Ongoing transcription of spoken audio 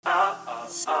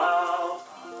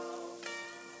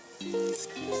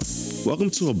Welcome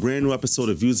to a brand new episode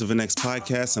of Views of an X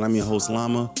podcast, and I'm your host,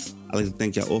 Lama. I'd like to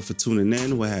thank y'all all for tuning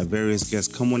in. We'll have various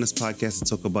guests come on this podcast and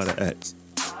talk about an X.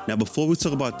 Now, before we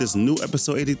talk about this new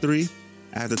episode 83,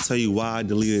 I have to tell you why I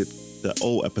deleted the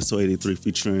old episode 83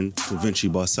 featuring Da Vinci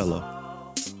Barcelo.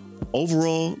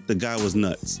 Overall, the guy was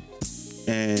nuts.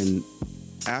 And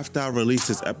after I released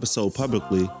this episode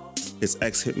publicly, his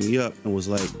ex hit me up and was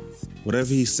like, whatever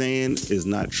he's saying is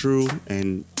not true,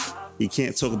 and he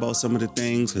can't talk about some of the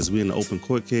things because we're in an open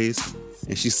court case.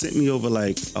 And she sent me over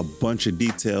like a bunch of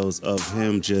details of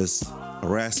him just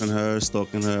harassing her,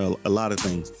 stalking her, a lot of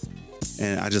things.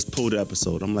 And I just pulled the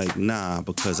episode. I'm like, nah,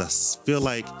 because I feel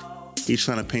like he's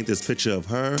trying to paint this picture of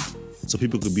her so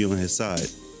people could be on his side.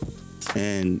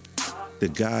 And the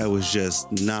guy was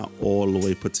just not all the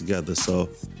way put together. So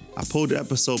I pulled the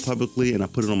episode publicly and I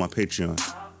put it on my Patreon.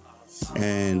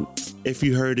 And if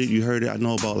you heard it, you heard it. I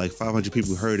know about like 500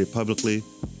 people heard it publicly.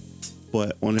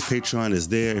 But on the Patreon, it's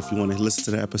there. If you want to listen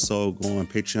to the episode, go on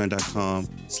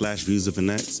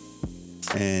patreon.com/viewsofanx.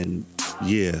 And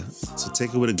yeah, so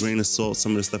take it with a grain of salt,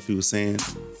 some of the stuff he was saying.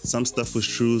 Some stuff was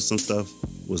true, some stuff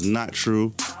was not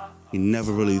true. He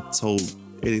never really told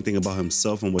anything about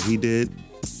himself and what he did.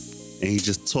 And he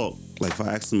just talked. Like if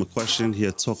I asked him a question,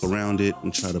 he'd talk around it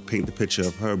and try to paint the picture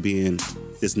of her being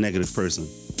this negative person.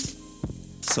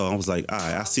 So I was like, all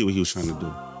right, I see what he was trying to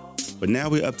do. But now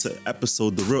we're up to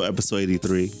the real episode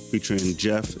 83, featuring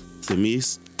Jeff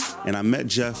Demise. And I met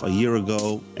Jeff a year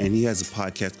ago, and he has a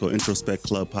podcast called Introspect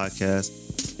Club Podcast.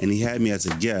 And he had me as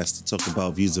a guest to talk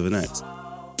about Views of an X.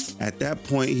 At that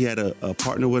point, he had a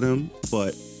partner with him,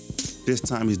 but this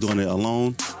time he's doing it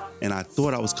alone. And I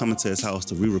thought I was coming to his house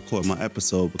to re-record my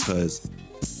episode because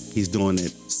he's doing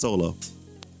it solo.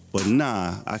 But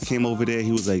nah, I came over there.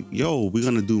 He was like, yo, we're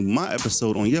going to do my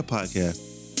episode on your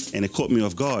podcast. And it caught me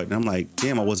off guard. And I'm like,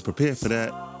 damn, I wasn't prepared for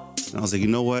that. And I was like, you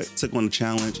know what? Took on the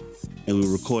challenge and we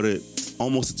recorded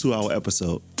almost a 2-hour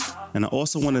episode. And I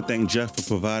also want to thank Jeff for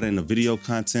providing the video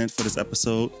content for this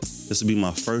episode. This will be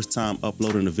my first time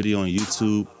uploading the video on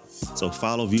YouTube. So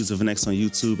follow Views of an X on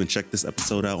YouTube and check this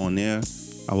episode out on there.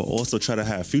 I will also try to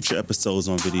have future episodes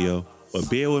on video. But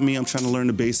bear with me, I'm trying to learn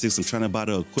the basics. I'm trying to buy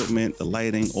the equipment, the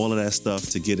lighting, all of that stuff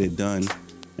to get it done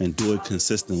and do it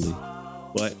consistently.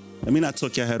 But let me not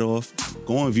talk your head off.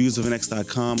 Go on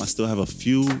viewsofanx.com. I still have a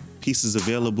few pieces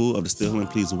available of the Still Healing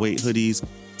Please Wait hoodies,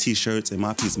 t-shirts, and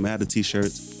My Piece Matter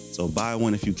t-shirts. So buy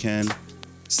one if you can.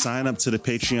 Sign up to the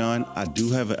Patreon. I do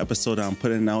have an episode I'm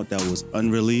putting out that was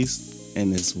unreleased,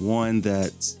 and it's one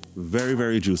that's very,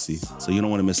 very juicy. So you don't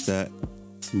want to miss that.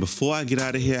 Before I get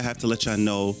out of here, I have to let y'all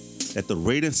know that the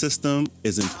rating system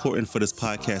is important for this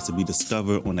podcast to be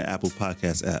discovered on the Apple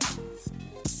Podcast app.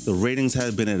 The ratings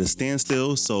have been at a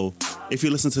standstill, so if you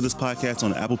listen to this podcast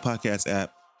on the Apple Podcast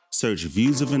app, search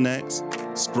Views of an X,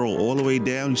 scroll all the way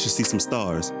down, you should see some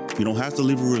stars. You don't have to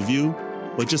leave a review,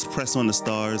 but just press on the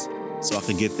stars so I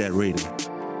can get that rating.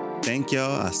 Thank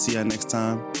y'all. I'll see y'all next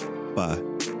time. Bye.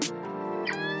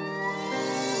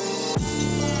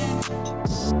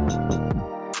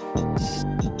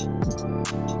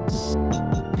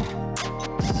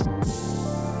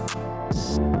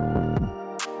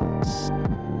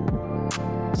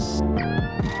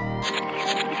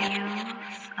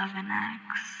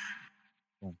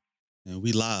 And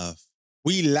we live.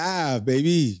 We live,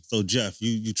 baby. So Jeff,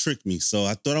 you tricked me. So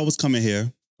I thought I was coming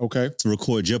here Okay. to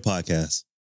record your podcast.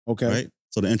 Okay. Right?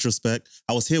 So the Introspect.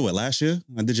 I was here, last year?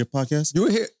 I did your podcast? You were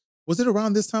here. Was it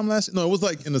around this time last year? No, it was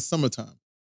like in the summertime.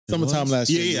 Summertime last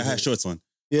year. Yeah, I had shorts on.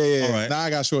 Yeah. All right. Now I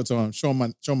got shorts on. Showing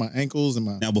my ankles and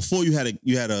my. Now before you had a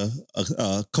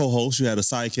co-host, you had a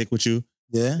sidekick with you.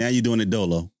 Yeah. Now you're doing it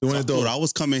dolo. Doing it dolo. I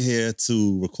was coming here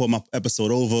to record my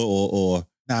episode over or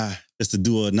Nah. just to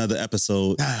do another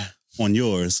episode on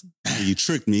yours. And you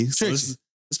tricked me. So Tricked this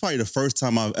is probably the first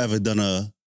time I've ever done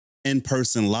a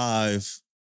in-person live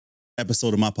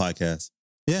episode of my podcast.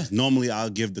 Yeah. Normally I'll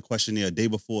give the questionnaire a day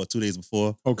before, 2 days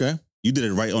before. Okay. You did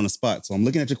it right on the spot. So I'm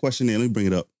looking at your questionnaire. Let me bring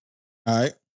it up. All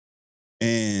right.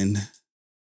 And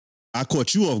I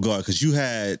caught you off guard because you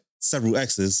had several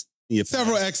exes in your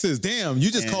Several past. exes. Damn,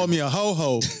 you just called me a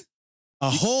ho-ho. A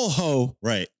whole ho.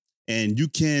 Right. And you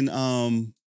can,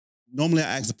 normally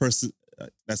I ask the person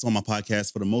that's on my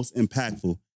podcast for the most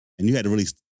impactful, and you had to really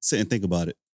sit and think about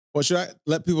it. Well, should I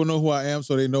let people know who I am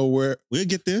so they know where? We'll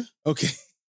get there. Okay.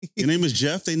 Your name is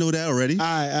Jeff. They know that already. All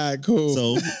right, cool.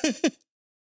 So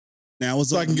now it's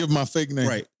so I can give my fake name.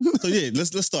 Right. So yeah,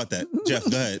 let's start that. Jeff,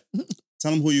 go ahead.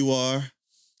 Tell them who you are,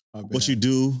 what you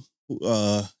do,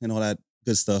 and all that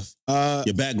good stuff.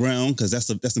 Your background, because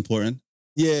that's important.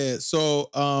 Yeah. So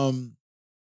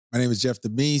My name is Jeff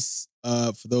Demise.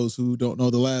 For those who don't know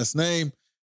the last name,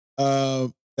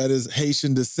 that is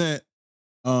Haitian descent.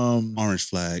 Orange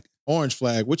flag. Orange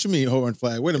flag. What you mean orange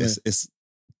flag? Wait a minute. It's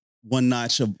one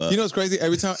notch of. You know what's crazy?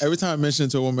 Every time I mention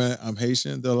to a woman I'm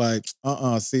Haitian, they're like,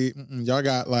 see, y'all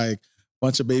got like a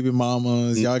bunch of baby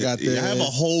mamas. Y'all got this. I have a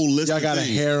whole list. Y'all got a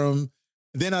harem.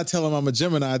 Then I tell them I'm a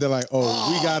Gemini. They're like, we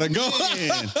gotta go.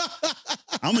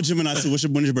 I'm a Gemini too. When's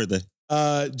your birthday?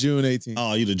 June 18th.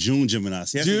 Oh, you're the June Gemini.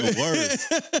 See, that's even worse.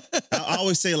 I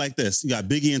always say it like this. You got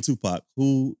Biggie and Tupac.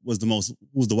 Who's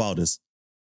the wildest?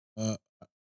 I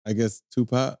guess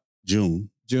Tupac. June.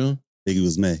 Biggie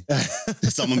was May.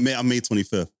 So I'm May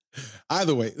 25th.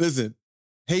 Either way, listen,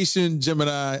 Haitian,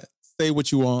 Gemini, say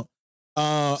what you want.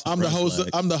 I'm the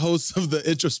host of the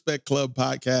Introspect Club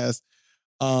podcast.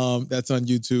 That's on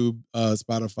YouTube,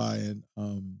 Spotify,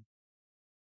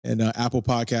 and Apple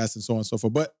Podcasts and so on and so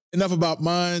forth. But enough about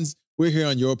mines. We're here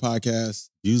on your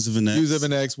podcast, Views of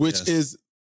an X, which is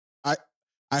I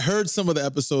heard some of the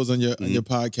episodes on your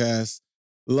podcast,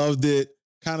 loved it.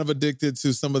 Kind of addicted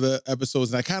to some of the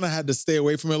episodes, and I kind of had to stay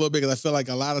away from it a little bit because I feel like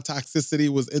a lot of toxicity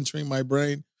was entering my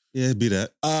brain. Yeah, it'd be that.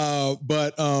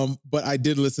 But I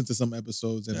did listen to some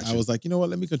episodes, and I was like, you know what?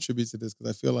 Let me contribute to this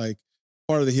because I feel like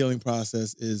part of the healing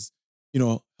process is,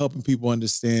 helping people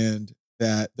understand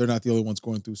that they're not the only ones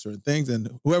going through certain things,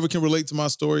 and whoever can relate to my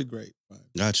story, great. Fine.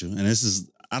 Got you. And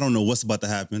I don't know what's about to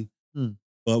happen,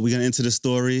 but we're gonna enter the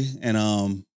story.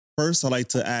 And first, I like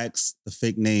to ask the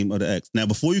fake name of the ex. Now,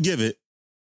 before you give it,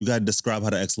 you got to describe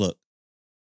how the ex look.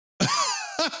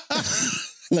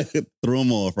 Like, throw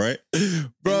them off, right?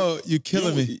 Bro, you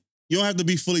killing me. You don't have to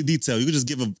be fully detailed. You could just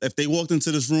give if they walked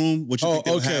into this room, what you think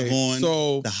they would have on,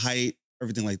 so, the height,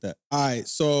 everything like that. All right,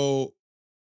 so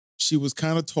she was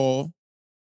kind of tall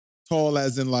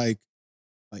as in like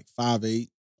 5'8".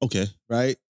 Okay.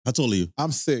 Right? How tall are you?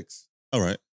 I'm 6. All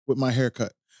right. With my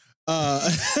haircut. I'm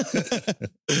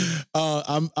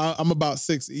about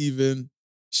 6 even.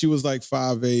 She was like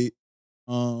 5'8".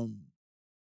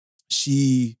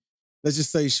 Let's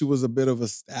just say she was a bit of a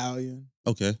stallion.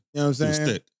 Okay. You know what I'm saying?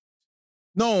 Thick.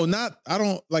 No,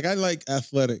 I like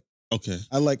athletic. Okay.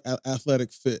 I like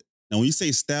athletic fit. Now, when you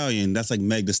say stallion, that's like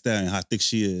Meg Thee Stallion, how thick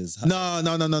she is. No.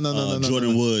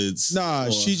 Jordan Woods. Nah,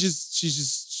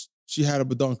 she had a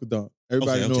badonkadonk.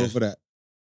 Everybody know her for that.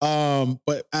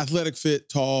 But athletic fit,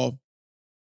 tall,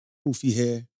 poofy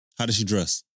hair. How does she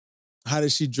dress?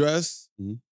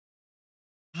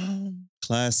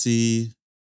 Classy,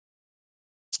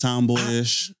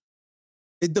 tomboyish.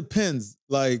 It depends.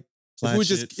 Like,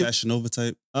 Fashion Nova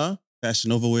type. Huh? Fashion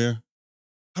Nova wear.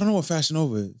 I don't know what Fashion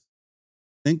Nova is.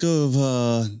 Think of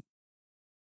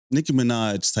Nicki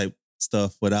Minaj type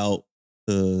stuff without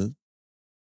the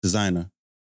designer.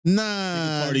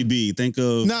 Nah. Cardi B. Think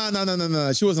of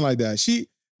Nah. She wasn't like that. She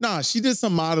did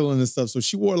some modeling and stuff. So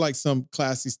she wore like some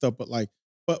classy stuff, but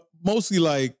mostly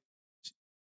like,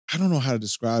 I don't know how to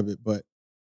describe it, but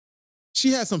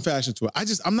she had some fashion to it.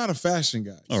 I'm not a fashion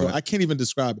guy. So I can't even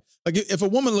describe it. Like, if a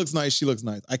woman looks nice, she looks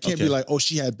nice. I can't be like,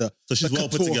 she had the. So she's well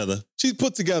put together. She's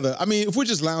put together. I mean, if we're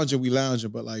just lounging, we lounging,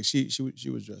 but like she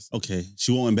was dressed. Okay.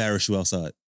 She won't embarrass you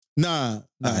outside. Nah. All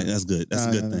right, that's good. That's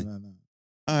a good thing. Nah.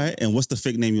 All right. And what's the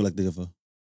fake name you like to give her?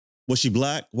 Was she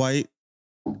black, white?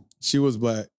 She was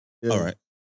black. Yeah. All right.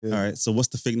 Yeah. All right. So what's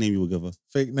the fake name you would give her?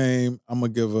 Fake name, I'm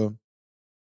gonna give her.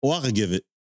 Or I could give it.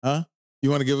 Huh?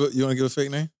 You want to give a fake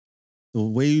name? The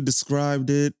way you described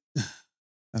it,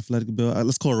 athletic build.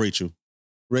 Let's call her Rachel.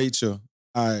 Rachel.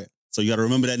 All right. So you got to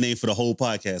remember that name for the whole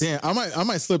podcast. Damn, I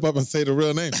might slip up and say the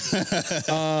real name.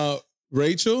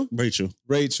 Rachel.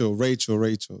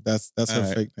 That's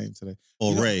her fake name today.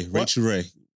 Or Ray. Rachel Ray.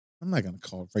 I'm not gonna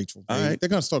call Rachel Ray. All right. They're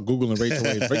gonna start Googling Rachel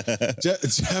Ray.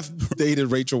 Jeff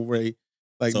dated Rachel Ray.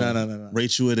 Like, no.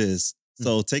 Rachel it is.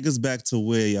 So take us back to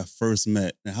where you first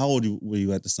met. And how old were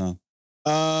you at the time?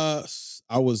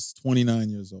 I was 29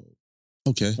 years old.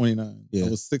 Okay. 29. Yeah. I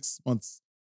was 6 months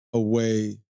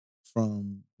away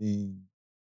from being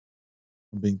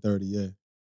 30, yeah.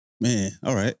 Man,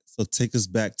 all right. So take us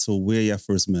back to where you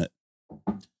first met.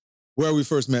 Where we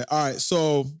first met. All right,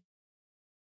 so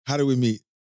how did we meet?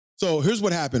 So here's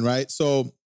what happened, right?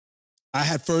 So I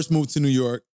had first moved to New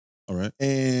York. All right.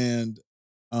 And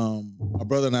my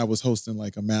brother and I was hosting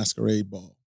like a masquerade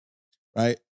ball,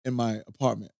 right? In my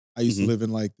apartment. I used to live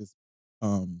in like this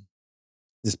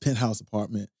penthouse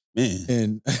apartment,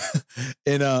 man,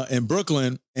 in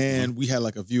Brooklyn, and we had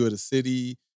like a view of the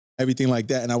city, everything like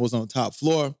that. And I was on the top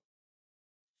floor.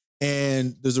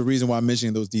 And there's a reason why I'm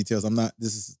mentioning those details.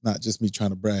 This is not just me trying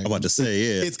to brag. I'm about to say,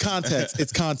 yeah. It's context.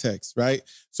 It's context, right?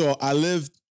 So I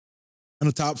lived on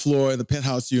the top floor in the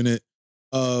penthouse unit.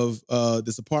 of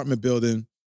this apartment building,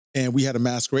 and we had a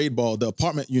masquerade ball. The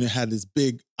apartment unit had this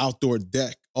big outdoor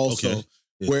deck also,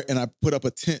 and I put up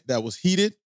a tent that was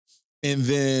heated, and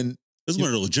then this is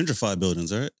one of those gentrified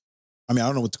buildings, right? I mean, I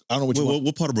don't know what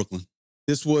what part of Brooklyn?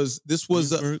 This was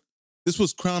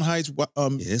Crown Heights.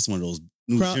 It's one of those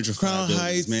new gentrified Crown buildings,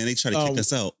 Heights, man. They try to kick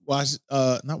us out.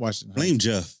 Not Washington. Blame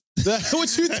Jeff.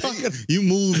 What you talking? You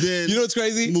moved in. You know what's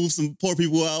crazy? You moved some poor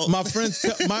people out. My friends,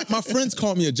 my friends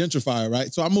call me a gentrifier,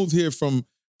 right? So I moved here from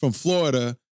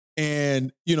Florida,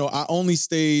 and I only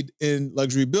stayed in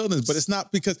luxury buildings. But it's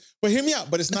not because. But hear me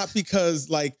out. But it's not because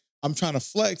like I'm trying to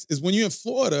flex. Is when you're in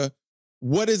Florida,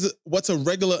 what's a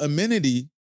regular amenity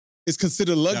is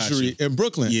considered luxury in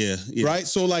Brooklyn. Yeah. Right.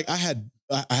 So like I had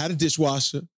a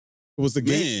dishwasher. It was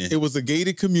a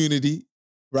gated community,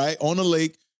 right, on a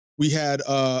lake. We had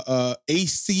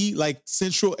AC, like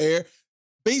central air,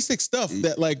 basic stuff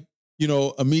that like,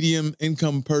 a medium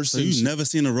income person. So you never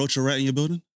seen a roach or rat in your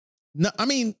building? No, I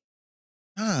mean,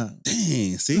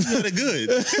 Dang, see, you got it good.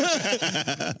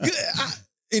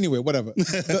 Anyway, whatever.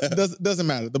 Doesn't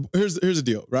matter. Here's the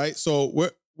deal, right? So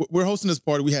we're hosting this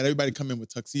party. We had everybody come in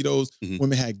with tuxedos. Mm-hmm.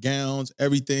 Women had gowns,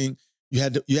 everything.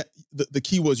 The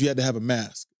key was you had to have a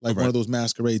mask, like one of those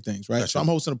masquerade things, right? Gotcha. So I'm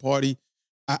hosting a party.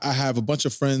 I have a bunch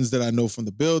of friends that I know from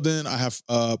the building. I have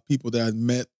people that I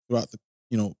met throughout the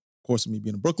course of me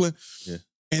being in Brooklyn. Yeah.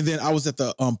 And then I was at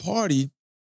the party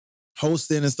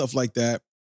hosting and stuff like that.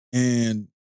 And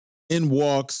in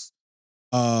walks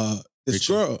this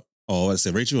Rachel. girl. Oh, I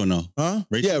said Rachel or no? Huh?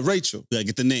 Rachel? Yeah, Rachel. Yeah,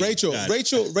 get the name.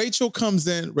 Rachel comes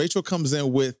in. Rachel comes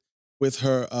in with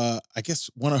her I guess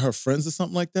one of her friends or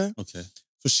something like that. Okay.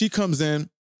 So she comes in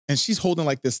and she's holding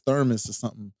like this thermos or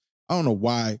something. I don't know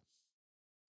why.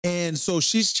 And so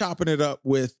she's chopping it up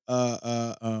with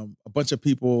a bunch of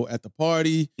people at the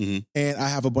party, and I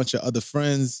have a bunch of other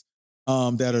friends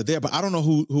that are there, but I don't know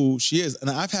who she is. And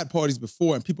I've had parties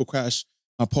before, and people crash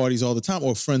my parties all the time,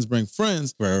 or friends bring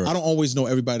friends. Right. I don't always know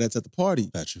everybody that's at the party.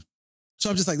 Gotcha.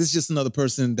 So I'm just like, this is just another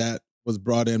person that was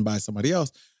brought in by somebody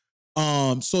else.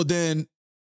 So then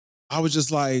I was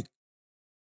just like,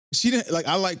 she didn't like.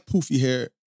 I like poofy hair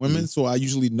women, so I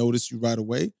usually notice you right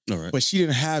away. All right. But she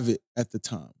didn't have it at the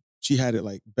time. She had it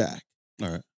like back. All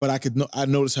right. But I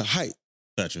noticed her height.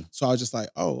 Gotcha. So I was just like,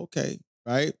 oh, okay,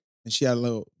 right? And she had a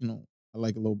little, I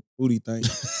like a little booty thing.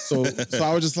 So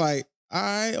I was just like, all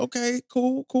right, okay,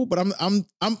 cool. But I'm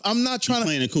not trying to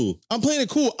playing it cool. I'm playing it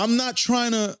cool. I'm not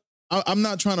trying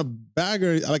to bag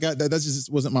her. Like that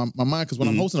just wasn't my mind, because when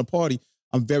I'm hosting a party,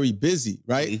 I'm very busy,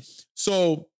 right?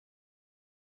 So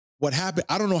what happened?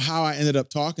 I don't know how I ended up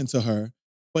talking to her,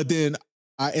 but then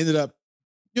I ended up,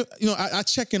 I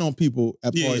check in on people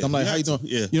at parties. Yeah, I'm like, how you doing?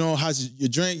 Yeah. How's your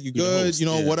drink? You good? Host,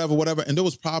 whatever. And there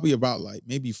was probably about like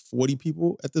maybe 40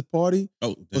 people at this party.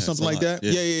 Oh, or something like that.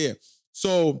 Yeah.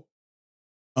 So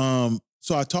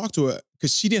I talked to her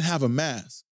because she didn't have a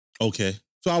mask. Okay.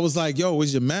 So I was like, yo,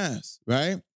 where's your mask?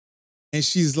 Right? And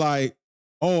she's like,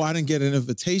 oh, I didn't get an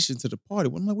invitation to the party.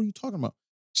 I'm like, what are you talking about?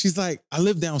 She's like, I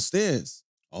live downstairs.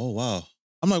 Oh, wow.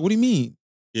 I'm like, what do you mean?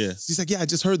 Yeah. She's like, yeah, I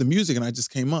just heard the music and I just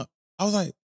came up. I was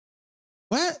like,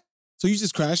 what? So you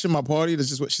just crashed in my party? That's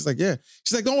just what she's like, yeah.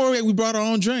 She's like, don't worry, we brought our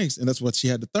own drinks. And that's what she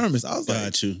had, the thermos. I was like,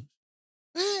 got you.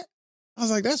 What? I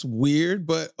was like, that's weird,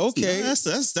 but okay.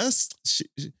 That's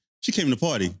she came to the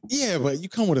party. Yeah, but you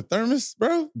come with a thermos,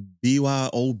 bro?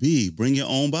 BYOB, bring your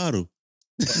own bottle.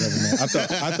 Whatever, man.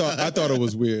 I thought it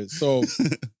was weird. So,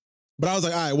 but I was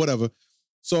like, all right, whatever.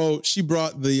 So she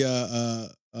brought the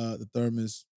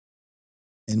thermos,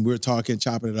 and we're talking,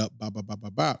 chopping it up,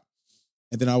 bop.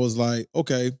 And then I was like,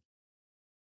 okay.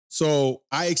 So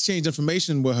I exchanged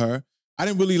information with her. I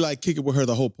didn't really like kick it with her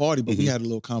the whole party, but we had a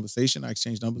little conversation. I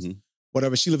exchanged numbers.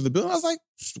 Whatever. She lived in the building. I was like,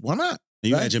 why not?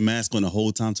 And you had your mask on the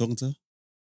whole time talking to her?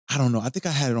 I don't know. I think I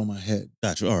had it on my head.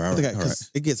 Gotcha. All right.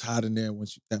 Because it gets hot in there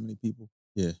once you that many people.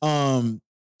 Yeah.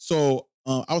 So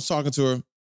I was talking to her.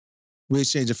 We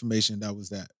exchanged information. That was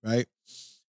that, right?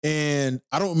 And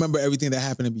I don't remember everything that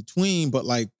happened in between, but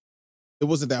like, it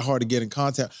wasn't that hard to get in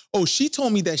contact. Oh, she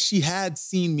told me that she had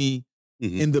seen me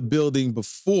in the building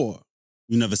before.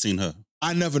 You never seen her?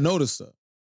 I never noticed her,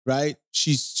 right?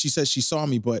 She said she saw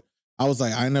me, but I was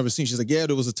like, I never seen. She's like, yeah,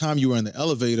 there was a time you were in the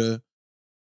elevator.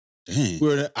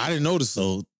 Dang. I didn't notice her.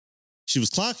 So she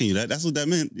was clocking you. That's what that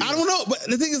meant. I don't know. But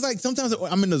the thing is, like, sometimes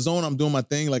I'm in the zone, I'm doing my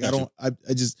thing. Like, gotcha. I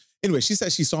just, anyway, she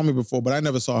said she saw me before, but I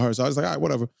never saw her. So I was like, all right,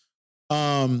 whatever.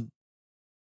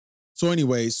 So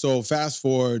anyway, fast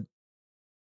forward.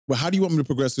 Well, how do you want me to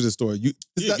progress through this story?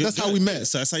 That's how we met.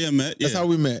 So that's how you met? Yeah. That's how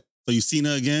we met. So you seen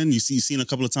her again? You seen her a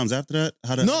couple of times after that?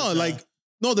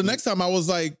 The next time I was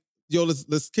like, yo,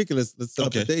 let's kick it. Let's set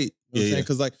up a date. You know what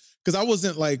I'm saying? Because I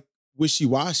wasn't like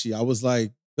wishy-washy. I was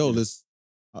like, yo, let's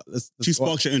She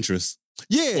sparked your interest.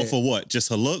 Yeah. Or for what? Just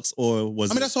her looks, or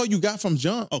was I mean, that's all you got from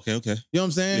jump. Okay. You know what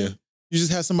I'm saying? Yeah. You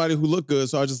just had somebody who looked good,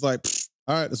 so I was just like,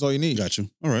 all right, that's all you need. Got you.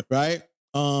 All right. Right?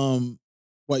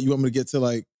 What, you want me to get to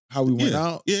like how we went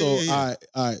out? Yeah, so, yeah.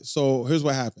 All right. So here's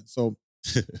what happened. So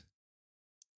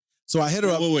I hit her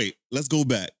up. Wait. Let's go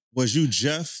back. Was you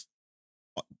Jeff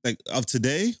like of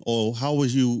today, or how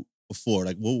was you before?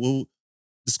 Like, what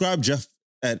describe Jeff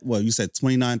at what you said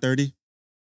 29, 30?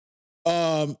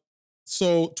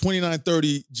 So 29,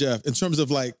 30, Jeff, in terms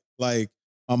of like a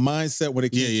mindset when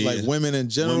it came to like women in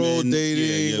general,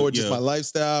 dating, or just my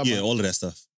lifestyle. All of that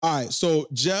stuff. All right. So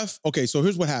Jeff, okay, so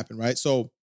here's what happened, right?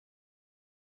 So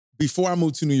before I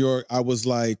moved to New York, I was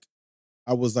like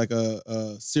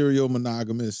a serial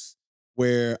monogamous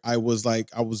where I was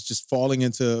just falling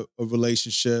into a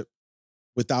relationship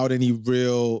without any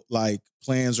real like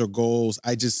plans or goals.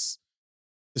 If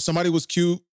somebody was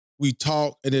cute, we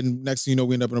talked, and then next thing you know,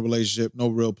 we end up in a relationship, no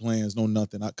real plans, no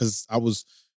nothing. Because I was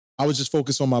just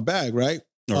focused on my bag, right?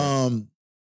 Right.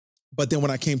 But then when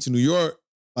I came to New York,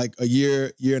 like a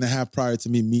year and a half prior to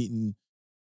me meeting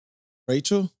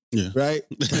Rachel, right?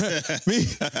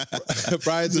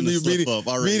 Prior to me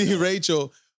meeting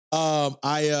Rachel, I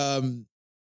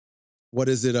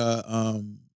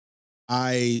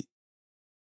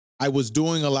was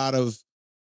doing a lot of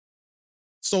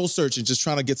soul searching, just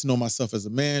trying to get to know myself as a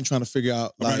man, trying to figure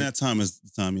out around that time is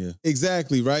the time,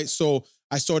 Exactly, right? So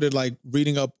I started like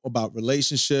reading up about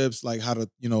relationships, like how to,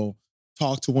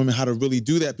 talk to women, how to really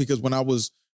do that. Because when I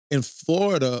was in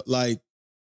Florida, like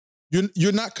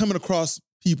you're not coming across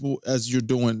people as you're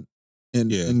doing in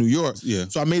New York. Yeah.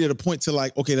 So I made it a point to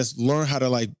like, okay, let's learn how to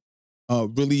like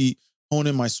really hone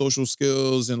in my social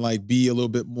skills and like be a little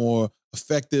bit more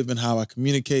effective in how I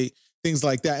communicate, things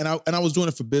like that. And I was doing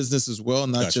it for business as well,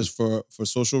 not just for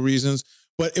social reasons.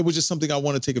 But it was just something I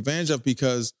want to take advantage of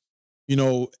because,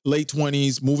 late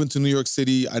 20s, moving to New York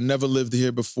City. I never lived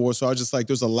here before. So I was just like,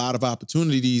 there's a lot of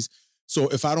opportunities. So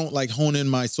if I don't like hone in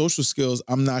my social skills,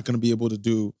 I'm not going to be able to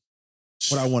do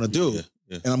what I want to do.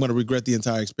 Yeah. And I'm going to regret the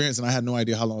entire experience. And I had no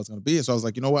idea how long it's going to be. So I was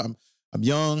like, you know what? I'm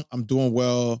young. I'm doing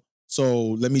well. So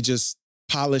let me just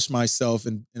polish myself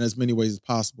in as many ways as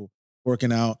possible.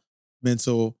 Working out,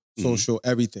 mental, social,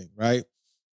 everything, right?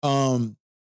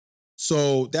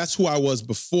 So that's who I was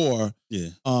before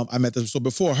I met them. So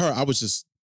before her, I was just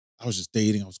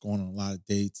dating. I was going on a lot of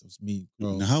dates. I was meeting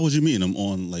girls. Now, how was you meeting them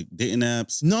on like dating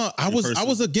apps? No, I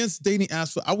was against dating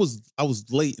apps. I was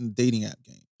late in the dating app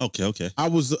game. Okay. I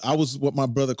was what my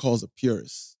brother calls a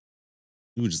purist.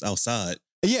 You were just outside.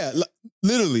 Yeah,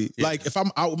 literally. Yeah. Like if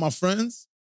I'm out with my friends,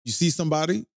 you see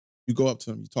somebody, you go up to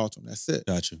them, you talk to them. That's it.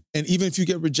 Gotcha. And even if you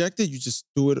get rejected, you just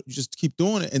do it. You just keep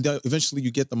doing it, and then eventually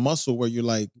you get the muscle where you're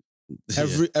like,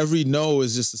 every no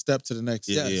is just a step to the next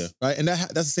yes, right? And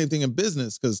that's the same thing in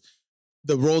business because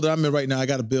the role that I'm in right now, I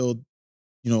got to build.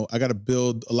 I got to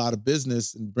build a lot of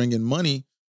business and bring in money,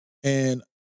 and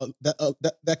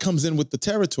that comes in with the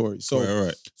territory. So,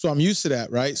 right. So I'm used to that,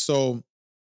 right? So,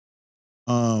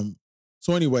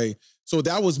 anyway, so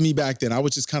that was me back then. I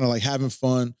was just kind of like having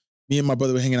fun. Me and my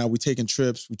brother were hanging out. We taking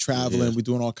trips. We traveling. We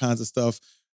doing all kinds of stuff.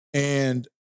 And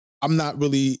I'm not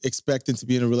really expecting to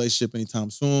be in a relationship anytime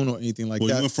soon or anything like that.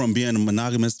 You went from being a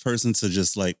monogamous person to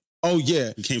just like, oh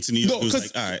yeah, you came to New York. It was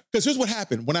like, all right. Because here's what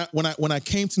happened when I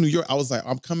came to New York, I was like,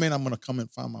 I'm gonna come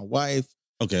and find my wife.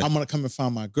 Okay. I'm gonna come and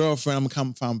find my girlfriend. I'm gonna come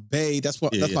and find Bae. That's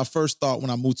my first thought when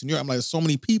I moved to New York. I'm like, there's so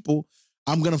many people.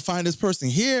 I'm gonna find this person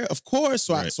here, of course.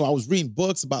 So I was reading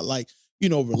books about like,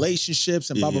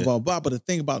 relationships and blah, blah, blah, blah. But the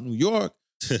thing about New York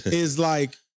is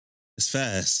like, it's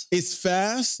fast. It's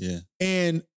fast. Yeah.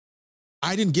 And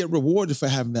I didn't get rewarded for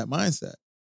having that mindset.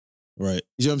 Right.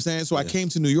 You know what I'm saying? So I came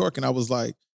to New York and I was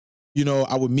like,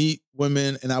 I would meet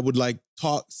women and I would like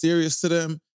talk serious to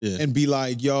them and be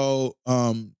like, yo,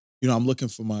 I'm looking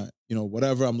for my,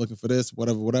 whatever. I'm looking for this,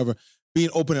 whatever.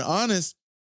 Being open and honest.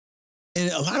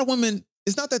 And a lot of women,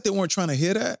 it's not that they weren't trying to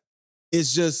hear that.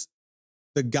 It's just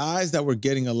the guys that were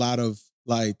getting a lot of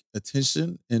like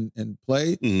attention and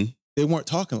play, they weren't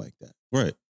talking like that.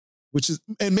 Right. Which is,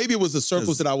 and maybe it was the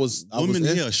circles that I was women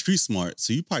in. Here are street smart.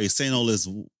 So you probably saying all this,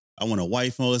 I want a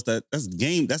wife and all this, that's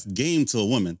game to a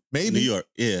woman. Maybe. In New York.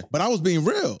 Yeah. But I was being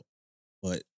real.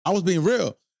 But I was being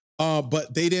real.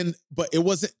 But they didn't, but it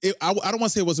wasn't, I don't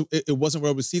want to say it wasn't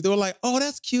well received. They were like, oh,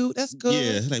 that's cute. That's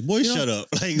good. Yeah. Like, boy, shut up.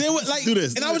 Like, they were like, do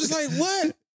this. And I was just like,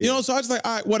 what? So I was like,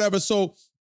 all right, whatever. So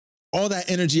all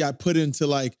that energy I put into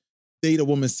like date a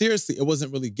woman seriously, it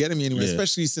wasn't really getting me anywhere,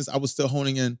 especially since I was still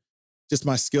honing in just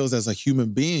my skills as a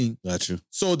human being. Got you.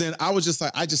 So then I was just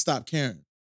like, I just stopped caring.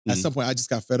 At some point, I just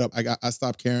got fed up. I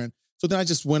stopped caring. So then I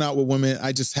just went out with women.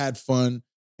 I just had fun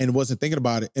and wasn't thinking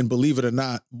about it. And believe it or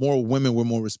not, more women were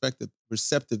more receptive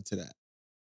to that.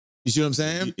 You see what I'm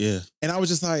saying? Yeah. And I was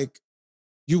just like,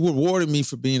 you rewarded me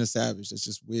for being a savage. That's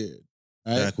just weird.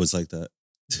 Right? Backwards like that.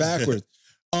 Backwards.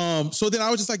 So then I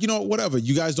was just like, whatever.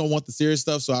 You guys don't want the serious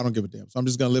stuff, so I don't give a damn. So I'm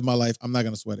just gonna live my life. I'm not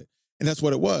gonna sweat it. And that's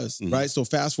what it was, right? So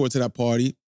fast forward to that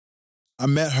party. I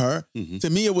met her. To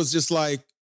me, it was just like,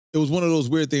 it was one of those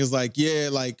weird things like, yeah,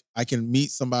 like I can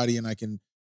meet somebody and I can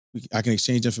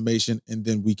exchange information and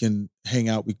then we can hang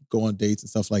out, we can go on dates and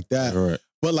stuff like that. Right.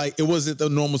 But like, it wasn't the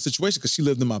normal situation because she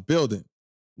lived in my building.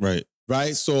 Right.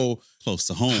 Right. So close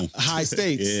to home. High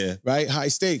stakes. Yeah. Right. High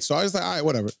stakes. So I was like, all right,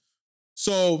 whatever.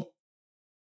 So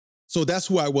that's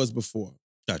who I was before.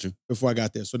 Got you. Before I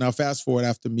got there. So now fast forward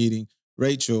after meeting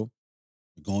Rachel.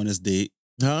 Go on this date.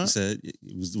 Huh? You said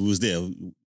we was there.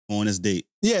 Go on this date.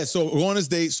 Yeah. So go on this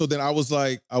date. So then I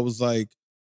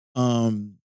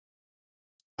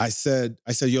said,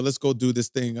 yo, let's go do this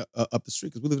thing up the street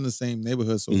because we live in the same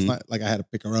neighborhood. So it's not like I had to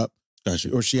pick her up. Got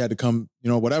you. Or she had to come,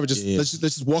 whatever. Let's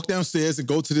just walk downstairs and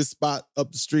go to this spot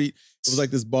up the street. It was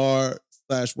like this bar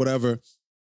 / whatever.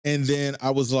 And then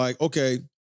I was like, okay.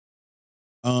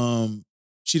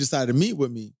 She decided to meet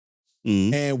with me.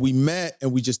 And we met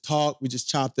and we just talked, we just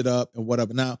chopped it up and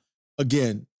whatever. Now,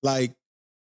 again, like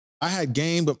I had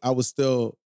game, but I was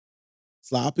still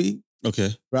sloppy. Okay.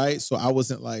 Right? So I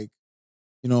wasn't like,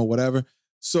 whatever.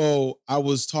 So I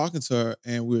was talking to her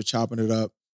and we were chopping it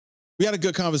up. We had a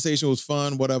good conversation. It was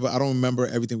fun, whatever. I don't remember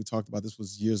everything we talked about. This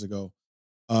was years ago.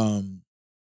 And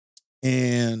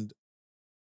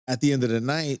at the end of the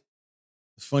night,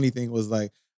 the funny thing was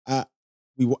like, I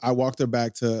walked her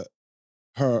back to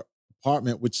her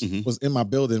apartment, which was in my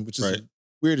building, which is the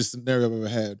weirdest scenario I've ever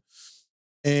had.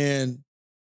 And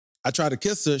I tried to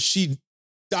kiss her. She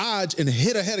dodged and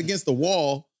hit her head against the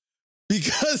wall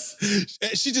because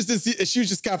she just didn't see. She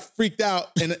just got freaked out,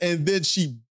 and then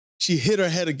she hit her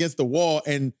head against the wall,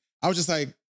 and I was just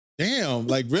like, "Damn,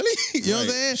 like really?" You know what I'm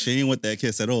saying? She didn't want that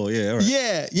kiss at all. Yeah, all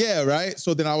right. Yeah, right.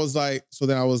 So then I was like,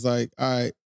 all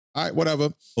right, whatever.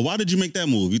 But why did you make that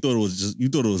move? You thought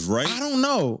it was right? I don't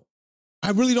know.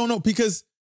 I really don't know because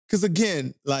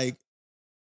again, like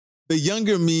the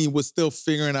younger me was still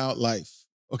figuring out life,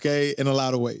 okay, in a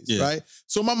lot of ways, right?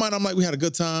 So in my mind, I'm like, we had a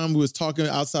good time. We was talking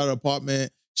outside the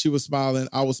apartment. She was smiling.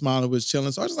 I was smiling. We was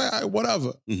chilling. So I was just like, all right,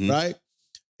 whatever, right?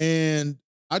 And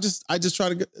I just try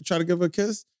to give her a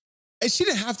kiss. And she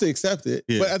didn't have to accept it.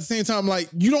 Yeah. But at the same time, like,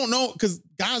 you don't know, because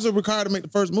guys are required to make the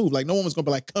first move. Like, no woman's going to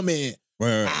be like, come in.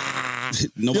 Right.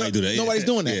 Nobody do that. Nobody's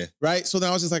doing that, right? So then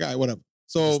I was just like, all right, whatever.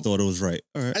 So I just thought it was right.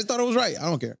 All right. I just thought it was right. I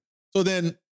don't care. So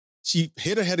then she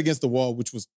hit her head against the wall,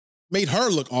 which made her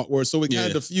look awkward. So it kind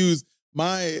of diffused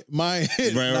my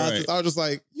nonsense. Right. I was just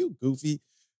like, you goofy.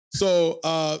 So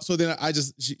then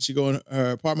she go in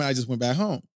her apartment. I just went back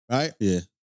home, right? Yeah.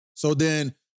 So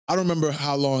then I don't remember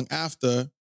how long after,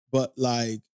 but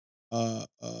like,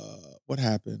 what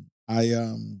happened? I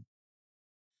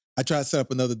tried to set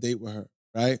up another date with her,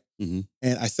 right? And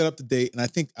I set up the date, and I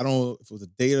don't know if it was a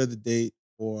date or the date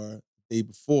or the day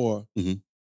before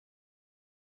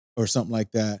or something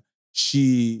like that.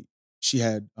 She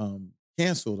had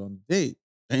canceled on the date.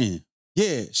 Damn.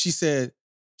 Yeah, she said,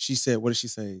 what did she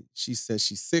say? She said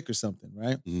she's sick or something,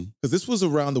 right? Because this was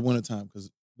around the wintertime, because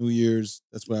New Year's,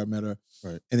 that's where I met her.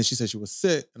 Right. And then she said she was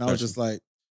sick, and I was just like,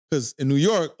 because in New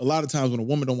York, a lot of times when a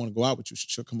woman don't want to go out with you,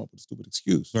 she'll come up with a stupid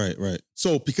excuse. Right.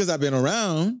 So because I've been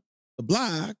around the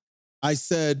block, I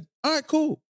said, all right,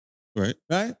 cool. Right?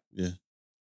 Yeah.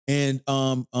 And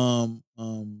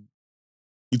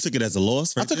you took it as a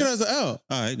loss, right? I took it as an L.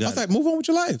 All right, I was like, move on with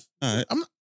your life. All right.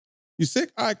 You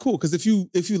sick? All right, cool. Because if you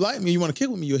like me, you want to kick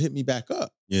with me, you'll hit me back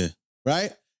up. Yeah.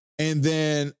 Right? And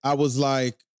then I was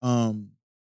like, so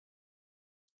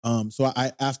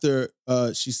I after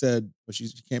she said, well,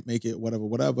 she can't make it,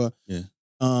 whatever. Yeah.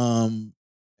 And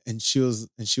she was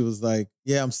like,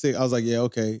 yeah, I'm sick. I was like, yeah,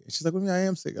 okay. And she's like, what do you mean I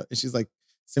am sick? And she's like,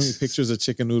 send me pictures of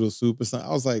chicken noodle soup or something.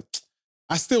 I was like,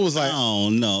 I still was like, oh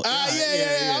no.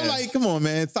 Yeah. I'm like, come on,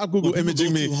 man. Stop Google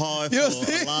imaging me. Too hard for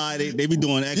a lie. They be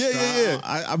doing extra. Yeah.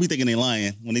 I be thinking they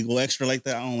lying when they go extra like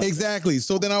that. I don't like exactly. That.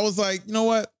 So then I was like, you know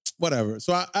what? Whatever.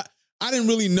 So I didn't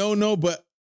really know, but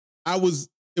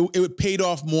it paid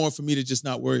off more for me to just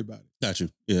not worry about it. Got you.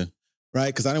 Yeah. Right?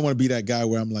 Because I didn't want to be that guy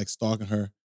where I'm like stalking her,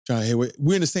 trying to, hey,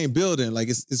 we're in the same building. Like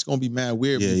it's gonna be mad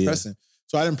weird pressing.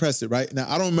 So I didn't press it, right? Now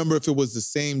I don't remember if it was the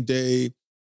same day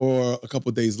or a couple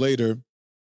of days later.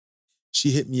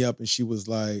 She hit me up and she was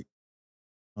like,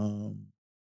 how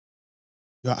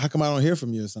come I don't hear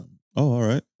from you or something? Oh, all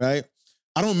right. Right?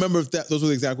 I don't remember if those were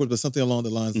the exact words, but something along the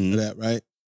lines of that, right?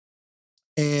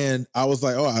 And I was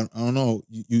like, oh, I don't know.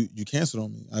 You canceled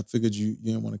on me. I figured you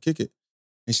didn't want to kick it.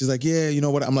 And she's like, yeah, you know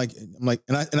what? I'm like,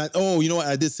 and I oh, you know what?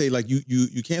 I did say like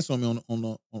you canceled on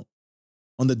me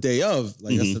on the day of.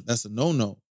 Like that's a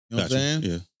no-no. You know what I'm saying?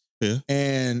 Yeah. Yeah.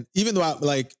 And even though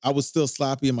I was still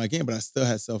sloppy in my game, but I still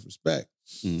had self-respect.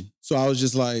 So I was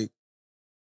just like,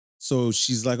 so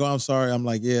she's like, oh, I'm sorry. I'm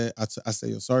like, yeah. I said,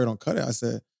 yo, sorry, don't cut it. I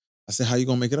said, how you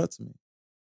gonna make it up to me?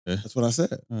 Yeah. That's what I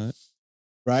said. All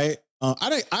right.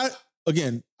 Right?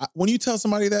 When you tell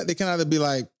somebody that, they can either be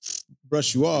like,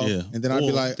 brush you off, and then I'd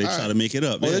be like, they try to make it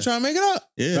up. Or they try to make it up.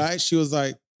 Yeah. Right? She was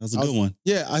like, that's a good one.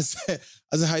 Yeah. I said,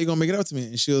 how you gonna make it up to me?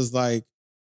 And she was like,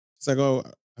 oh,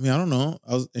 I mean, I don't know.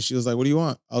 And she was like, what do you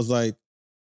want? I was like,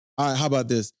 all right, how about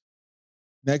this?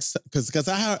 Next, because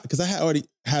I had already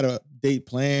had a date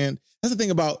planned. That's the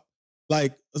thing about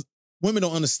like women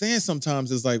don't understand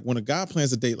sometimes is like when a guy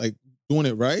plans a date, like doing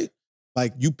it right,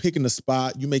 like you picking the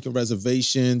spot, you making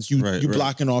reservations, you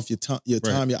blocking off your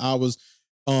time, your hours.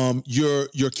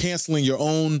 You're canceling your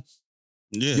own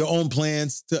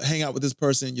plans to hang out with this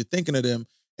person. You're thinking of them,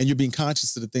 and you're being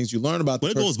conscious of the things you learn about. But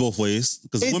it goes both ways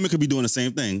because women could be doing the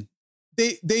same thing.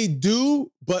 They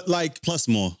do, but like plus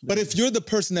more. But if you're the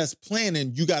person that's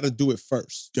planning, you got to do it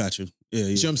first. Got you. Yeah. You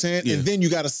know what I'm saying? Yeah. And then you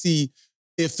got to see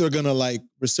if they're gonna like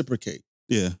reciprocate.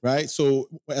 Yeah. Right. So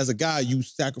as a guy, you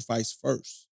sacrifice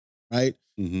first. Right.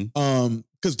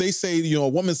 Because they say, you know, a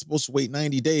woman's supposed to wait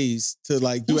 90 days to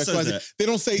like do XYZ. They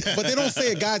don't say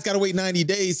a guy's got to wait 90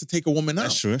 days to take a woman out.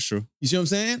 That's true. You see what I'm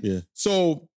saying? Yeah.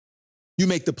 So you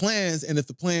make the plans, and if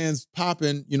the plans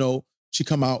popping, you know, she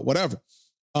come out, whatever.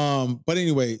 But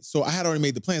anyway, so I had already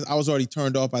made the plans. I was already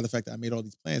turned off by the fact that I made all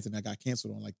these plans and I got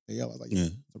canceled on like the day of. I was like, yeah,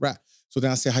 it's a wrap. So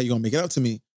then I said, how you gonna make it up to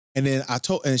me? And then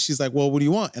and she's like, well, what do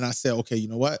you want? And I said, okay, you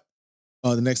know what?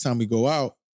 The next time we go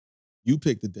out, you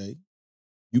pick the day,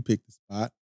 you pick the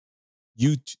spot,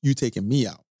 you taking me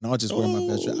out. And I'll just wear my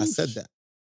best dress. I said that.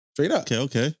 Straight up.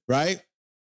 Okay. Right?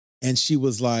 And she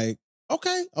was like,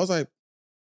 okay. I was like,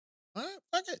 all right,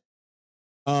 fuck it.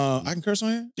 I can curse on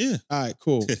here? Yeah. All right,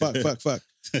 cool. Fuck.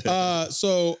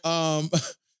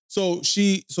 So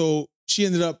she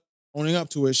ended up owning up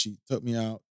to it. She took me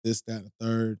out, this, that, and the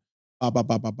third,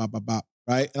 bop,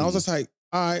 right? And I was just like,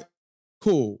 all right,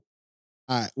 cool.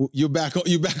 All right, you're back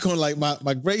on like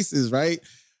my graces, right?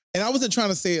 And I wasn't trying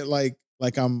to say it like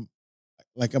I'm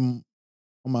on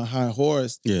my high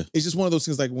horse. Yeah. It's just one of those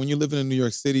things like when you're living in New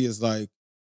York City, it's like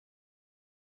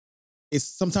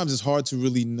sometimes it's hard to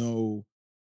really know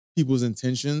people's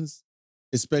intentions,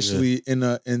 especially in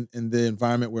the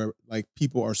environment where like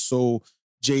people are so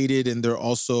jaded and they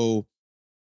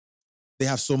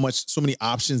have so many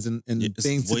options and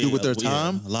things to do with their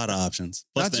time. A lot of options.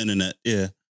 Plus the internet. Yeah.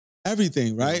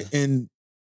 Everything, right? Yeah. And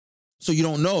so you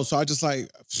don't know. So I just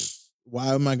like,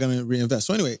 why am I gonna reinvest?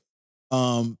 So anyway,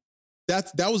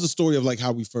 that was the story of like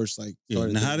how we first like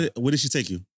started. Now where did she take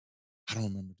you? I don't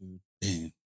remember, dude.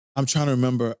 Damn. I'm trying to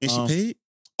remember. And she paid?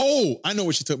 Oh, I know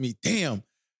where she took me. Damn.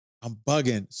 I'm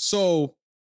bugging. So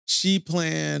she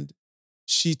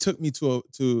took me to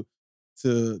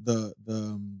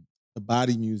the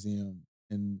Body Museum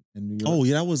in New York. Oh,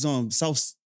 yeah, that was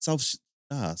South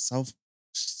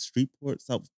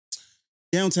Streetport,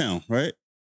 downtown, right?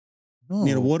 No,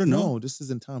 near the water. No, this is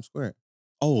in Times Square.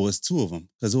 Oh, it's two of them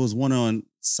because there was one on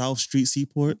South Street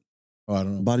Seaport. Oh, I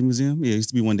don't know. Body Museum. Yeah, it used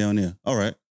to be one down there. All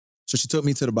right. So she took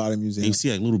me to the Body Museum. And you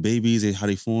see like little babies, how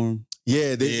they form.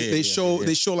 Yeah, they show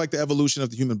like the evolution of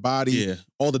the human body,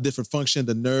 all the different function,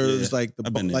 the nerves, like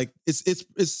it's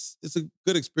a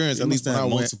good experience. At least when I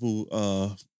went.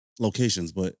 Multiple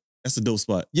locations, but that's a dope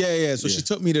spot. Yeah. So she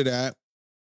took me to that,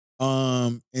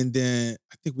 and then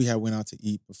I think we had went out to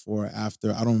eat before or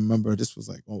after. I don't remember. This was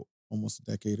like almost a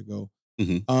decade ago.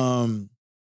 Mm-hmm.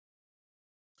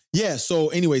 Yeah. So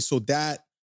anyway, so that's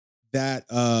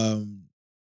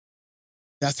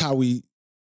how we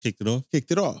kicked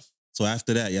it off. So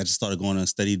after that, y'all just started going on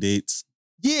steady dates.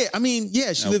 Yeah, I mean,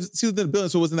 yeah, she lived in the building,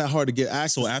 so it wasn't that hard to get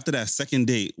access. So after that second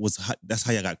date, that's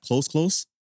how y'all got close?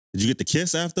 Did you get the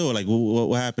kiss after, or like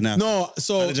what happened after? No,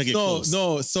 so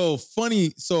so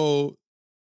funny. So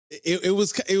it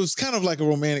was kind of like a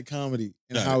romantic comedy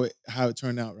and how it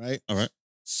turned out, right? All right.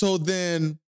 So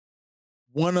then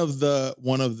one of the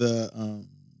what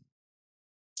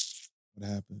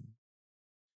happened?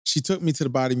 She took me to the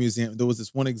Body Museum. There was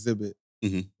this one exhibit,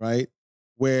 right,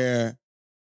 where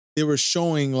they were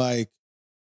showing like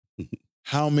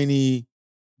how many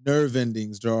nerve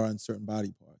endings there are in certain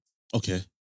body parts. Okay.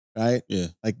 Right? Yeah.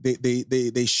 Like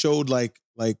they showed like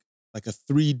a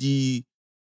 3D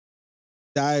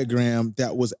diagram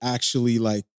that was actually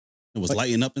like it was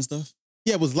lighting up and stuff.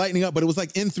 Yeah, it was lightening up, but it was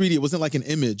like in 3D. It wasn't like an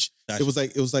image. Gotcha.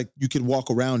 It was like you could walk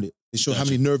around it. It showed how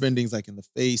many nerve endings like in the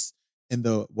face, in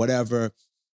the whatever,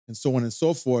 and so on and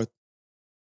so forth.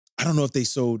 I don't know if they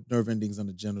showed nerve endings on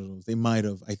the genitals. They might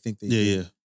have. I think they did. Yeah.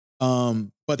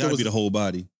 But there was be the whole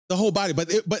body. The whole body,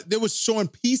 but they was showing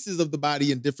pieces of the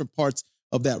body in different parts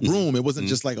of that room. It wasn't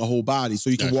just like a whole body. So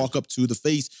you can walk up to the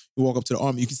face, you walk up to the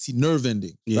arm, you can see nerve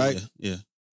ending, right? Yeah.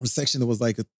 A section that was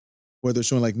like where they're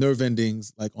showing like nerve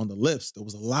endings like on the lips. There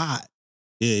was a lot.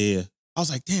 Yeah. I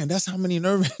was like, damn, that's how many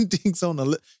nerve endings on the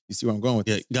lip. You see where I'm going with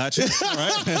this? Gotcha. All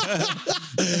right.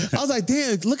 I was like,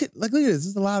 damn, look at this. This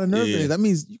is a lot of nerve endings. That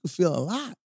means you can feel a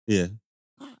lot. Yeah.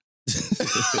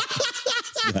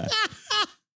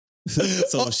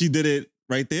 So she did it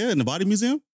right there in the body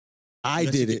museum? I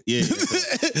did it. Yeah.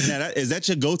 Now, is that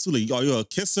your go-to? Like, are you a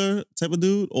kisser type of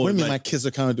dude? Or what do you mean like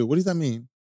kisser kind of dude? What does that mean?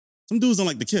 Some dudes don't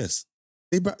like to kiss.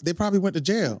 They probably went to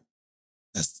jail.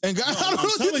 I'm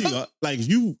telling you, like if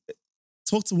you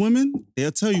talk to women,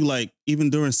 they'll tell you like even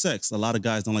during sex, a lot of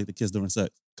guys don't like to kiss during sex.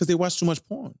 Because they watch too much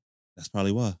porn. That's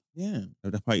probably why. Yeah.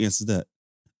 That probably answers that.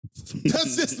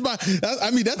 That's just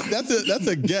that's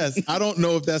a guess. I don't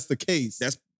know if that's the case.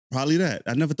 That's probably that.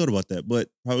 I never thought about that, but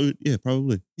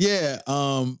probably. Yeah.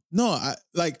 No, I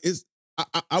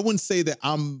wouldn't say that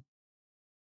I'm.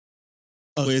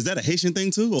 Wait, is that a Haitian thing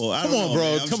too? Or Come on,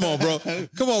 bro. Come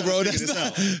on, bro. That's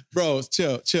not, bro.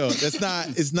 Chill. That's not.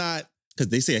 It's not. Because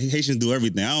they say Haitians do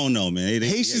everything. I don't know, man.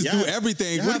 Haitians do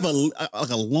everything. You have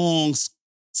a long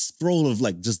scroll of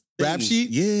like just rap sheet.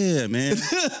 Yeah, man.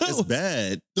 It's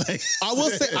bad. Like I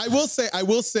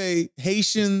will say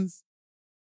Haitians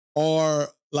are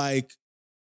like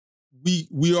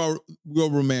we are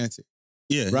romantic.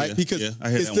 Yeah, right. Yeah, because I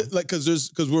hear that one. Like because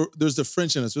there's the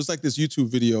French in us. There's like this YouTube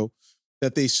video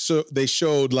that they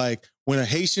showed like when a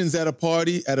Haitian's at a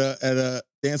party at a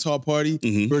dance hall party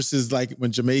versus like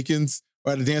when Jamaicans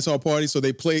are at a dance hall party. So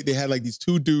they had like these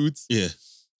two dudes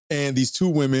and these two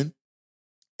women,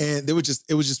 and it was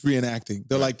just reenacting.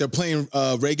 They're playing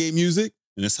reggae music.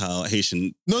 And that's how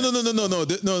Haitian. No.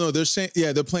 They're saying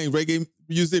they're playing reggae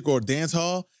music or dance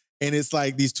hall. And it's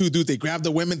like these two dudes, they grab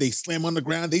the women, they slam on the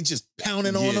ground, they just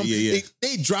pounding on them.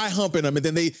 They dry humping them. And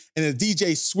then the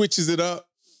DJ switches it up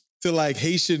to like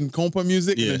Haitian compa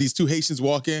music. And then these two Haitians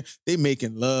walk in, they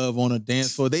making love on a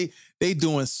dance floor. They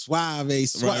doing suave.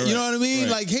 Right. You know what I mean?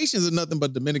 Right. Like Haitians are nothing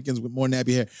but Dominicans with more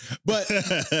nappy hair. But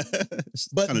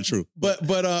kind of true. But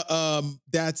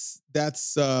that's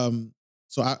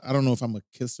so I don't know if I'm a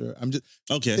kisser. I'm just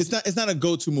okay. It's not a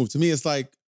go-to move. To me, it's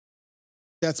like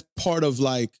that's part of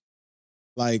like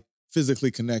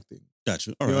physically connecting.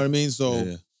 Gotcha. You know what I mean?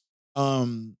 So I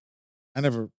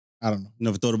don't know.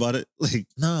 Never thought about it? Like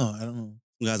no, I don't know.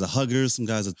 Some guys are huggers, some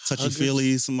guys are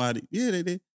touchy-feely, somebody. Yeah, they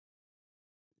did.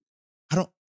 I don't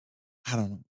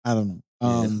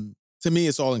know. To me,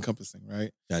 it's all encompassing,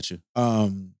 right? Gotcha.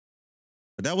 But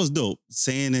that was dope.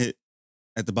 Saying it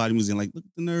at the body museum, like, look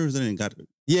at the nerves, and then got it.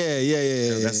 Yeah.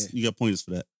 You got pointers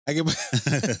for that. I get.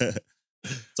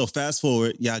 So fast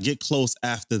forward, y'all get close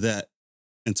after that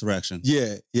interaction.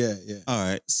 Yeah. All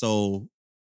right, so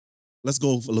let's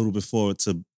go a little bit forward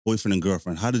to boyfriend and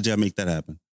girlfriend. How did y'all make that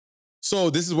happen?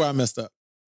 So this is where I messed up.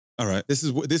 All right, this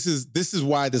is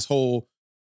why this whole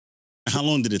how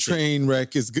long did it train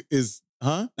wreck is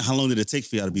huh? How long did it take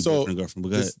for y'all to be boyfriend and girlfriend? But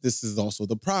go ahead. This is also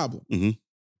the problem. Mm-hmm.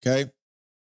 Okay,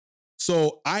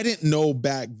 so I didn't know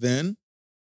back then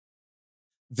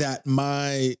that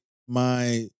my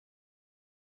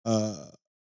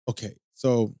okay,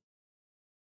 so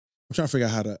I'm trying to figure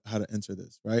out how to enter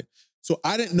this, right? So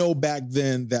I didn't know back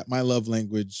then that my love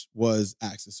language was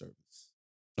acts of service.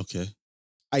 Okay.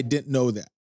 I didn't know that.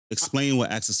 Explain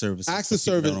what acts of service is. Acts of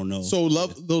service. I don't know. So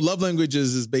the love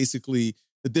languages is basically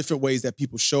the different ways that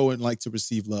people show and like to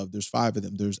receive love. There's 5 of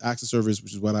them. There's acts of service,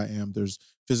 which is what I am. There's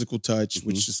physical touch,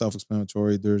 which is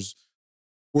self-explanatory. There's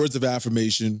words of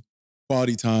affirmation,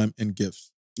 quality time, and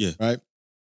gifts. Yeah. Right?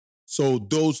 So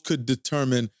those could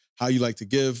determine how you like to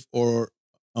give or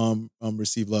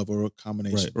receive love or a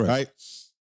combination, right?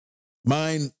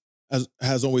 Mine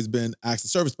has always been acts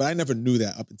of service, but I never knew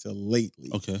that up until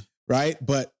lately. Okay. Right?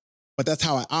 But that's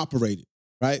how I operated,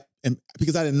 right? And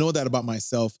because I didn't know that about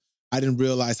myself, I didn't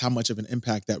realize how much of an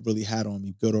impact that really had on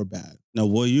me, good or bad. Now,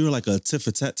 were you like a tit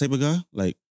for tat type of guy?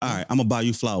 Like, all right, I'm gonna buy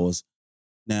you flowers.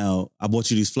 Now, I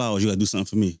bought you these flowers, you gotta do something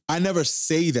for me. I never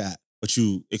say that. But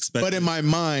you expect. But in my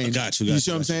mind, you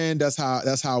see what I'm saying? That's how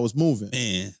I was moving.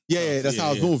 Man. Yeah, that's how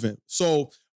I was moving.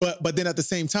 So, but then at the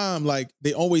same time, like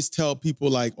they always tell people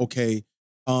like, okay,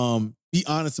 be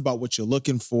honest about what you're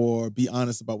looking for. Be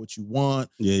honest about what you want.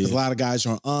 Yeah, Because yeah. a lot of guys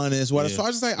aren't honest. So I was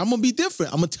just like, I'm gonna be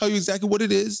different. I'm gonna tell you exactly what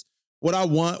it is, what I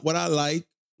want, what I like,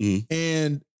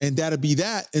 and that'll be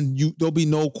that. And there'll be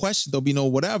no question. There'll be no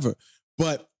whatever.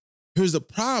 But here's the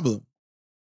problem: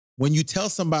 when you tell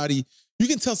somebody, you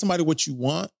can tell somebody what you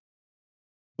want,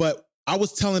 but I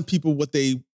was telling people what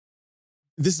they.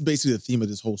 This is basically the theme of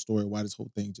this whole story. Why this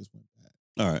whole thing just went bad.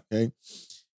 All right. Okay.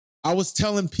 I was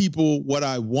telling people what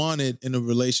I wanted in a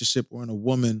relationship or in a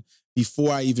woman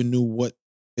before I even knew what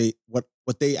they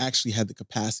actually had the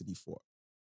capacity for.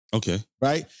 Okay.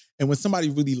 Right? And when somebody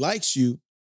really likes you,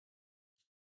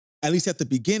 at least at the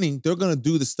beginning, they're gonna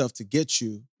do the stuff to get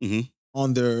you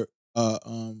on their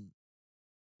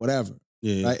whatever.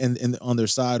 Yeah. Right. And on their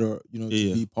side, or to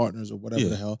be partners or whatever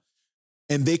the hell.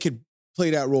 And they could play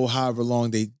that role however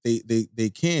long they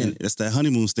can. And that's that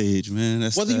honeymoon stage, man.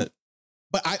 That's that.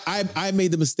 But I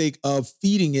made the mistake of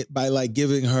feeding it by like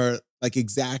giving her like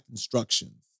exact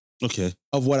instructions. Okay.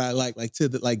 Of what I like to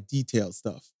the like detailed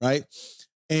stuff, right?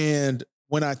 And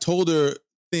when I told her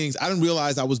things, I didn't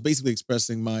realize I was basically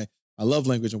expressing my love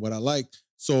language and what I liked.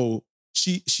 So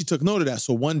she took note of that.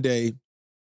 So one day,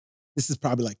 this is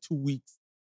probably like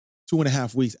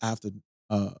 2.5 weeks after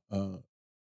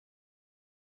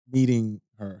meeting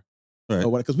her. Right.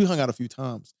 Because we hung out a few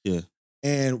times. Yeah.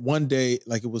 And one day,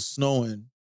 like it was snowing,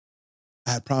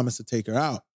 I had promised to take her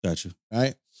out. Gotcha.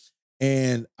 Right?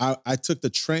 And I took the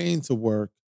train to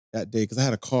work that day because I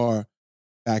had a car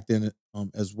back then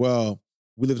as well.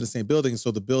 We lived in the same building,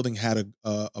 so the building had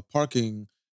a parking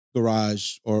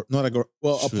garage, or not a garage,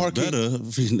 a parking. Better.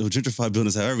 Gentrified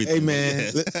buildings have everything. Hey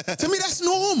man, to me that's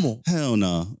normal. Hell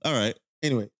no. All right.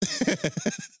 Anyway,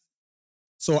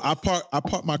 so I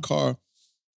parked my car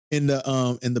in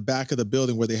the back of the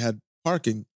building where they had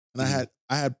parking, and I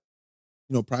had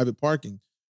private parking.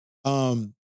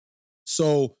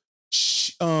 So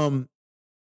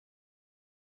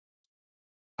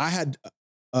I had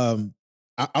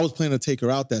I was planning to take her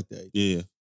out that day. Yeah.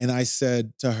 And I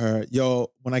said to her,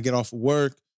 yo, when I get off of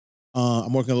work,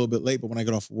 I'm working a little bit late, but when I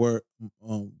get off of work,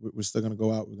 we're still gonna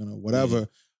go out, we're gonna whatever. Yeah.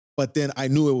 But then I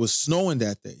knew it was snowing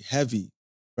that day, heavy,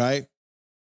 right?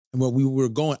 And where we were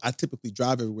going, I typically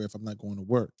drive everywhere if I'm not going to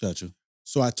work. Gotcha.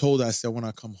 So I told her, I said, when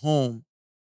I come home,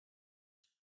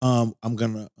 I'm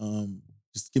gonna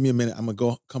just give me a minute. I'm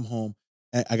gonna come home.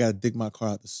 And I gotta dig my car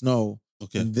out the snow.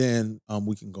 Okay. And then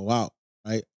we can go out,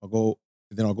 right? I'll go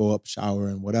up, shower,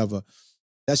 and whatever.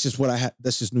 That's just what I had.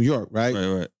 That's just New York, right?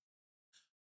 Right.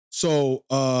 So,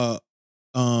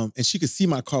 and she could see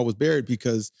my car was buried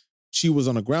because she was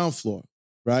on the ground floor,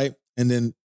 right? And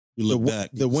then you look back,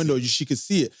 the window, she could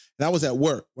see it. And I was at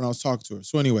work when I was talking to her.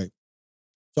 So anyway,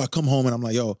 so I come home and I'm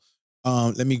like, yo,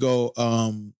 let me go.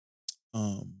 I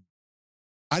don't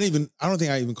think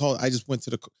I even called. I just went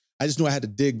to I just knew I had to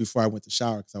dig before I went to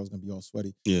shower because I was gonna be all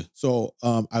sweaty. Yeah. So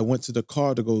I went to the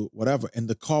car to go whatever, and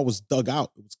the car was dug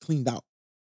out. It was cleaned out.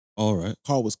 All right.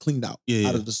 Car was cleaned out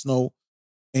out of the snow,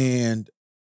 and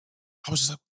I was just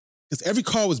like, because every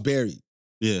car was buried.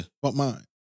 Yeah. But mine.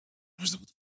 I was like,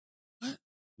 what?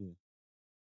 Yeah.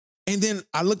 And then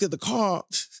I looked at the car.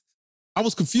 I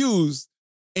was confused,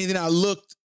 and then I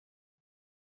looked.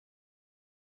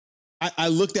 I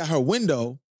looked at her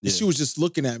window, and she was just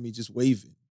looking at me, just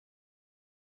waving.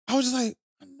 I was just like,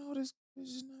 I know this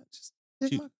is not just.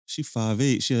 She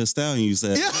 5'8". She a stallion, you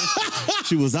said. Yeah.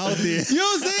 She was out there. You know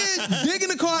what I'm saying? Digging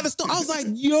the car out the store. I was like,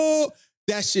 yo,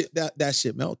 that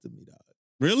shit melted me, dog.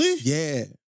 Really? Yeah.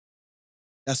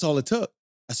 That's all it took.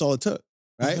 Right?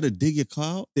 You had to dig your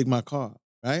car out? Dig my car,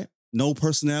 right? No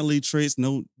personality traits,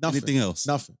 nothing. Anything else?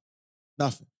 Nothing.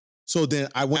 So then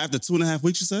I went. After 2.5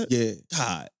 weeks, you said? Yeah.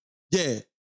 God. Yeah.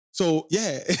 So,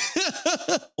 yeah.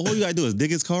 All you gotta do is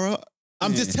dig his car out?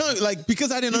 I'm just telling you, like,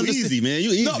 because I didn't understand. Easy, man. You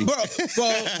easy. No, bro.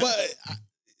 But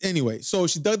anyway, so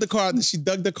she dug the car. She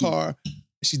dug the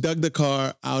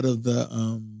car out of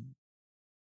the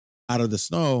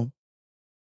snow.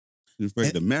 She was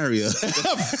ready to marry her.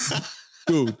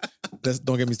 Dude,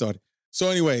 don't get me started. So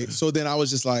anyway, so then I was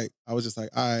just like, all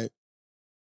right.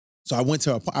 So I ran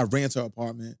to her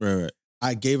apartment. Right.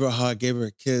 I gave her a hug, gave her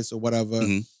a kiss or whatever.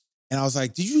 Mm-hmm. And I was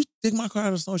like, did you dig my car out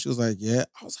of the snow? She was like, yeah.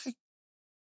 I was like,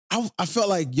 I felt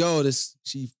like, yo,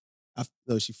 she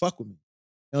fuck with me. You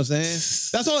know what I'm saying?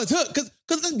 That's all it took. Cause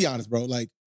let's be honest, bro. Like,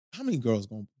 how many girls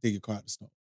gonna dig your car out of the snow?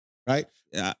 Right?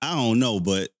 Yeah, I don't know,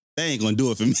 but they ain't gonna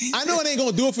do it for me. I know it ain't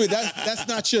gonna do it for you. That's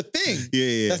not your thing.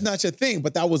 Yeah. That's not your thing,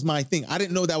 but that was my thing. I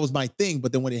didn't know that was my thing,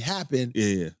 but then when it happened,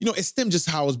 yeah. It stemmed just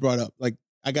how I was brought up. Like,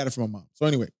 I got it from my mom. So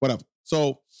anyway, whatever.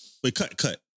 So. Wait,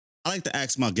 cut. I like to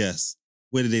ask my guests,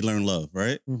 where did they learn love,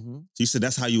 right? Mm-hmm. So you said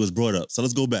that's how you was brought up. So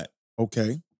let's go back.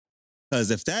 Okay.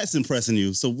 Because if that's impressing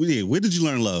you, so where did you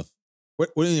learn love?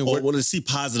 What do you mean? Or to see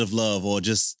positive love, or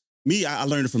just me? I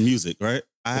learned it from music, right?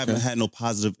 I haven't had no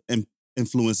positive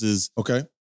influences. Okay.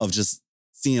 Of just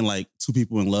seeing like two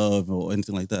people in love or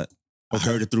anything like that. I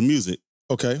heard it through music.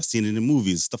 Okay. I've seen it in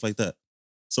movies, stuff like that.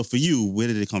 So for you, where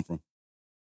did it come from?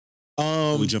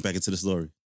 We jump back into the story.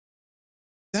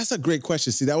 That's a great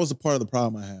question. See, that was a part of the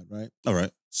problem I had, right? All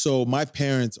right. So my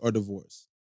parents are divorced.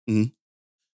 Mm-hmm.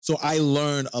 So I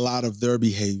learned a lot of their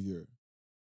behavior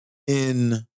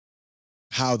in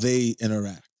how they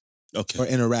interact or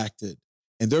interacted.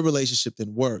 And their relationship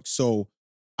didn't work. So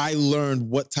I learned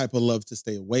what type of love to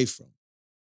stay away from.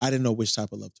 I didn't know which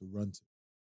type of love to run to.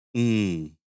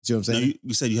 Mm. See what I'm saying? Now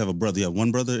you said you have a brother. You have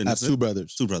one brother? And I have two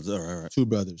brothers. Two brothers. All right. Two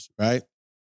brothers, right?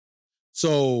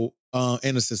 So,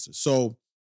 and a sister. So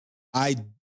I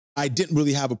didn't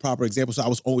really have a proper example. So I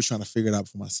was always trying to figure it out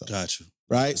for myself. Gotcha.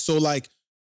 Right? So like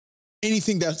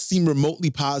anything that seemed remotely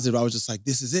positive, I was just like,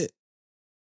 this is it.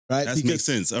 Right? That makes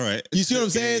sense. All right. You see what I'm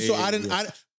saying?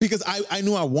 Because I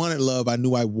knew I wanted love. I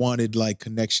knew I wanted like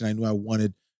connection. I knew I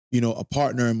wanted, a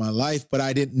partner in my life, but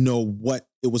I didn't know what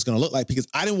it was going to look like because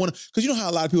I didn't want to, because you know how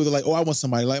a lot of people are like, oh, I want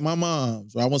somebody like my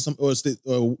mom's, or I want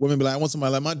or women be like, I want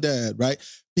somebody like my dad, right?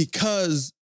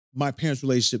 Because my parents'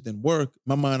 relationship didn't work, in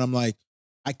my mind, I'm like,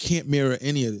 I can't mirror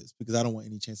any of this because I don't want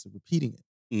any chance of repeating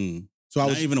it. Mm. So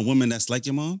Not even a woman that's like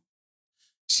your mom?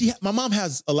 My mom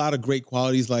has a lot of great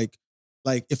qualities. Like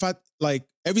if I, like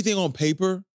everything on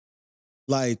paper,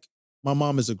 like my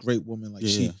mom is a great woman. Like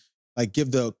she, like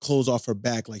give the clothes off her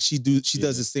back. Like she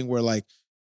does this thing where like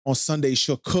on Sundays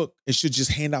she'll cook and she'll just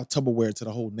hand out Tupperware to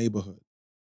the whole neighborhood.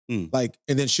 Like,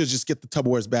 and then she'll just get the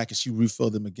Tupperwares back and she refill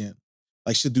them again.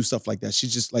 Like she'll do stuff like that. She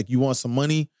just like, you want some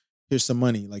money? Here's some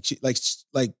money. Like she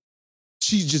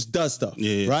just does stuff.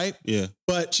 Right? Yeah.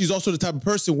 But she's also the type of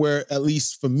person where, at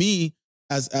least for me,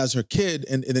 as her kid,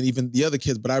 and then even the other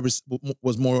kids, but I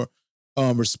was more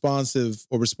responsive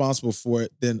or responsible for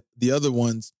it than the other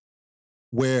ones,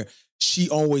 where she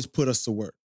always put us to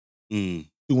work,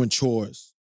 doing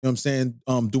chores. You know what I'm saying?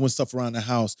 Doing stuff around the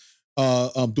house,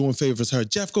 doing favors. Her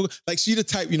Jeff, go. Like she the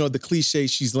type, the cliche.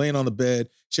 She's laying on the bed.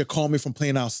 She'll call me from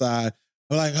playing outside.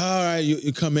 I'm like, all right,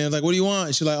 you come in. I'm like, what do you want?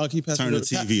 And she's like, I'll keep passing. Turn the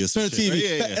TV. Turn the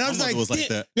TV. Yeah. And I was like,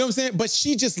 that. You know what I'm saying? But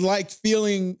she just liked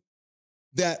feeling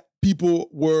that people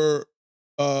were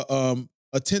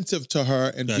attentive to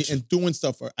her and doing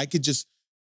stuff for her. I could just,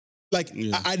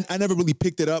 I never really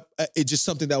picked it up. It's just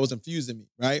something that was infused in me,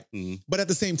 right? Mm-hmm. But at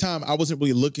the same time, I wasn't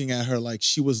really looking at her like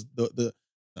she was the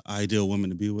ideal woman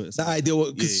to be with. The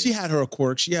ideal, because she had her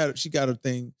quirk. She got her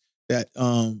thing that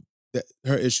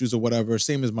her issues or whatever.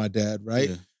 Same as my dad, right?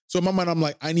 Yeah. So in my mind, I'm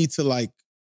like, I need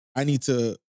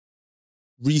to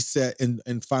reset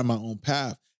and find my own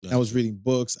path. Yeah. I was reading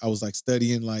books. I was like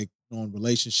studying like on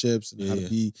relationships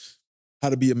and how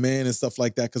to be a man and stuff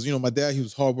like that. Because my dad, he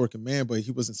was a hardworking man, but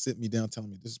he wasn't sitting me down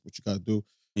telling me this is what you got to do.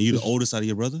 And you the oldest out of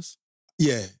your brothers?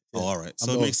 Yeah. Oh, all right.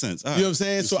 So it makes sense. All right. You know what I'm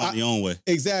saying? So your own way.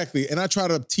 Exactly. And I try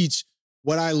to teach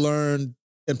what I learned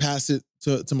and pass it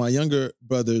to my younger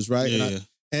brothers, right? Yeah.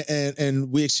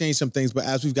 And we exchange some things, but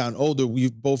as we've gotten older,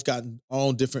 we've both gotten our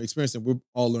own different experience, and we're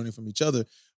all learning from each other.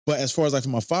 But as far as like for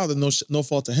my father, no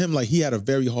fault to him. Like he had a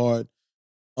very hard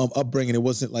upbringing. It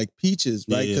wasn't like peaches,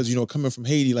 right? Because coming from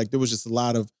Haiti, like there was just a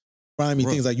lot of grimy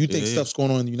things. Like you think stuff's going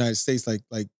on in the United States,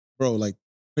 like bro, like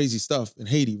crazy stuff in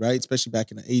Haiti, right? Especially back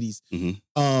in the 80s.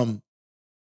 Mm-hmm.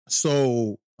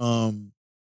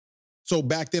 So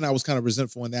back then I was kind of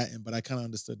resentful on that end, but I kind of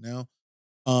understood now.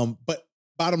 But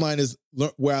bottom line is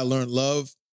where I learned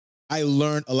love. I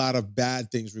learned a lot of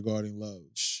bad things regarding love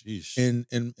in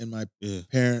my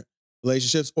parent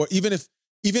relationships, or even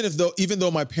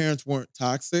though my parents weren't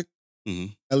toxic,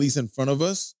 at least in front of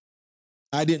us,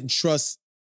 I didn't trust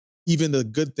even the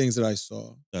good things that I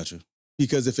saw. Gotcha.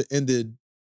 Because if it ended,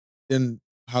 then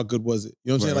how good was it?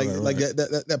 You know what I'm saying? Like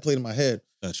that played in my head.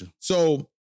 Gotcha. So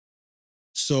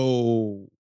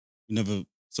you never.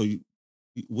 So you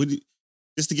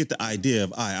just to get the idea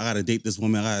of, I gotta date this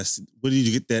woman. Where did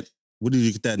you get that? Where did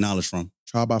you get that knowledge from?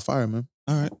 Trial by fire, man.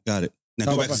 All right, got it. Now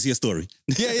go back to see a story.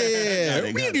 Yeah.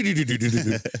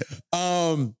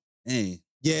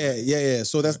 Yeah.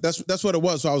 So that's what it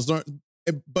was. So I was learning,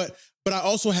 but I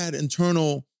also had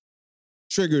internal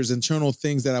triggers, internal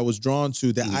things that I was drawn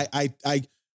to that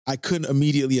I couldn't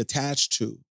immediately attach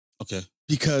to. Okay.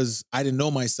 Because I didn't know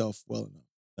myself well enough.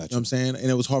 Gotcha. You know what I'm saying? And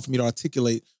it was hard for me to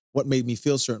articulate what made me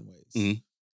feel certain ways. Mm-hmm.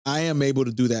 I am able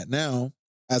to do that now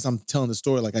as I'm telling the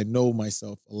story. Like I know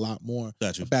myself a lot more.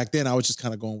 Gotcha. But back then I was just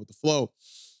kind of going with the flow.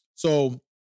 So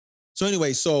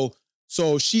anyway, so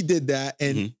she did that,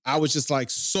 and I was just like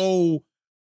so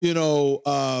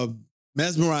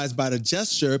mesmerized by the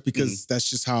gesture because that's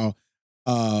just how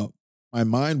my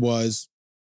mind was.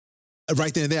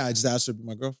 Right then and there, I just asked her to be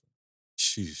my girlfriend.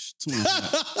 Sheesh,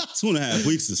 2.5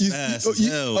 weeks is fast as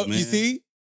hell, man. You see?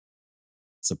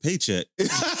 It's a paycheck.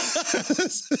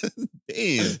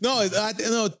 Damn. No,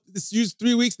 it's used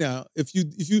 3 weeks now. If you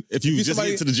just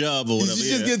get to the job or whatever. You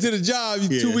just get to the job,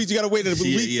 2 weeks, you gotta wait a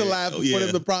week to last for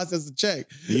them to process the check.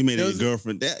 You made a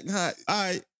girlfriend. All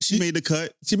right. She made the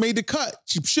cut. She made the cut.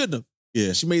 She shouldn't have.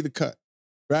 Yeah. She made the cut.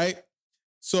 Right?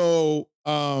 So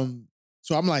I'm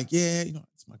like, yeah,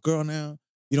 it's my girl now.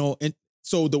 And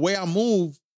so the way I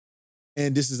move,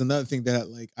 and this is another thing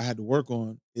that I had to work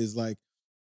on, is like,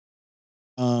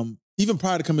 even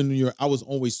prior to coming to New York, I was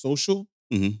always social.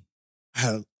 Mm-hmm.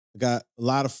 I got a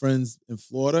lot of friends in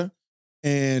Florida.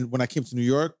 And when I came to New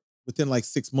York, within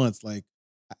 6 months, I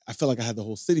felt like I had the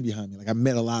whole city behind me. I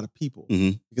met a lot of people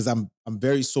because I'm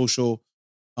very social.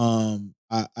 I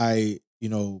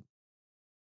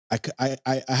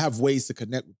have ways to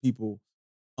connect with people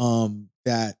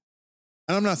that,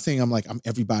 and I'm not saying I'm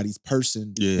everybody's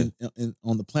person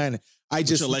on the planet.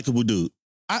 You're a likable dude.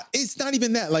 It's not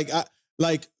even that.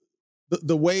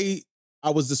 The way I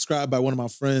was described by one of my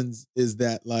friends is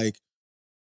that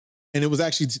and it was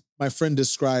actually my friend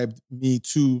described me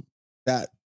to that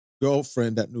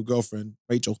new girlfriend,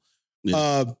 Rachel.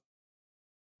 Yeah.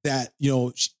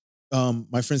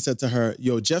 My friend said to her,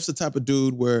 Jeff's the type of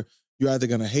dude where you're either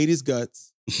gonna hate his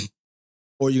guts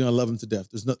or you're gonna love him to death.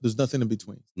 There's nothing in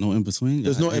between. No in between?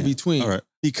 There's no in between. All right.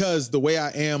 Because the way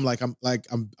I am,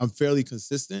 I'm fairly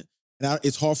consistent. And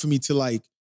it's hard for me to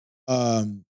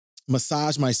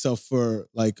massage myself for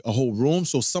a whole room.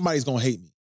 So somebody's gonna hate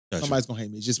me. Gotcha. Somebody's gonna hate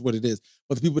me. It's just what it is.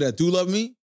 But the people that do love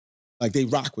me, they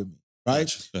rock with me.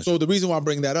 Right? Gotcha. So the reason why I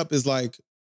bring that up is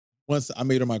once I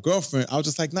made her my girlfriend, I was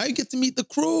just now you get to meet the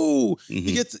crew. Mm-hmm.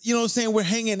 You get to, what I'm saying? We're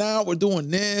hanging out, we're doing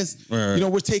this, right.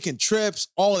 We're taking trips,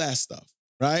 all that stuff.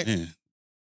 Right?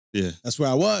 Yeah. That's where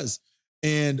I was.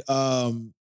 And I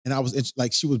was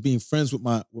she was being friends with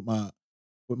my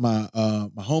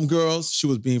homegirls. She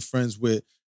was being friends with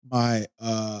my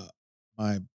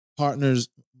partners,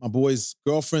 my boys'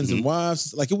 girlfriends and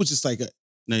wives. It was just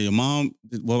Now your mom,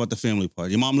 what about the family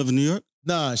part? Your mom live in New York?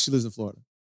 Nah, she lives in Florida.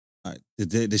 All right.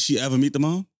 Did she ever meet the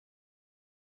mom?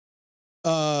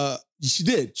 She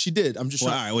did. I'm just all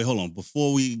right, wait, hold on.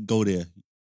 Before we go there,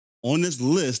 on this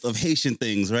list of Haitian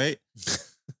things, right?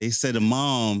 They said the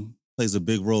mom plays a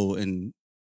big role in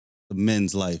the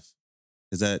men's life.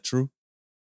 Is that true?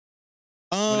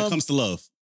 When it comes to love.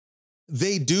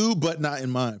 They do, but not in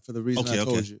mine for the reason I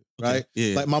told you, right?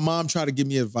 Okay. Yeah. My mom tried to give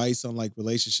me advice on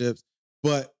relationships,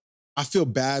 but I feel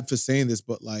bad for saying this,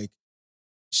 but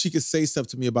she could say stuff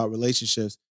to me about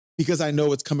relationships because I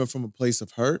know it's coming from a place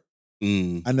of hurt.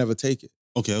 I never take it.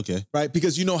 Okay. Right?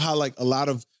 Because you know how a lot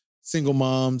of single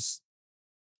moms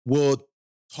will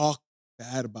talk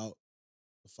bad about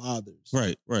the fathers.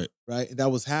 Right. Right? And that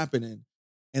was happening.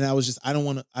 And I was just, I don't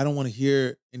want to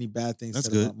hear any bad things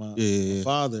said about my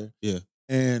father. Yeah.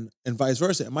 And vice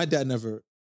versa. And my dad never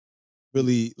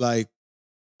really I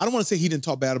don't want to say he didn't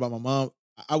talk bad about my mom.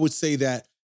 I would say that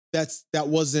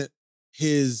wasn't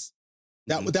his,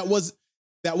 that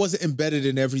wasn't embedded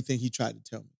in everything he tried to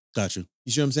tell me. Gotcha.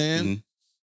 You see what I'm saying?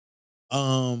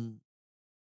 Mm-hmm.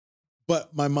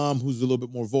 But my mom, who's a little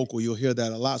bit more vocal, you'll hear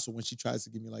that a lot. So when she tries to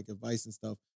give me advice and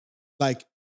stuff, I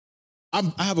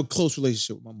have a close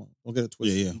relationship with my mom. Don't get it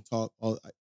twisted. Yeah. We talk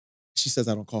she says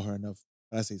I don't call her enough,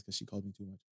 but I say it's because she calls me too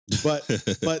much. But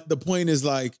the point is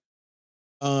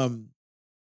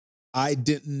I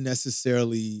didn't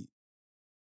necessarily.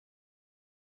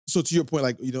 So to your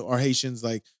point, are Haitians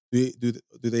do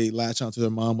they latch onto their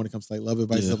mom when it comes to love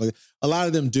advice and stuff like that? A lot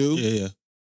of them do. Yeah.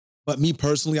 But me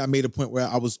personally, I made a point where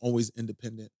I was always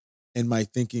independent in my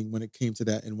thinking when it came to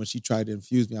that. And when she tried to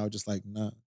infuse me, I was just nah.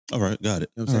 All right, got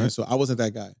it. You know what I'm saying? Right. So I wasn't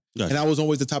that guy. Gotcha. And I was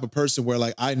always the type of person where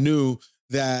I knew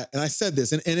that, and I said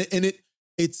this, and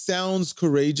it sounds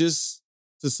courageous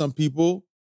to some people,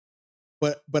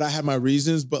 but I had my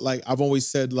reasons. But I've always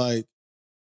said what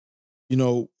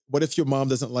if your mom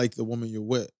doesn't like the woman you're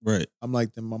with? Right. I'm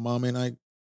then my mom and I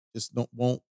just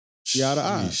won't see eye to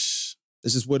eye. It's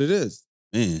just what it is.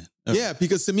 Man. Yeah,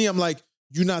 because to me, I'm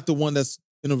you're not the one that's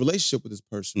in a relationship with this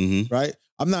person, right?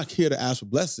 I'm not here to ask for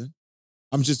blessing.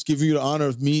 I'm just giving you the honor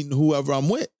of meeting whoever I'm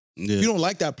with. Yeah. If you don't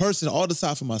like that person, I'll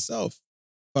decide for myself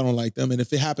if I don't like them. And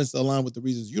if it happens to align with the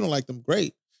reasons you don't like them,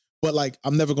 great. But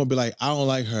I'm never gonna be I don't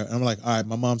like her. And I'm all right,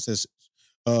 my mom says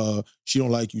she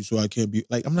don't like you, so I can't be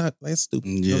I'm not, that's stupid.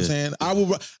 You know what I'm saying?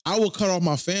 I will cut off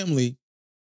my family.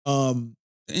 Damn.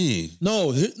 Dang.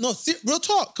 No, real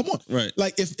talk. Come on. Right.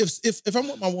 Like if I'm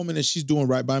with my woman and she's doing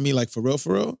right by me, like for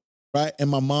real, right? And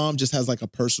my mom just has like a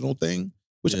personal thing,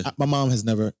 which my mom has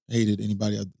never hated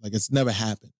anybody. Like it's never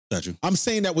happened. Got you. I'm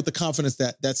saying that with the confidence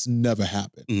that that's never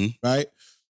happened, right?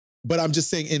 But I'm just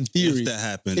saying in theory, if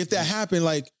that happened,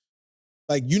 like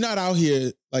you're not out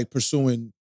here like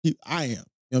pursuing. I am. You know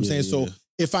what I'm saying? So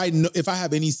if I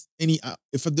have any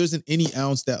if there's any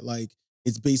ounce that like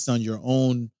it's based on your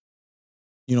own,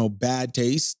 bad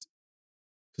taste,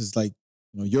 because like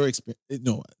your experience,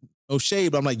 no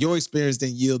shade, but I'm like your experience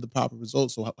didn't yield the proper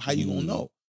results. So how you gonna know?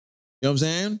 You know what I'm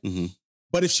saying? Mm-hmm.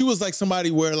 But if she was like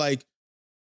somebody where like,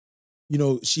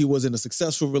 she was in a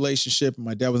successful relationship and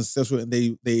my dad was successful and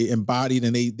they embodied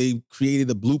and they created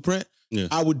a blueprint,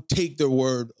 I would take their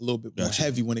word a little bit more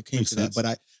heavy when it came to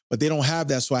that. But they don't have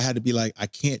that, so I had to be like, I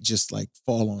can't just like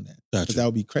fall on that because that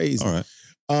would be crazy. All right.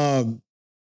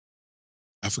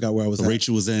 I forgot where I was. So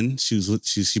Rachel was in. She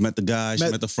met the guy. She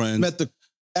met the friends. Met the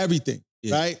everything.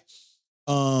 Right.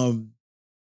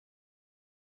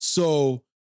 So,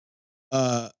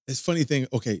 it's funny thing.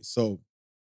 Okay, so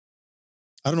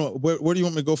I don't know where do you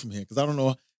want me to go from here? Because I don't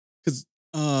know. Because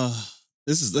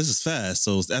this is fast.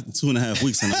 So it's after 2.5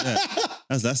 weeks.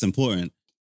 And that's important.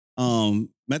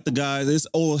 Met the guy. This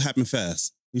all happened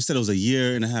fast. You said it was a 1.5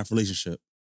 year relationship.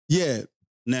 Yeah.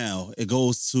 Now it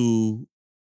goes to.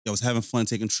 I was having fun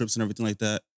taking trips and everything like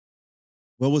that.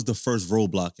 What was the first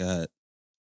roadblock I had?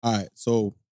 All right,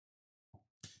 so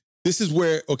this is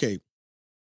where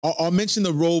I'll mention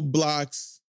the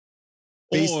roadblocks.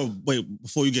 Or wait,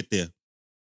 before you get there,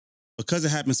 because it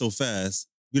happened so fast,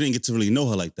 you didn't get to really know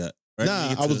her like that, right?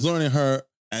 Nah, I was learning her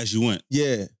as you went.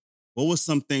 Yeah. What was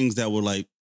some things that were like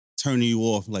turning you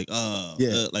off? Like,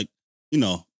 like.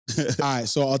 All right,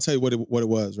 so I'll tell you what it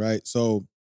was, right? So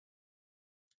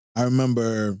I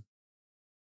remember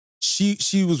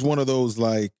she was one of those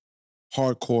like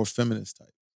hardcore feminist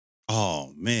types.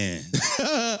 Oh man.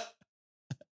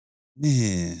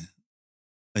 Man.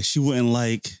 Like she wouldn't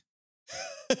like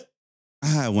I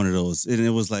had one of those. And it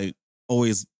was like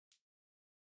always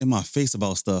in my face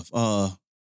about stuff.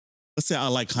 Let's say I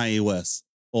like Kanye West.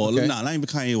 Or not even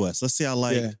Kanye West. Let's say I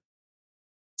like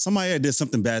somebody that did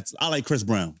something bad. I like Chris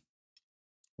Brown.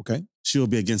 Okay. She will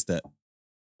be against that.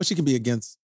 But she can be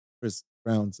against Chris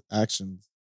Brown's actions.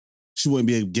 She wouldn't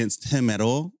be against him at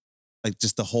all? Like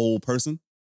just the whole person?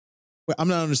 Wait, I'm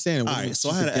not understanding. All right,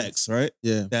 so I had an ex, right?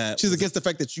 Yeah. She's against the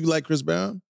fact that you like Chris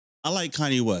Brown? I like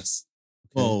Kanye West.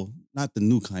 Okay. Well, not the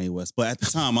new Kanye West, but at the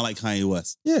time I like Kanye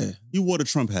West. Yeah. He wore the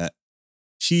Trump hat.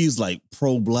 She's like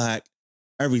pro-black,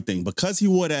 everything. Because he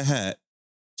wore that hat,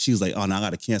 she's like, oh, no, I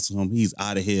got to cancel him. He's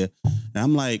out of here. And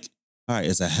I'm like, all right,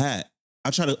 it's a hat. I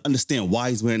try to understand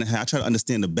why he's wearing the hat. I try to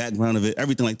understand the background of it,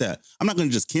 everything like that. I'm not going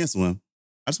to just cancel him.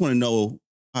 I just want to know, all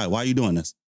right, why are you doing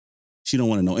this? She don't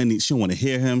want to know she don't want to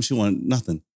hear him. She want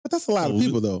nothing. But that's a lot of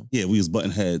people, though. Yeah, we was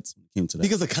butting heads when it came to that.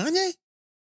 Because of Kanye?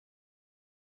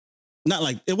 Not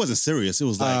like, it wasn't serious. It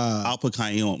was like, I'll put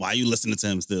Kanye on. Why are you listening to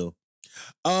him still?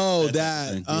 Oh,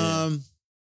 that.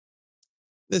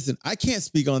 Listen, I can't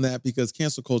speak on that because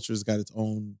cancel culture has got its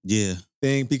own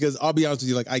thing. Because I'll be honest with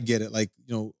you, like, I get it. Like,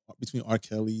 between R.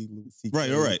 Kelly, Louis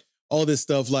C.K. Right. All this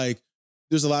stuff, like,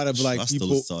 there's a lot of, like, I people.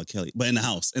 still saw Kelly. But in the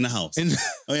house. In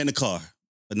the car.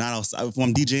 But not outside. If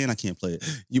I'm DJing, I can't play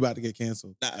it. You about to get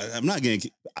canceled. I'm not getting.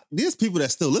 There's people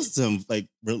that still listen to him, like,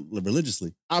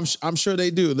 religiously. I'm sure they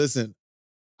do. Listen.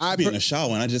 I be in the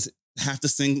shower and I just have to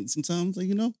sing sometimes, like,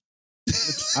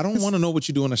 I don't want to know what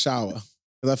you do in the shower.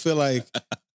 Because I feel like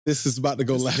this is about to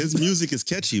go left. His music is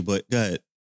catchy, but go ahead.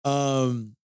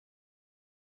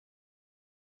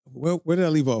 Where did I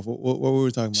leave off? What were we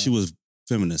talking about? She was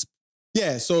feminist.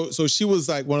 Yeah, so she was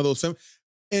like one of those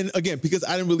and again, because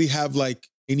I didn't really have like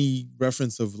any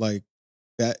reference of like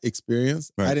that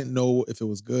experience, I didn't know if it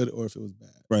was good or if it was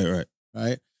bad.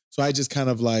 Right. So I just kind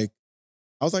of like,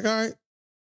 I was like, all right,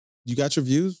 you got your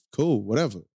views? Cool,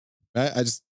 whatever. Right?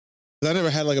 I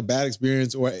never had like a bad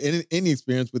experience or any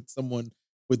experience with someone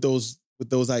with those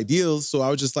ideals. So I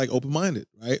was just like open-minded,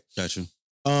 right? Got you.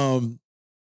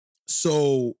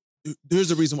 So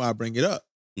there's a reason why I bring it up,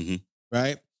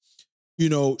 right?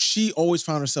 She always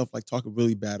found herself like talking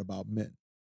really bad about men.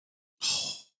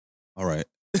 All right.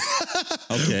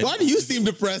 Okay. Why do you seem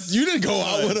depressed? You didn't go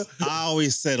out with her. I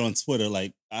always said on Twitter,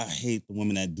 like, I hate the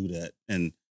women that do that.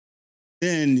 And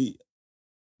then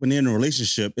when they're in a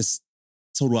relationship, it's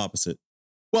total opposite.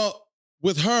 Well,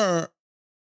 with her,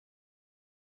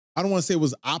 I don't want to say it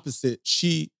was opposite.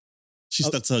 She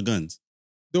stuck to her guns.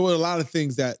 There were a lot of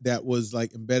things that was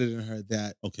like embedded in her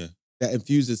that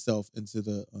infused itself into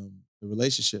the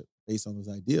relationship based on those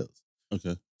ideals.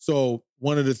 Okay. So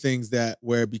one of the things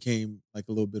where it became like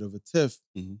a little bit of a tiff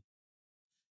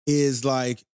is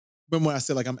like, remember when I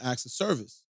said like I'm acts of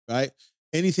service, right?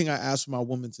 Anything I ask for my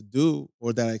woman to do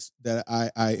or that I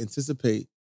anticipate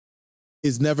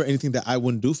is never anything that I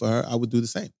wouldn't do for her. I would do the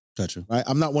same. Gotcha. Right?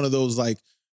 I'm not one of those like,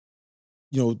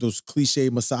 those cliche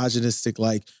misogynistic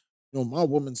like, my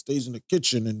woman stays in the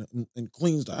kitchen and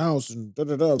cleans the house and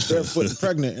barefoot and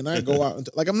pregnant, and I go out and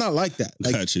like I'm not like that.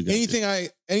 Like Gotcha. anything I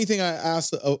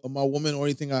ask of my woman or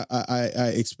anything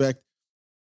I expect,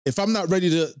 if I'm not ready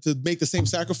to make the same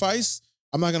sacrifice,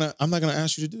 I'm not gonna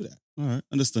ask you to do that. All right,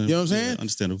 understand. You know what I'm saying? Yeah,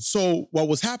 understandable. So what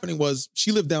was happening was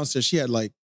she lived downstairs. She had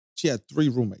 3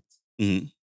 roommates. Mm-hmm.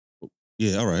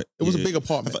 Yeah, all right. It was a big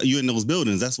apartment. You in those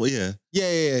buildings? That's what. Yeah.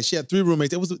 Yeah. She had 3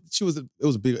 roommates. It was a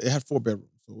big. It had 4 bedrooms.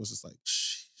 So it was just like,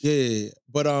 yeah.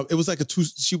 But it was like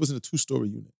she was in a 2-story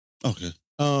unit. Okay.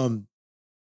 And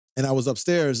I was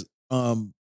upstairs.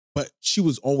 But she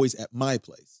was always at my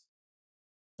place.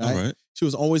 Right? All right. She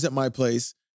was always at my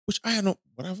place, which I had no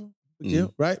whatever. Yeah,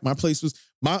 right. My place was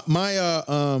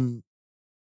who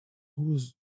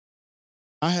was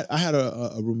I had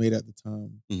a roommate at the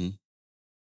time. Mm-hmm.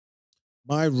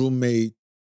 My roommate,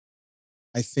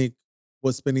 I think,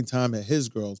 was spending time at his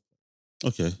girl's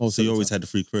place. Okay. So you always had the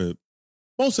free crib.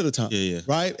 Most of the time. Yeah.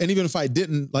 Right? And even if I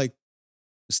didn't, like,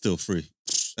 it's still free.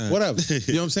 Whatever.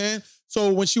 You know what I'm saying?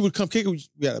 So when she would come kick it, we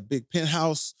got a big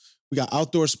penthouse, we got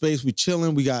outdoor space, we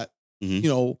chilling, we got,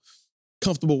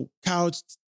 comfortable couch,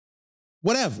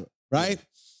 whatever, right?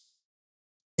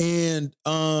 And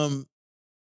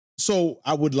so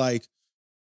I would like,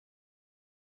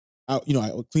 I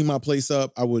would clean my place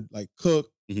up. I would like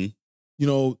cook,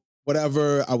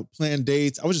 whatever. I would plan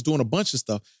dates. I was just doing a bunch of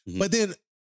stuff. Mm-hmm. But then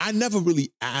I never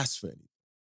really asked for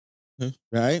anything,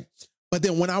 right? But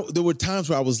then there were times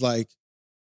where I was like,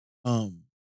 damn,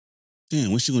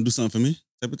 when's she gonna do something for me?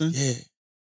 Type of thing? Yeah.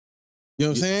 You know what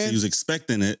I'm saying? So you was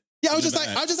expecting it. Yeah, I was just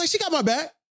like, she got my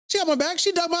back. She got my back.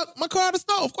 She dug my car out of the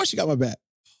snow. Of course she got my back.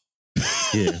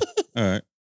 Yeah. All right.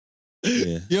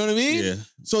 Yeah. You know what I mean? Yeah.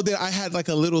 So then I had like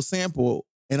a little sample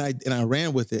and I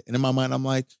ran with it. And in my mind, I'm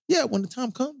like, yeah, when the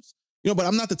time comes. But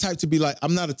I'm not the type to be like,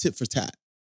 I'm not a tit for tat.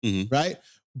 Mm-hmm. Right?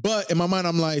 But in my mind,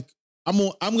 I'm like, I'm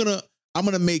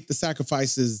gonna make the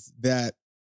sacrifices that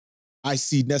I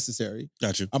see necessary.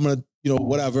 Gotcha. I'm gonna,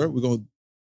 whatever. We're gonna.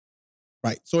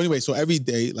 Right. So anyway, so every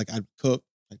day, like I cook,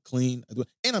 I clean, I do it,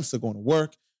 and I'm still going to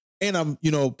work, and I'm,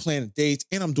 planning dates,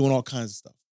 and I'm doing all kinds of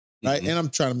stuff. Right. Mm-hmm. And I'm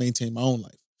trying to maintain my own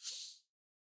life.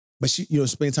 But she,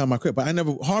 spending time in my crib. But I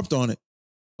never harped on it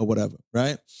or whatever.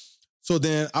 Right. So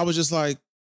then I was just like,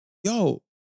 yo,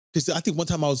 because I think one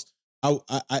time I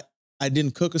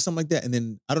didn't cook or something like that. And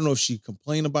then I don't know if she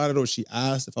complained about it or she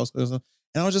asked if I was cooking something.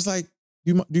 And I was just like,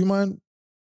 do you mind,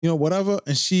 whatever?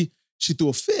 And she threw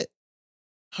a fit.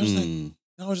 I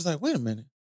was just like, wait a minute.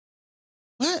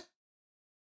 What?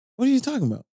 What are you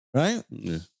talking about? Right?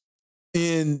 Yeah.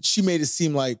 And she made it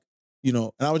seem like,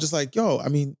 and I was just like, yo, I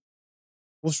mean,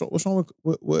 what's wrong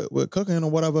with cooking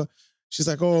or whatever? She's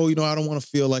like, oh, I don't want to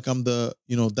feel like I'm the,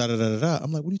 da-da-da-da-da.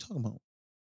 I'm like, what are you talking about?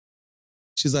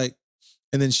 She's like,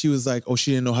 and then she was like, oh,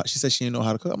 she said she didn't know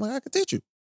how to cook. I'm like, I can teach you.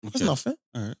 That's nothing.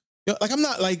 All right. Like, I'm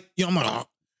not like, I'm not,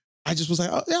 I just was like,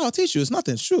 oh, yeah, I'll teach you. It's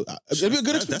nothing. Shoot. It'd be a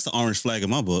good experience. That's an orange flag in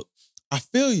my book. I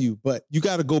feel you, but you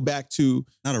got to go back to.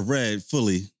 Not a red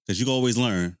fully, because you can always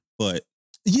learn, but.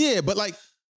 Yeah, but like,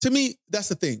 to me, that's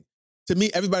the thing. To me,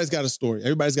 everybody's got a story.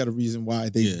 Everybody's got a reason why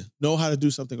they know how to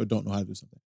do something or don't know how to do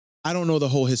something. I don't know the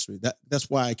whole history. That's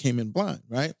why I came in blind,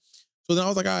 right? So then I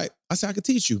was like, all right, I said I could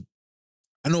teach you.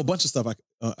 I know a bunch of stuff I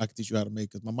could teach you how to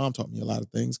make because my mom taught me a lot of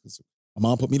things because my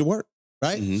mom put me to work,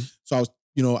 right? Mm-hmm. So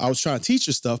I was trying to teach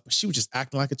her stuff, but she was just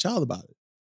acting like a child about it.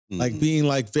 Mm-hmm. Like being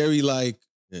like very like,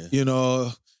 and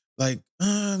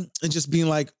just being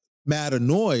like mad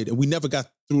annoyed. And we never got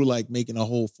through like making a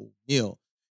whole full meal.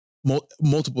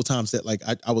 Multiple times that like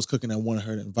I was cooking and wanted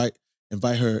her to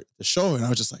invite her to show her. And I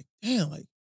was just like, damn, like,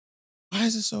 why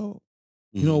is it so,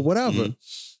 whatever.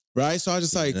 Mm-hmm. Right? So I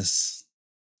was just like,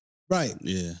 right.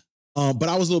 Yeah. But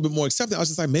I was a little bit more accepting. I was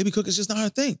just like, maybe cooking's just not her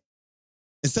thing.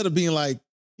 Instead of being like,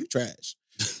 you trash.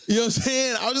 You know what I'm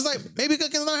saying? I was just like, maybe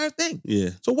cooking's not her thing.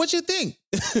 Yeah. So what's your thing?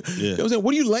 Yeah. You know what I'm saying?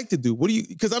 What do you like to do?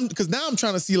 Because now I'm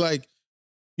trying to see like,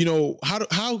 how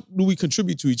do we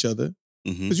contribute to each other?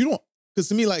 Because because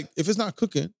to me, like, if it's not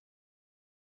cooking,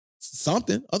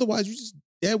 something, otherwise you just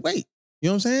dead weight. You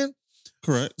know what I'm saying?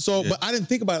 Correct. So, but I didn't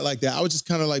think about it like that. I was just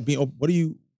kind of like being, what do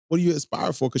you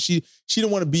aspire for? Because she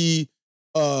didn't want to be,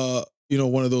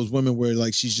 one of those women where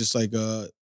like she's just like,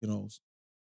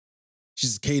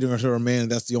 she's catering to her man.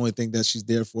 That's the only thing that she's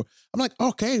there for. I'm like,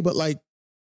 okay, but like,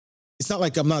 it's not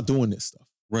like I'm not doing this stuff.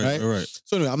 Right.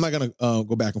 So anyway, I'm not gonna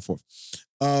go back and forth.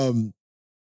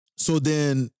 So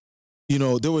then,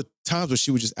 there were times where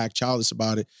she would just act childish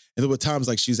about it, and there were times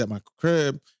like she's at my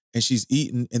crib and she's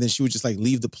eating, and then she would just like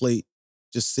leave the plate,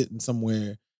 just sitting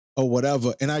somewhere or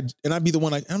whatever, and I'd be the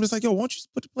one like, I'm just like, yo, why don't you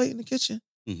just put the plate in the kitchen?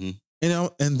 Mm-hmm.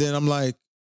 And then I'm like,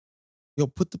 yo,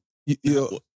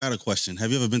 I got a question.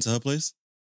 Have you ever been to her place?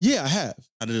 Yeah, I have.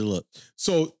 How did it look?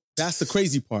 So that's the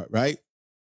crazy part, right?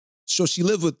 So she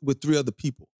lived with 3 other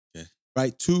people,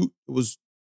 right? It was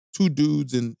 2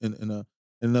 dudes and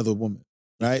another woman,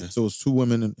 right? So it was 2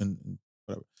 women and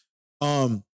whatever.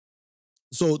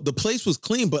 So the place was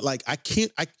clean, but like I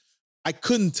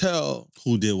couldn't tell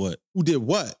who did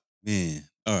what. Man,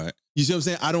 all right. You see what I'm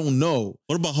saying? I don't know.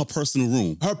 What about her personal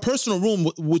room? Her personal room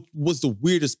was the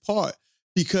weirdest part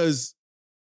because,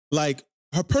 like,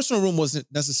 her personal room wasn't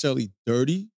necessarily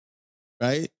dirty,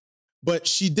 right? But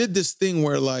she did this thing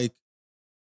where, like,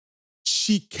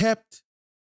 she kept,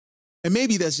 and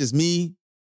maybe that's just me,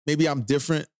 maybe I'm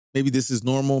different, maybe this is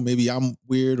normal, maybe I'm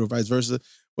weird or vice versa,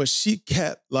 but she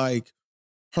kept, like,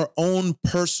 her own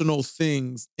personal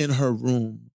things in her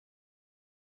room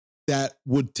that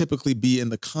would typically be in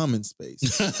the common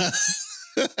space.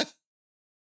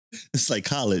 It's like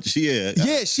college, yeah.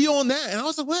 Yeah, she on that. And I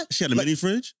was like, what? She had a mini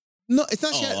fridge? No, it's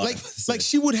not. She had, like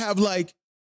she would have like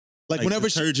whenever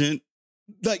detergent.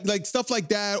 Like stuff like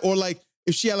that, or like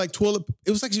if she had like toilet,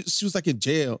 it was like she was like in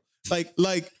jail. Like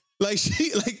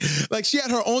she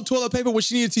had her own toilet paper when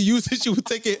she needed to use it. She would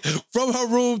take it from her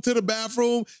room to the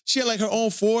bathroom. She had like her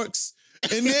own forks,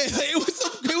 and then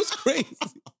it was crazy.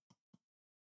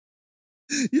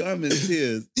 Yo, I'm in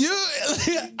tears.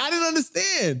 I didn't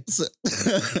understand,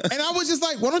 and I was just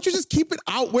like, "Why don't you just keep it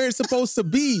out where it's supposed to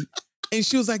be?" And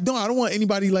she was like, "No, I don't want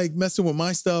anybody like messing with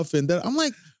my stuff." And I'm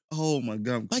like, "Oh my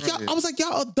God!" Like I was like,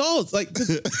 "Y'all adults." Like,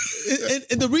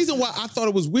 and the reason why I thought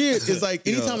it was weird is like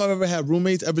anytime I've ever had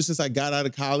roommates ever since I got out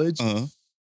of college,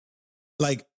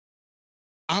 like,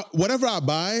 whatever I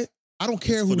buy, I don't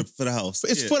care who for the house.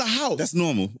 It's for the house. That's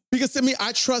normal because to me,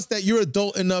 I trust that you're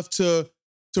adult enough to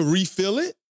refill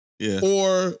it,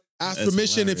 or ask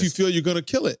permission if you feel you're gonna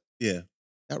kill it. Yeah,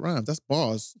 that rhymes. That's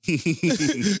bars. You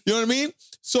know what I mean?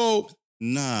 So.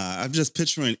 Nah, I'm just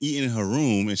picturing eating in her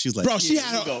room, and she's like, "Bro, she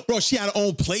had her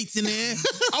own plates in there."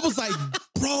 I was like,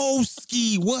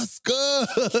 "Broski, what's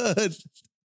good?"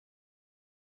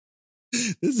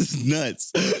 This is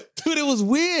nuts, dude. It was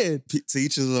weird. To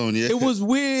each his own. Yeah, it was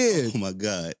weird. Oh my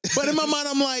God! But in my mind,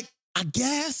 I'm like, I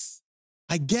guess.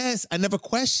 I never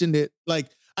questioned it.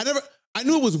 Like, I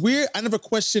knew it was weird. I never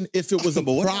questioned if it was a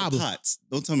problem. What about Potts?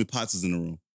 Don't tell me Potts is in the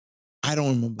room. I don't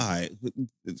remember. All right,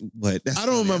 but I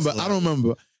don't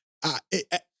remember.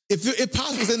 If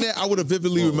Potts was in there, I would have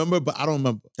vividly remembered, but I don't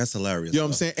remember. That's hilarious. You know what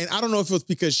I'm saying? And I don't know if it was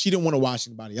because she didn't want to wash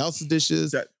anybody else's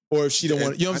dishes, or if she didn't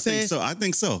want. You know what I'm saying? I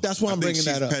think so. That's why I'm bringing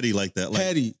that up. Petty like that. Like,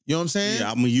 petty. You know what I'm saying?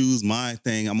 Yeah, I'm gonna use my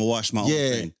thing. I'm gonna wash my own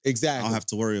thing. Exactly. I don't have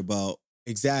to worry about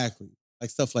like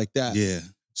stuff like that. Yeah.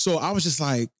 So I was just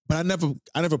like, but I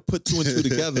never put 2 and 2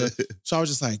 together. So I was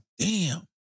just like, damn,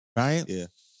 right? Yeah.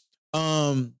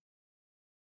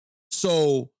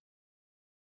 So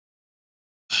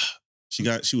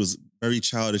she was very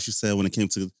childish, you said, when it came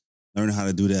to learning how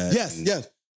to do that. Yes.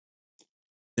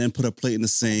 Then put a plate in the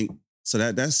sink. So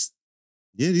that's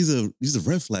these are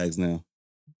red flags now.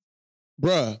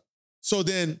 Bruh. So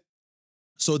then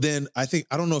I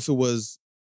don't know if it was,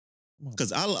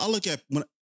 because I look at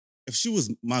if she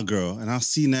was my girl and I've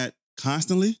seen that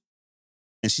constantly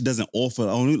and she doesn't offer,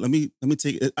 let me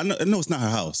take it. I know it's not her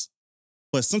house,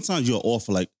 but sometimes you'll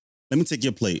offer like, let me take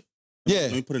your plate.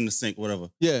 Let me put it in the sink, whatever.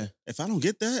 Yeah. If I don't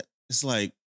get that, it's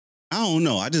like, I don't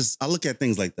know. I look at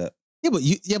things like that.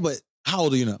 Yeah, but how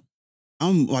old are you now?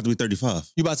 I'm about to be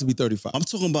 35. You about to be 35. I'm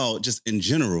talking about just in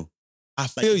general. I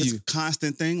feel you.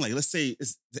 Constant thing. Like, let's say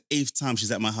it's the 8th time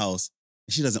she's at my house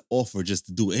and she doesn't offer just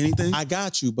to do anything. I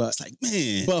got you, but it's like,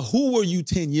 man. But who were you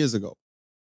 10 years ago?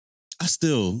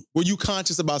 Were you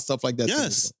conscious about stuff like that?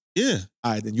 Yes. Yeah.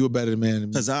 All right, then you were better man than me.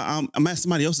 Because I'm at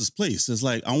somebody else's place. It's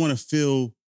like, I want to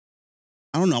feel,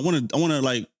 I don't know. I want to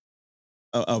like,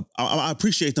 I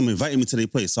appreciate them inviting me to their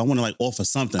place. So I want to like offer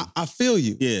something. I feel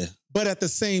you. Yeah. But at the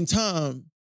same time,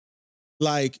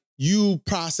 like, you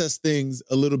process things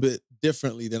a little bit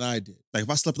differently than I did. Like, if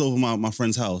I slept over my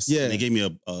friend's house and they gave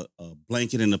me a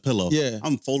blanket and a pillow,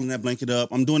 I'm folding that blanket up.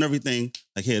 I'm doing everything.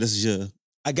 Like, here, this is your...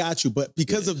 I got you. But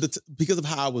because of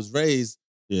how I was raised,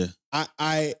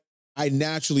 I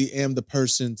naturally am the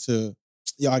person to,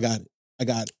 I got it.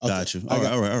 Got you.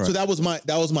 All right. So that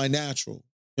was my natural.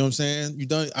 You know what I'm saying? You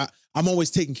done. I'm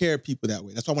always taking care of people that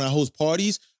way. That's why when I host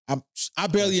parties, I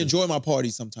barely enjoy my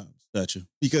parties sometimes. Gotcha.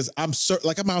 Because I'm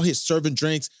out here serving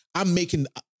drinks.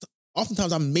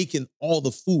 Oftentimes I'm making all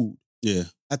the food. Yeah.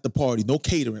 At the party, no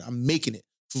catering. I'm making it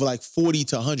for like 40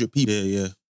 to 100 people. Yeah, yeah. You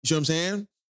know what I'm saying?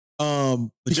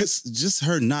 But just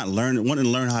her not wanting to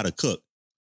learn how to cook.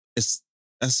 That's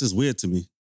just weird to me.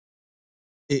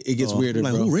 It gets weirder,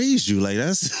 like, bro. Who raised you? Like,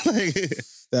 that's like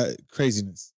that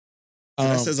craziness.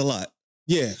 That says a lot.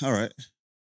 Yeah. All right.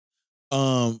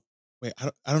 Wait,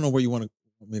 I don't know where you want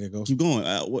me to go. Keep going.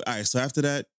 All right. So after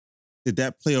that, did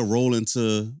that play a role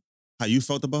into how you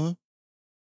felt about her?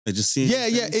 Like just seeing. Yeah,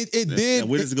 it did. And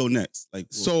where does it go next? Like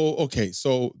so. Okay,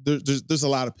 so there's a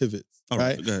lot of pivots. All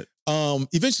right. Go ahead.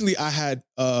 Eventually, I had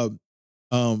my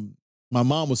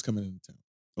mom was coming into town.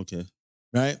 Okay.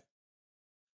 Right.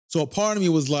 So a part of me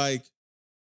was like,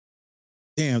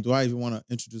 damn, do I even want to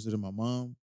introduce her to my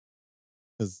mom?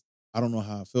 Because I don't know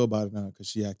how I feel about it now because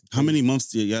she acted. How many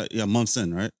months? Yeah, months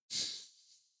in, right?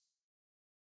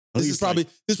 This is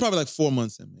probably like 4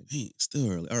 months in, maybe. Hey, still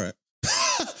early. All right.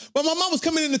 But my mom was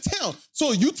coming into town.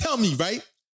 So you tell me, right?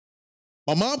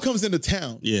 My mom comes into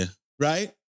town. Yeah.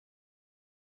 Right?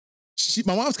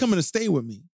 My mom's coming to stay with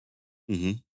me.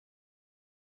 Mm-hmm.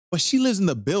 But she lives in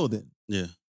the building. Yeah.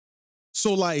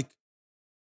 So like,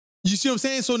 you see what I'm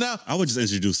saying? So now I would just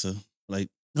introduce her. Like,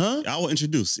 huh? I will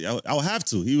introduce you. I will have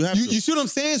to. You have to. You see what I'm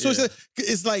saying? So Yeah.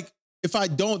 it's like, if I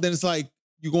don't, then it's like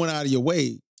you're going out of your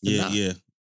way. Yeah, not. yeah.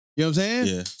 You know what I'm saying?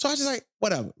 Yeah. So I just like,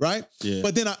 whatever, right? Yeah.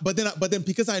 But then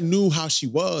because I knew how she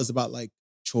was about like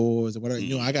chores and whatever,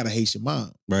 you know, I got a Haitian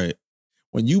mom. Right.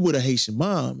 When you with a Haitian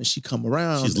mom and she come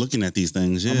around. She's looking at these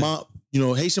things, yeah. My mom, you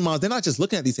know, Haitian moms, they're not just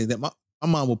looking at these things. That my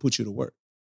mom will put you to work.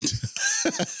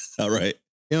 All right.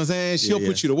 You know what I'm saying? She'll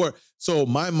put you to work. So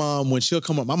my mom, when she'll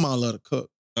come up, my mom love to cook.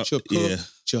 She'll cook. Yeah.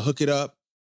 She'll hook it up.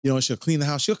 You know, she'll clean the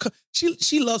house. She'll cook.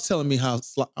 She loves telling me how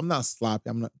I'm not sloppy.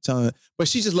 I'm not telling her, but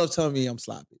she just loves telling me I'm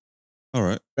sloppy. All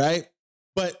right. Right?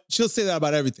 But she'll say that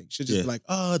about everything. She'll just be like,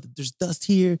 oh, there's dust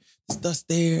here, there's dust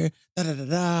there,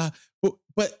 da-da-da-da.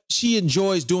 But she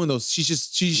enjoys doing those.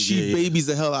 She babies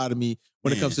the hell out of me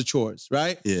when it comes to chores,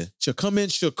 right? Yeah. She'll come in,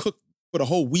 she'll cook for the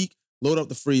whole week, load up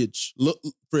the fridge, load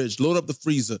up the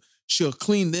freezer. She'll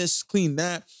clean this, clean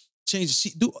that, change the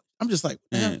sheet. I'm just like,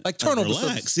 man, like turnover.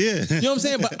 Relax, service. yeah. You know what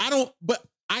I'm saying? But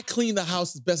I clean the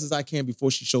house as best as I can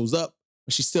before she shows up,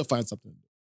 but she still finds something to do.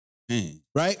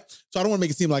 Right? So I don't want to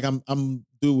make it seem like I'm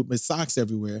dude with my socks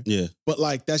everywhere. Yeah. But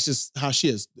like that's just how she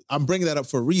is. I'm bringing that up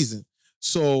for a reason.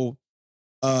 So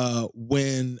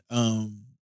when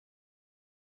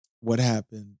what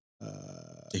happened?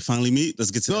 They finally meet?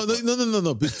 Let's get to that.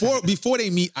 No. Before they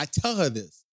meet, I tell her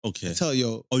this. Okay. I tell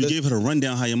yo. Oh, you gave her the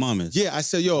rundown how your mom is? Yeah, I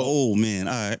said, yo. Oh man,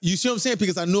 all right. You see what I'm saying?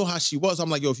 Because I know how she was. I'm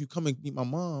like, yo, if you come and meet my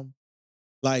mom,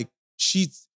 like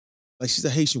she's a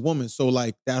Haitian woman. So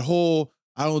like that whole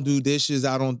I don't do dishes,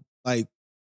 I don't like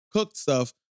cook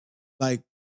stuff. Like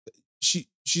she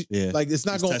like it's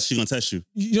not going. She gonna test you.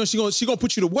 You know she gonna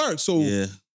put you to work. So yeah.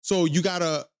 So you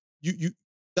gotta you.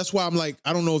 That's why I'm like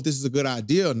I don't know if this is a good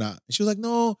idea or not. And she was like,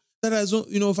 no, that is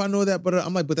if I know that, but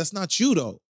I'm like, but that's not you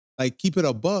though. Like keep it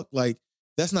a buck. Like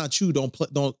that's not you. Don't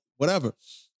whatever.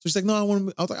 So she's like, no, I want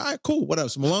to. I was like, all right, cool, whatever.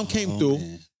 So my mom came through.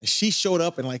 And she showed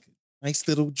up in like nice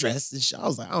little dress and shit. I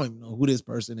was like, I don't even know who this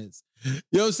person is. You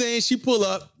know what I'm saying? She pull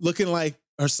up looking like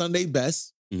her Sunday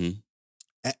best. Mm-hmm.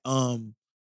 At,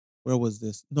 where was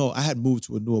this? No, I had moved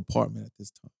to a new apartment at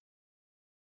this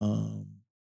time.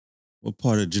 What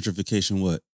part of gentrification?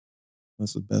 What?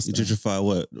 That's the best. You gentrify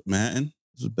what? Manhattan?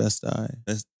 This was Best Eye.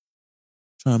 Best.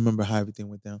 Trying to remember how everything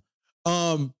went down.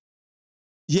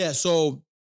 Yeah. So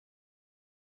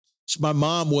my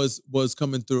mom was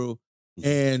coming through,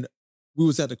 and we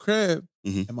was at the crib,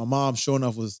 and my mom, sure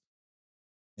enough, was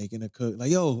making a cook. Like,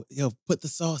 yo, put the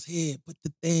sauce here, put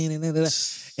the thing,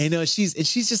 and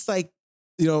she's just like,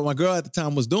 my girl at the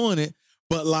time was doing it,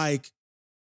 but like,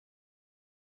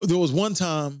 there was one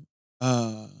time,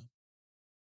 my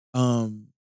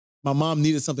mom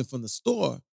needed something from the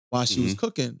store while she was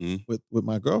cooking with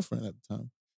my girlfriend at the time,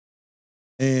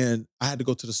 and I had to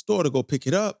go to the store to go pick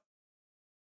it up.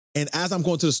 And as I'm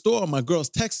going to the store, my girl's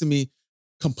texting me,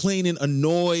 complaining,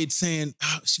 annoyed, saying,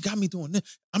 oh, she got me doing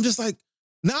this. I'm just like,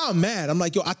 now I'm mad. I'm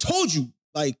like, yo, I told you,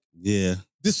 like, yeah,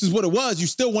 this is what it was. You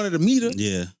still wanted to meet her.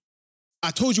 Yeah.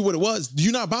 I told you what it was.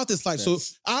 You're not about this life. So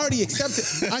I already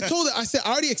accepted. I told her, I said,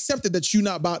 I already accepted that you're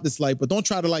not about this life, but don't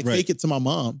try to like fake it to my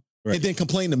mom and then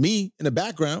complain to me in the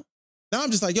background. Now I'm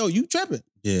just like, yo, you tripping.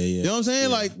 Yeah. You know what I'm saying?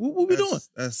 Yeah. Like, what we doing?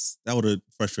 That would have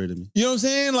frustrated me. You know what I'm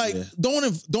saying? Like,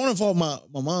 don't involve my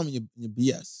mom in your BS.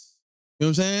 You know what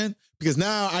I'm saying? Because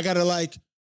now I gotta like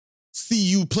see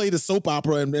you play the soap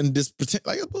opera and just pretend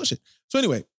like it's bullshit. So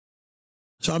anyway,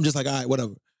 so I'm just like, all right,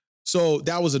 whatever. So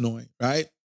that was annoying, right?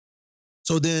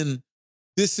 So then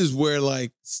this is where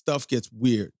like stuff gets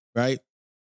weird, right?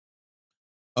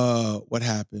 What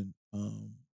happened?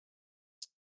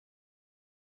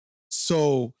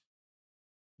 So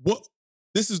what?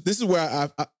 This is where I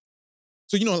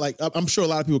so you know, like I'm sure a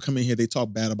lot of people come in here, they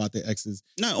talk bad about their exes.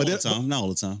 Not all the time. Not all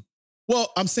the time. Well,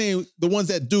 I'm saying the ones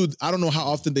that do, I don't know how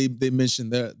often they mention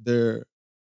their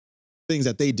things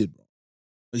that they did wrong.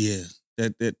 Yeah,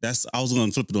 that's. I was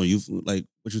gonna flip it on you. Like,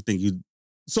 what you think you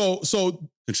so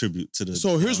contribute to the?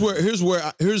 So here's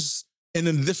in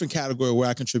a different category where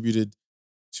I contributed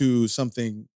to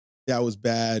something that was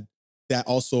bad that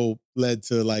also led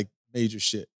to like major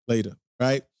shit later,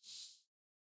 right?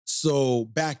 So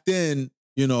back then,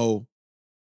 you know,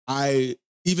 I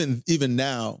even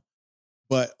now,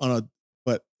 but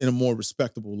in a more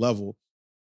respectable level,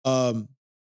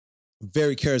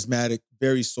 very charismatic,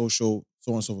 very social,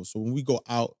 so on and so forth. So when we go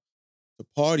out to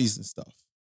parties and stuff,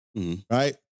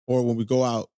 right? Or when we go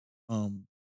out on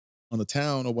the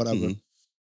town or whatever,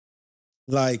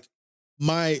 like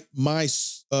my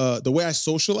the way I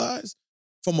socialize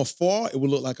from afar, it would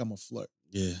look like I'm a flirt.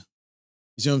 Yeah.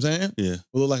 You see what I'm saying? Yeah. It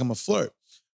would look like I'm a flirt.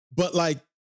 But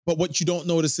what you don't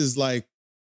notice is like,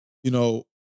 you know,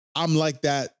 I'm like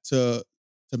that to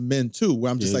men too,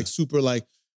 where I'm just like super like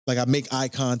I make eye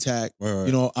contact. Right.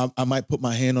 You know, I might put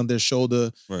my hand on their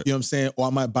shoulder. Right. You know what I'm saying? Or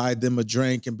I might buy them a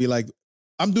drink and be like,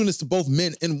 I'm doing this to both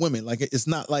men and women. Like it's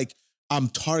not like I'm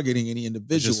targeting any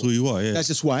individual. That's just who you are. Yeah. That's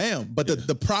just who I am. But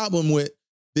the problem with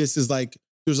this is like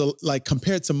there's a like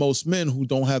compared to most men who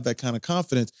don't have that kind of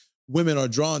confidence, women are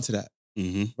drawn to that.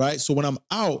 Right? So when I'm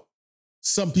out,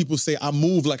 some people say I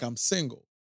move like I'm single.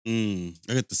 I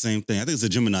get the same thing. I think it's a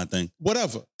Gemini thing.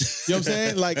 Whatever. You know what I'm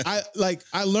saying?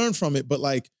 I learned from it, but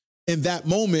like in that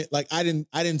moment, like I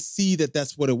didn't see that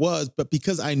that's what it was. But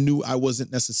because I knew I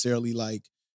wasn't necessarily like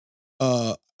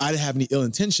I didn't have any ill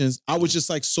intentions, I was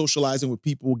just like socializing with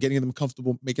people, getting them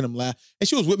comfortable, making them laugh. And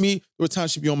she was with me. There were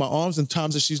times she'd be on my arms and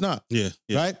times that she's not. Yeah.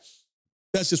 Right?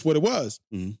 That's just what it was.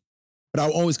 But I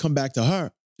would always come back to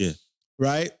her. Yeah.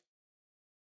 Right?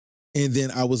 And then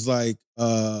I was like,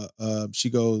 she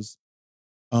goes,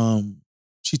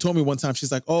 she told me one time,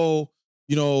 she's like, oh,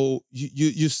 you know,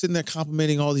 you're sitting there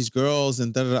complimenting all these girls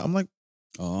and da da da. I'm like,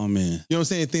 oh man. You know what I'm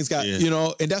saying? Things got, you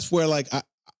know, and that's where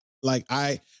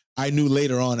I knew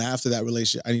later on after that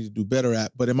relationship I need to do better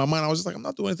at. But in my mind, I was just like, I'm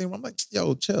not doing anything. I'm like,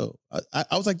 yo, chill. I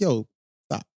was like, yo,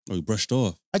 stop. Oh, you brushed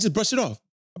off. I just brushed it off.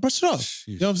 I brushed it off. Jeez.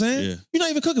 You know what I'm saying? Yeah. You're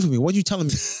not even cooking for me. What are you telling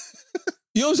me?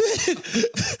 You know what I'm saying?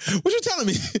 What you telling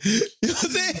me? You know what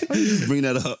I'm saying? Why you just bring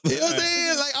that up? You know what I'm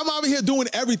saying? Like I'm out here doing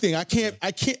everything. I can't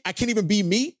even be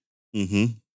me. You know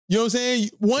what I'm saying?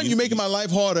 One, you're making my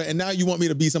life harder, and now you want me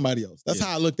to be somebody else. That's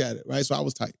how I looked at it, right? So I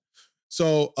was tight.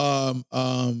 So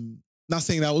not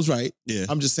saying that was right. Yeah.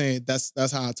 I'm just saying that's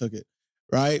how I took it.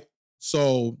 Right?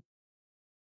 So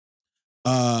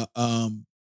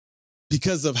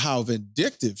because of how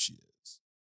vindictive she is.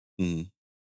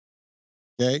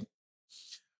 Okay.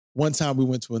 One time we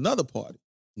went to another party.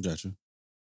 Gotcha.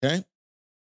 Okay.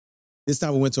 This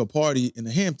time we went to a party in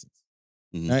the Hamptons.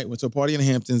 Right? Went to a party in the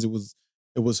Hamptons. It was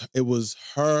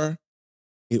her.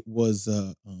 It was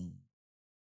what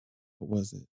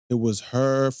was it? It was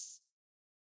her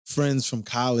friends from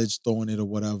college throwing it or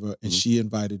whatever. And she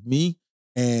invited me.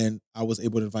 And I was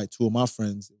able to invite two of my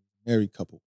friends, married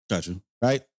couple. Gotcha.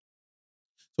 Right?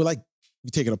 So like we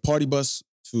taking a party bus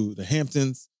to the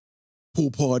Hamptons,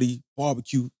 pool party,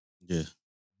 barbecue. Yeah.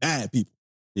 Mad people.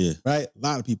 Yeah. Right? A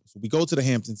lot of people. So we go to the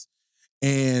Hamptons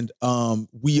and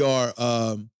we are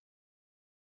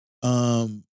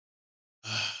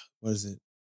what is it?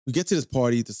 We get to this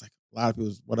party, there's like a lot of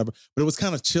people, whatever, but it was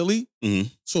kind of chilly.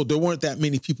 So there weren't that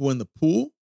many people in the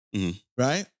pool.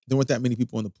 Right? There weren't that many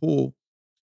people in the pool.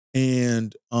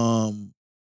 And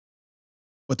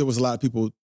but there was a lot of people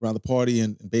around the party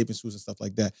and bathing suits and stuff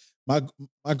like that. My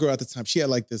girl at the time, she had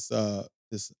like this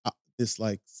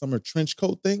like summer trench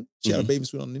coat thing. She had a bathing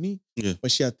suit underneath. Yeah.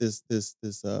 But she had this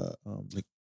like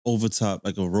over top,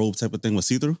 like a robe type of thing with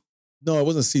see-through? No, it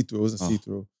wasn't see-through. It wasn't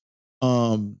see-through.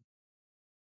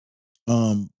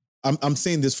 I'm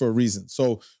saying this for a reason.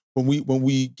 So when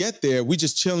we get there, we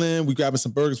just chilling, we grabbing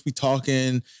some burgers, we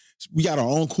talking. We got our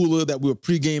own cooler that we were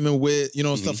pre-gaming with, you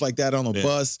know, stuff like that on the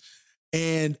bus.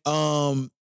 And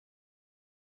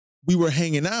we were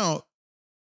hanging out,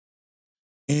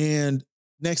 and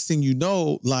next thing you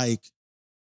know, like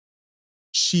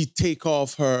she take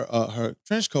off her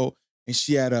trench coat, and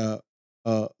she had a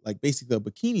like basically a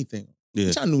bikini thing,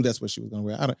 which I knew that's what she was gonna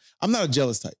wear. I'm not a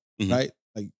jealous type, right?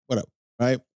 like whatever,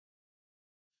 right?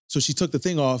 So she took the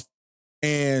thing off,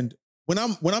 and when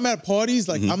I'm at parties,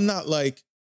 like I'm not like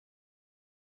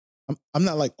I'm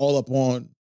not like all up on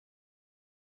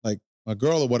like my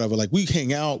girl or whatever. Like we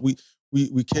hang out, we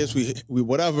kiss, we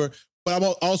whatever. But I've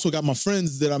also got my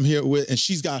friends that I'm here with, and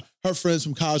she's got her friends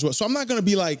from college. So I'm not gonna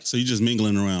be like. So you're just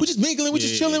mingling around. We're just mingling. We're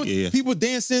just chilling. People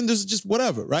dancing. There's just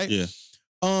whatever, right? Yeah.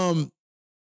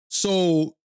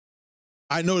 So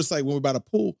I noticed like when we're by the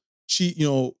pool, she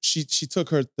took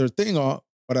her thing off,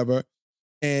 whatever,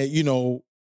 and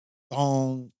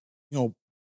thong,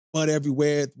 butt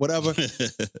everywhere, whatever.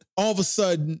 All of a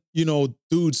sudden,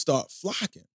 dudes start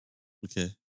flocking. Okay.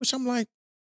 Which I'm like,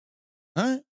 all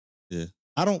right. Yeah.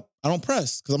 I don't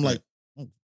press because I'm like,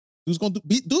 dudes gonna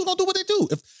do what they do.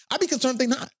 If I be concerned, they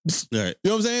not. Right. You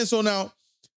know what I'm saying?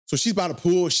 So she's by the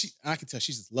pool. I can tell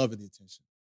she's just loving the attention.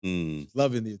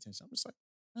 Loving the attention. I'm just like,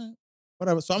 all right,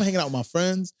 whatever. So I'm hanging out with my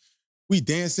friends. We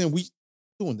dancing. We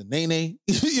doing the nay-nay.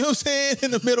 You know what I'm saying?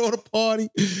 In the middle of the party.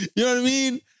 You know what I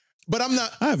mean? But I'm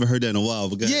not. I haven't heard that in a while.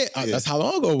 But that's how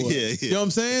long ago it was. Yeah. You know what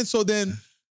I'm saying? So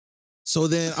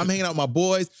then I'm hanging out with my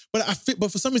boys. But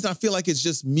for some reason, I feel like it's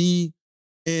just me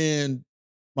and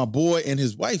my boy and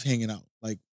his wife hanging out.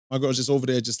 Like my girl's just over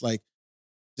there, just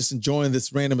enjoying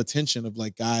this random attention of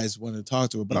like guys wanting to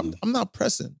talk to her. But I'm not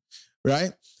pressing,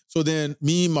 right? So then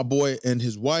me, my boy, and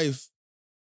his wife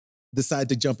decided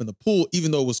to jump in the pool, even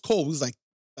though it was cold. It was like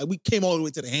we came all the way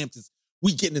to the Hamptons.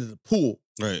 We getting into the pool,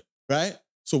 right?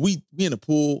 So we in the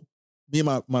pool. Me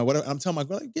and my whatever. I'm telling my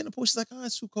girl, like, get in the pool. She's like, oh,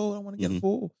 it's too cold. I want to get in the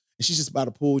pool. And she's just by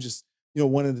the pool, just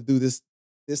wanting to do this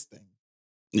thing.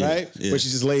 Right? Yeah. Where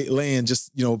she's just laying,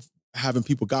 just, having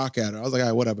people gawk at her. I was like, all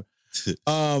right, whatever.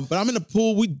 But I'm in the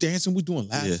pool, we dancing, we doing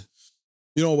laps.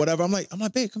 Yeah. Whatever. I'm like,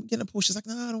 babe, come get in the pool. She's like,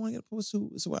 no, I don't want to get in the pool.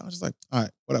 It's a while. I was just like, all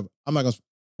right, whatever. I'm not gonna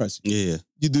press you. Yeah.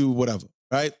 You do whatever.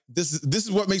 Right? This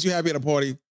is what makes you happy at a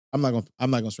party. I'm not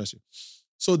gonna stress you.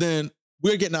 So then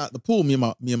we're getting out of the pool, me and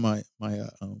my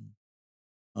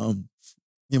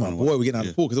boy, we're getting out of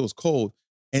the pool because it was cold.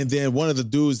 And then one of the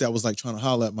dudes that was like trying to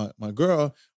holler at my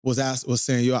girl was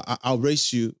saying, yo, I'll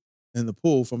race you in the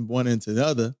pool from one end to the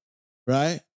other,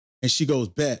 right? And she goes,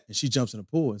 bet. And she jumps in the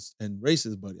pool and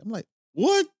races buddy. I'm like,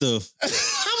 what the?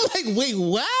 I'm like, wait,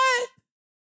 what?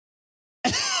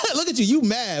 Look at you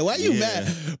mad. Why you mad?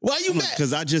 Why you mad?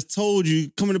 Because I just told you,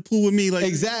 come in the pool with me. Like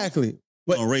exactly.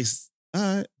 But race. All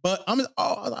right. But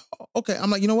okay. I'm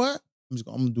like, you know what? I'm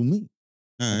gonna do me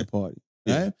at the party.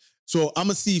 Yeah. Right? So I'm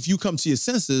gonna see if you come to your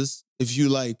senses, if you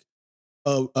like,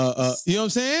 you know what I'm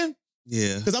saying?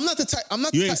 Yeah. Because I'm not the type.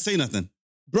 You ain't say nothing,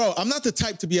 bro. I'm not the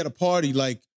type to be at a party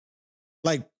like,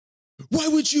 why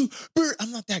would you?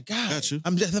 I'm not that guy. Got you.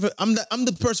 I'm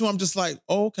the person where I'm just like,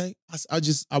 oh, okay.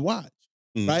 I watch,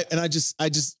 right? And I just pay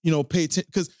attention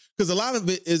because a lot of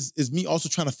it is me also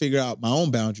trying to figure out my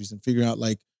own boundaries and figure out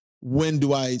like when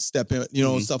do I step in,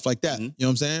 and stuff like that. You know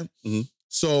what I'm saying?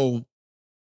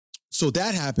 So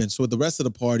that happened. So the rest of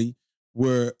the party,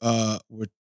 we're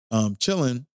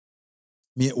chilling,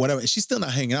 whatever. And she's still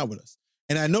not hanging out with us.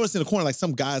 And I noticed in the corner, like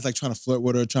some guys like trying to flirt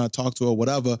with her, trying to talk to her,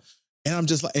 whatever. And I'm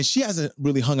just like, and she hasn't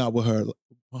really hung out with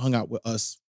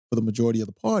us for the majority of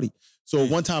the party. So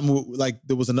one time,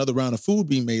 there was another round of food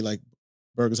being made, like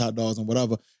burgers, hot dogs, and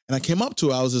whatever. And I came up to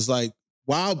her. I was just like,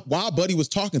 while Buddy was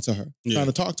talking to her, trying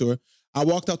to talk to her, I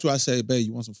walked up to her. I said, babe,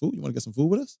 you want some food? You want to get some food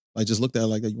with us? Like, just looked at her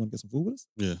like that. You want to get some food with us?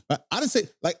 Yeah. I didn't say,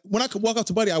 like, when I could walk up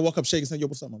to Buddy, I walk up shaking, saying, yo,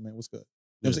 what's up, my man? What's good?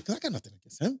 You know what I'm saying? Because I got nothing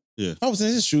against him. Yeah. If I was in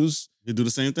his shoes. You do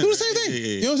the same thing. Do the same thing. Yeah.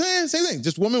 You know what I'm saying? Same thing.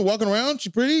 Just woman walking around. She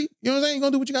pretty. You know what I'm saying? You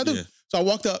gonna do what you gotta do. Yeah. So I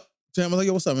walked up to him. I was like,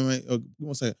 yo, what's up, man? You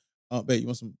want to say, babe, you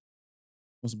want some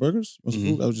burgers? You want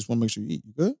some food? I just want to make sure you eat.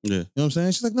 You good? Yeah. You know what I'm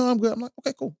saying? She's like, no, I'm good. I'm like,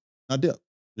 okay, cool. I dip.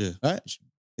 Yeah. All right.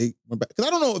 They went back. Because I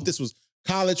don't know if this was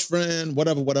college friend,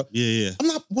 whatever. Yeah.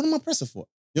 What am I pressing for?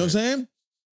 You know what I'm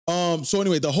saying? So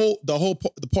anyway, the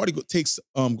party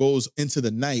goes into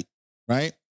the night,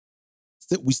 right?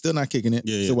 We still not kicking it.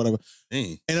 Yeah. So whatever.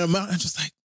 Dang. And I'm just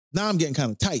like, now I'm getting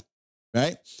kind of tight,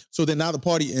 right? So then now the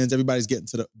party ends, everybody's getting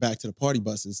back to the party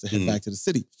buses to head back to the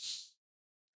city.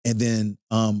 And then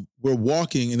we're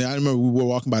walking, and then I remember we were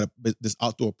walking by this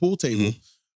outdoor pool table,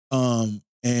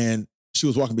 and she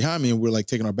was walking behind me, and we were like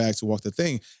taking our bags to walk the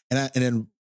thing. And then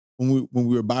when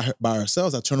we were by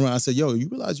ourselves, I turned around, I said, yo, you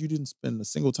realize you didn't spend a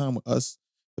single time with us,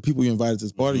 the people you invited to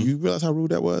this party? You realize how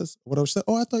rude that was? What I said,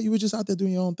 I thought you were just out there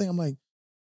doing your own thing. I'm like,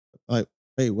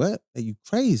 hey, what? Hey, you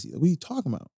crazy? What are you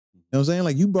talking about? You know what I'm saying?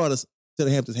 Like, you brought us to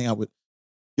the Hamptons to hang out with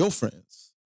your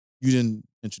friends. You didn't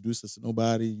introduce us to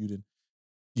nobody. You didn't,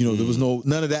 there was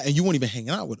none of that. And you weren't even hanging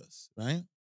out with us, right? And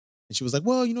she was like,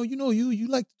 well, you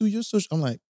like to do your social. I'm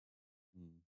like,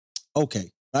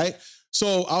 okay. right?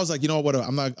 So I was like, you know what?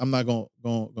 I'm not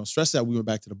gonna stress that. We went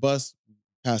back to the bus,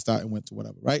 passed out, and went to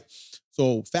whatever, right?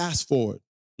 So fast forward,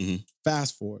 a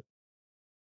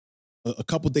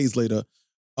couple days later,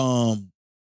 at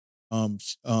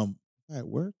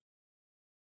work.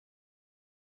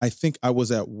 I think I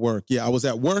was at work. Yeah, I was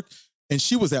at work, and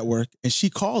she was at work, and she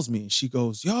calls me, and she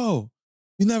goes, "Yo,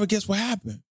 you never guess what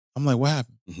happened." I'm like, "What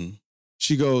happened?"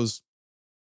 She goes,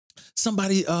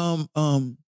 "Somebody, I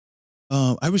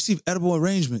received edible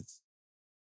arrangements."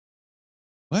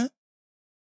 What?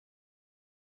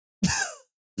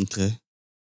 Okay.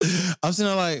 I'm sitting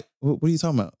there like, what are you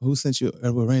talking about? Who sent you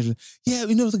edible arrangement? Yeah,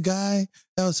 you know the guy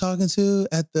that I was talking to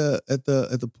at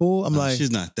the pool. I'm like,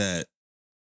 she's not that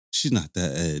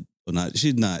Ed. Or not.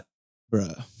 She's not,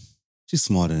 bruh. She's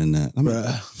smarter than that.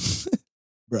 Bruh.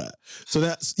 Bruh. So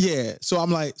that's yeah. So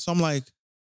I'm like,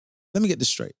 let me get this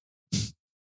straight.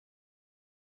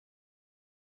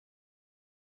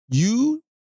 You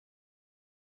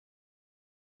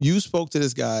spoke to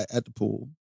this guy at the pool.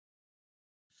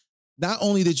 Not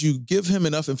only did you give him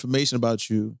enough information about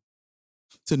you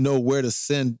to know where to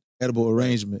send edible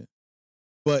arrangement,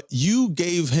 but you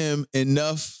gave him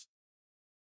enough,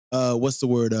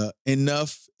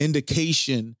 enough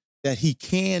indication that he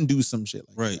can do some shit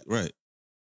like that.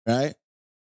 Right?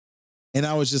 And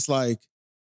I was just like,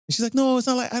 and she's like, no, it's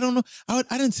not like, I don't know. I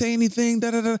didn't say anything,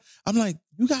 da-da-da. I'm like,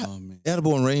 you got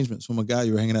edible arrangements from a guy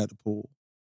you were hanging out at a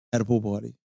pool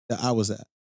party that I was at.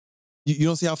 You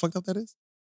don't see how fucked up that is?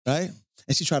 Right?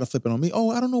 And she tried to flip it on me. Oh,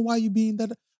 I don't know why you being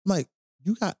that. I'm like,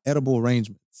 you got edible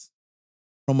arrangements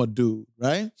from a dude,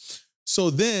 right? So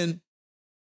then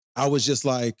I was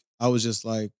like, I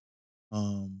said,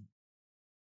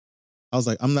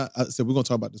 we're gonna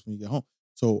talk about this when you get home.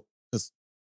 So, because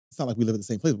it's not like we live in the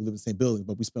same place, we live in the same building,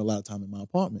 but we spend a lot of time in my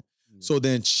apartment. So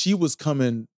then she was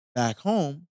coming back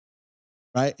home,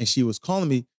 right? And she was calling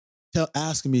me,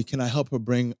 asking me, can I help her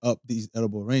bring up these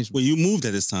edible arrangements? Well, you moved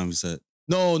at this time, you said.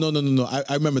 No.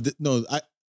 I remember.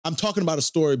 I'm talking about a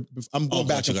story. I'm going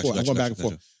back and forth. I'm going back and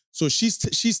forth. So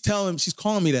she's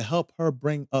calling me to help her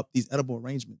bring up these edible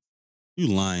arrangements. You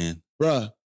lying,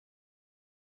 bruh.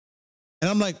 And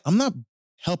I'm like, I'm not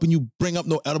helping you bring up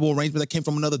no edible arrangement that came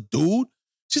from another dude.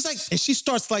 She's like, and she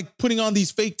starts like putting on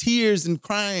these fake tears and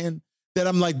crying that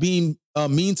I'm like being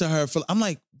mean to her. I'm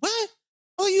like, what?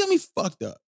 Oh, you got me fucked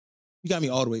up. You got me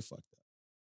all the way fucked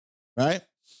up, right?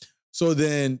 So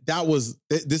then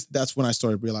that's when I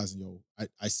started realizing, yo,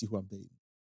 I see who I'm dating,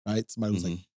 right? Somebody who's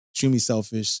like extremely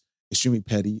selfish, extremely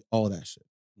petty, all that shit,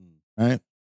 right?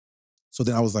 So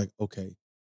then I was like, okay.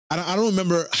 I don't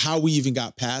remember how we even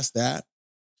got past that,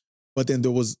 but then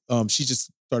there was, she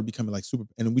just started becoming like super,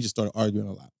 and then we just started arguing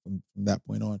a lot from that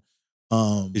point on.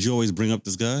 Did you always bring up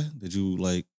this guy? Did you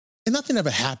like? And nothing ever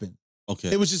happened.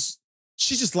 Okay. It was just,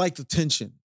 she just liked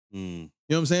attention. You know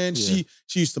what I'm saying? Yeah.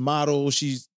 She used to model,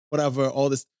 she's whatever, all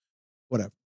this,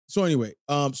 whatever. So anyway,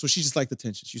 so she just liked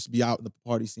attention. She used to be out in the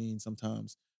party scene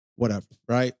sometimes, whatever,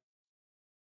 right?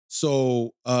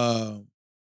 So, what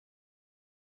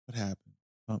happened?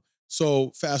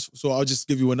 So I'll just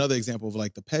give you another example of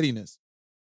like the pettiness.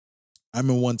 I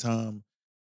remember one time,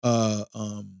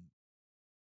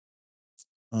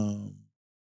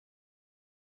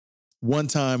 one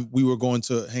time we were going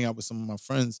to hang out with some of my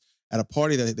friends at a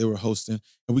party that they were hosting,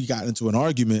 and we got into an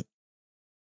argument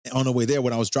on the way there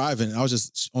when I was driving, and I was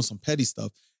just on some petty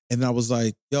stuff. And I was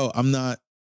like, yo, I'm not.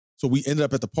 So we ended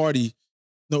up at the party.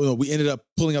 No, we ended up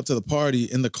pulling up to the party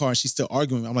in the car, and she's still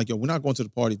arguing. I'm like, yo, we're not going to the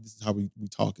party. This is how we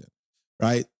talking,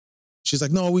 right? She's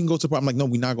like, no, we can go to the party. I'm like, no,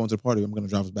 we're not going to the party. I'm going to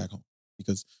drive us back home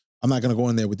because I'm not going to go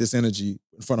in there with this energy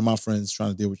in front of my friends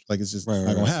trying to deal with, like, it's just not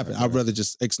going to happen. I'd rather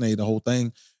just ixnay the whole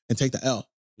thing and take the L.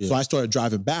 Yeah. So I started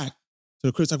driving back to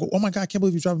the crib. Like, oh my God, I can't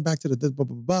believe you're driving back to the blah,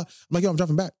 blah, blah. I'm like, yo, I'm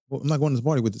driving back. Well, I'm not going to the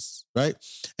party with this, right?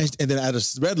 And then at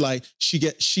a red light, she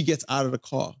gets out of the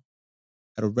car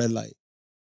at a red light.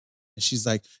 And she's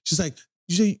like,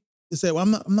 you said, well,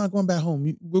 I'm not going back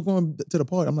home. We're going to the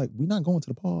party. I'm like, we're not going to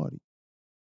the party.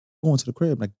 We're going to the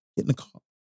crib. Like, get in the car.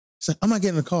 She's like, I'm not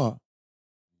getting in the car.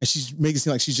 And she's making it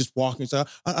seem like she's just walking. So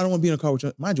I don't want to be in a car with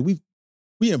you. Mind you,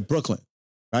 we in Brooklyn,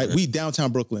 right? Okay. We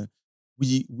downtown Brooklyn.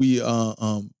 We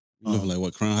you live like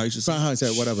what, Crown Heights or something? Crown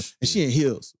Heights, whatever. And she in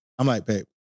heels. I'm like, babe,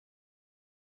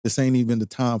 this ain't even the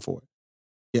time for it.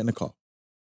 Get in the car.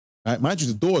 Right? Mind you,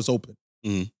 the door's open.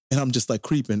 Mm-hmm. And I'm just like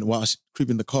creeping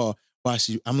the car while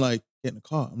I'm like, get in the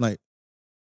car. I'm like,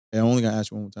 hey, I only gotta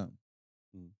ask you one more time.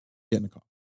 Get in the car.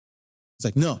 It's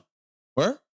like, no.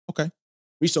 Where? Okay.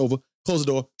 Reached over, closed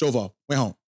the door, drove off, went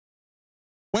home.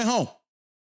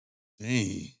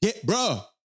 Dang. Yeah, bruh,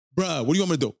 what do you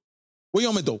want me to do? What do you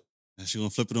want me to do? And she gonna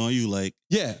flip it on you like,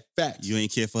 yeah, facts. you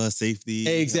ain't care for her safety.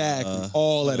 Exactly.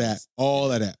 All of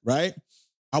that, right?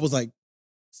 I was like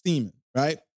steaming,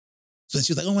 right? So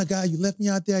she was like, oh my God, you left me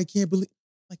out there. I can't believe.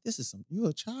 Like, this is something. You're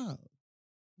a child.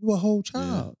 You're a whole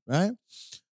child, right?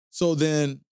 So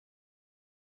then,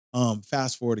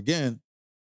 fast forward again,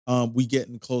 we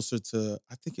getting closer to,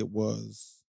 I think it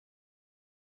was,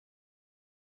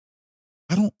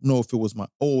 I don't know if it was my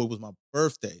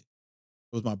birthday. It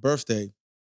was my birthday.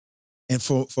 And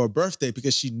for a birthday,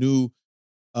 because she knew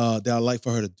that I like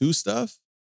for her to do stuff,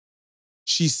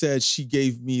 she said she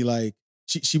gave me like,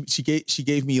 she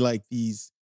gave me like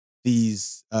these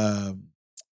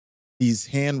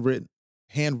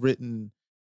handwritten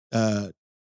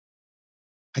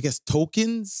I guess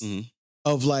tokens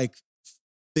of like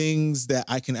things that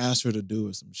I can ask her to do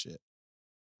or some shit.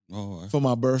 For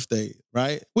my birthday,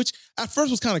 right? Which at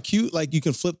first was kind of cute. Like you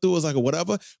can flip through, it was like a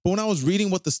whatever. But when I was reading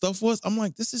what the stuff was, I'm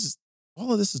like,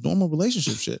 all of this is normal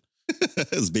relationship shit.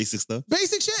 It's basic stuff.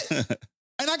 Basic shit.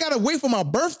 And I gotta wait for my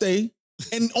birthday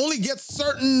and only get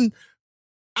certain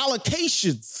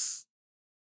allocations.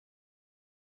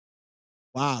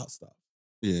 Wild stuff.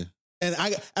 Yeah. And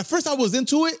at first I was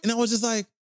into it, and I was just like,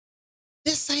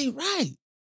 this ain't right.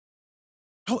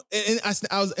 And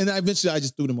eventually I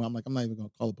just threw them away. I'm like, I'm not even gonna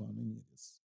call upon any of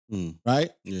this.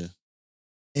 Right? Yeah.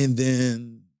 And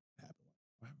then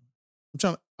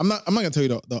I'm not gonna tell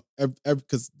you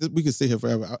because we could sit here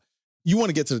forever. You want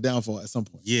to get to the downfall at some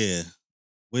point. Yeah.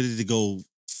 Where did it go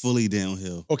fully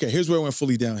downhill? Okay, here's where it went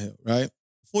fully downhill, right?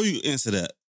 Before you answer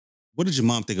that, what did your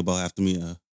mom think about after meeting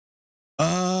her?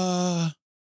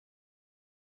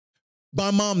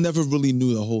 My mom never really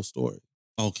knew the whole story.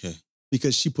 Okay.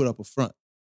 Because she put up a front.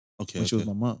 Okay. When she was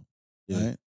my mom. Yeah.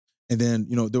 Right? And then,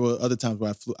 there were other times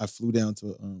where I flew down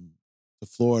to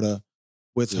Florida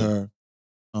with her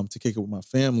to kick it with my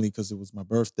family because it was my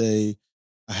birthday.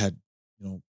 I had,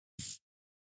 it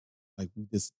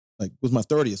was my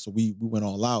 30th, so we went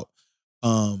all out.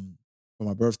 For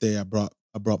my birthday, I brought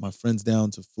my friends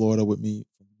down to Florida with me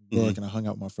from New York, and I hung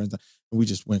out with my friends, and we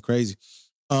just went crazy.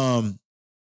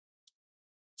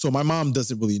 So my mom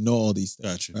doesn't really know all these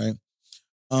things, right?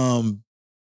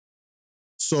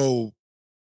 So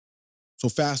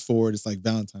fast forward, it's like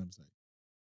Valentine's Day,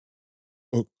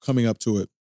 or coming up to it,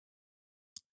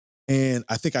 and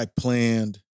I think I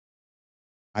planned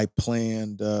a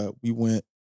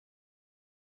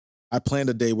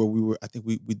day where I think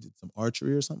we did some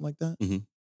archery or something like that,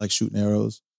 like shooting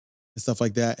arrows and stuff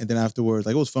like that. And then afterwards,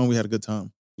 like it was fun. We had a good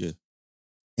time. Yeah.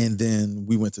 And then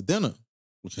we went to dinner.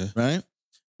 Okay. Right?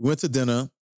 We went to dinner,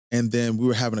 and then we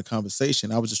were having a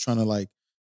conversation. I was just trying to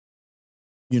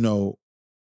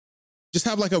just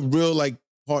have like a real like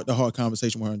heart-to-heart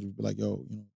conversation with her and just be like, yo,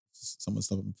 some of the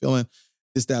stuff I'm feeling,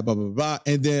 this, that, blah, blah, blah.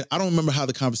 And then I don't remember how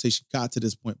the conversation got to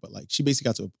this point, but like she basically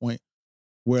got to a point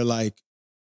where like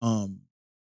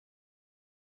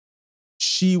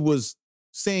she was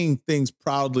saying things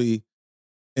proudly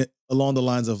along the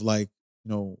lines of like,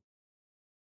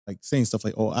 like saying stuff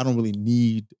like, oh, I don't really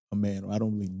need a man, or I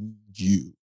don't really need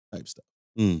you type stuff.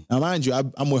 Now, mind you,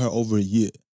 I'm with her over a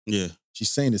year. Yeah.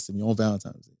 She's saying this to me on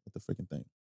Valentine's Day. What the freaking thing,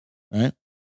 right?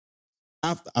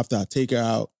 After I take her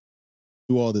out,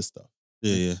 do all this stuff.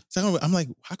 Yeah. So I'm like,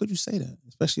 how could you say that?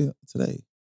 Especially today,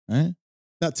 right?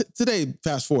 Now, today,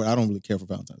 fast forward, I don't really care for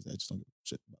Valentine's Day. I just don't give a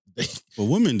shit about the day. But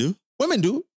women do. Women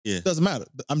do. Yeah. Doesn't matter.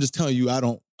 I'm just telling you, I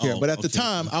don't care. But at the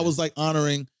time, I was like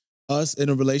honoring us in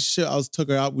a relationship. I took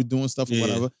her out, we're doing stuff or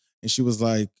whatever. And she was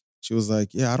like,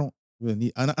 yeah, I don't really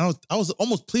need, I was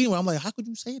almost pleading with her. I'm like, how could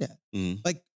you say that?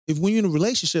 Like, when you're in a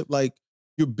relationship, like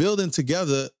you're building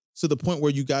together to the point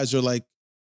where you guys are like,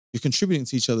 you're contributing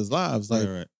to each other's lives. Like,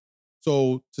 right.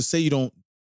 So to say you don't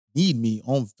need me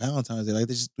on Valentine's Day, like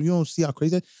you don't see how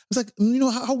crazy that is? It's like,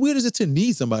 how weird is it to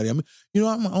need somebody? I mean,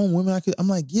 I'm my own woman. I'm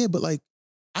like, yeah, but like,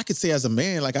 I could say as a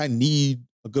man, like I need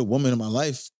a good woman in my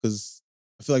life because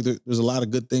I feel like there's a lot of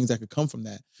good things that could come from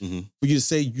that. For you to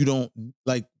say you don't,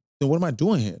 like, then what am I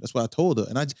doing here? That's what I told her.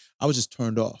 And I was just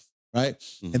turned off, right?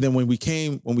 And then when we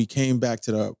came back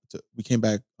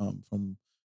from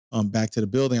back to the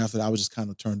building after that, I was just kind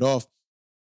of turned off.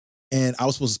 And I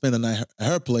was supposed to spend the night at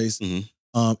her place. And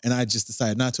I just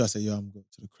decided not to. I said, yo, I'm going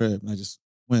to the crib. And I just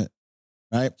went,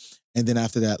 right? And then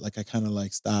after that, like I kind of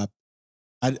like stopped.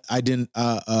 I didn't,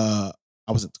 I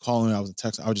wasn't calling her, I wasn't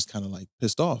texting. I was just kind of like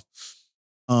pissed off.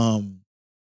 And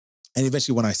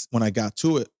eventually when I got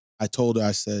to it, I told her,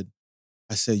 I said,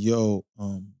 yo,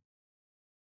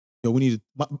 we need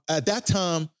to, at that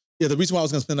time, the reason why I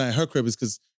was going to spend the night at her crib is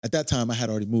because at that time I had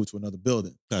already moved to another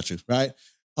building. Gotcha. Right?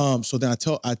 So then I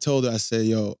told her, I said,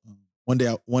 yo,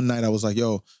 one night I was like,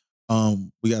 yo,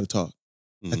 we got to talk.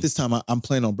 Mhm. At this time, I'm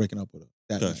planning on breaking up with her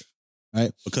that Gotcha. night,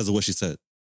 right? Because of what she said.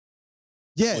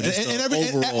 Yeah, Or just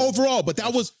and overall, but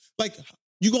that was like,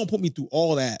 you gonna put me through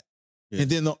all that. Yeah.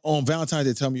 And then on Valentine's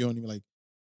Day, tell me you don't even like,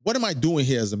 what am I doing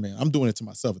here as a man? I'm doing it to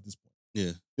myself at this point. Yeah.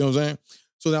 You know what I'm saying?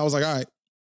 So then I was like, all right.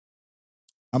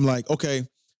 I'm like, okay,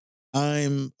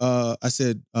 I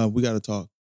said, we gotta talk.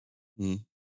 Mhm.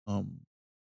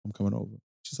 I'm coming over.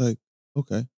 She's like,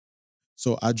 okay.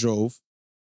 So I drove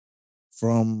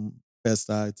from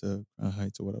Bed-Stuy to Crown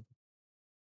Heights or whatever.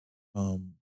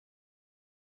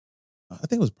 I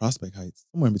think it was Prospect Heights,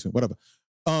 somewhere in between, whatever.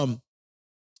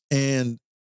 And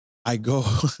I go,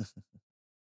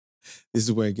 this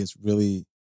is where it gets really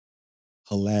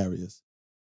hilarious.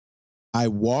 I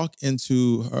walk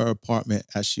into her apartment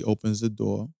as she opens the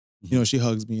door. You know, she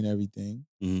hugs me and everything.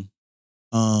 Mhm.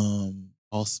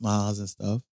 All smiles and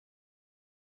stuff.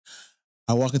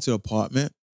 I walk into the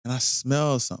apartment and I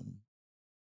smell something.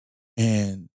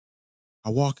 And I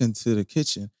walk into the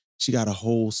kitchen. She got a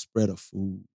whole spread of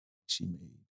food she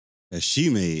made. That she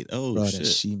made. Oh, Bro, shit. that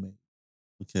she made.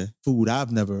 Okay. Food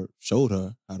I've never showed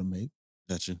her how to make.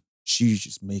 Gotcha. She's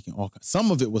just making all kinds.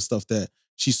 Some of it was stuff that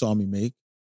she saw me make,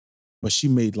 but she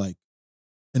made like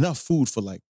enough food for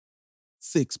like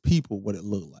 6 people, what it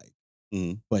looked like.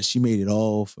 Mhm. But she made it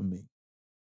all for me.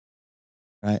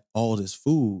 Right? All this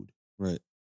food. Right.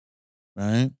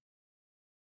 Right?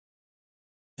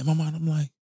 In my mind, I'm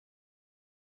like,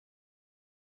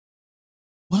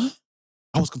 what?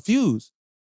 I was confused.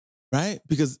 Right?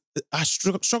 Because I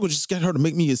struggled just to get her to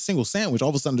make me a single sandwich. All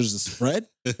of a sudden, there's a spread.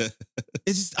 It's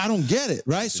just, I don't get it.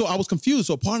 Right? So I was confused.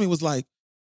 So part of me was like,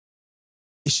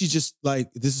 is she just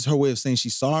like, this is her way of saying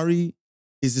she's sorry?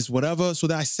 Is this whatever? So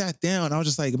then I sat down. I was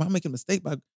just like, am I making a mistake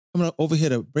by coming over here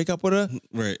to break up with her?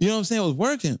 Right. You know what I'm saying? It was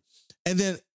working. And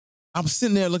then I'm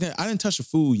sitting there looking, I didn't touch the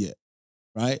food yet.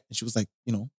 Right? And she was like,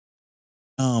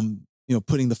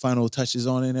 putting the final touches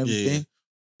on it and everything.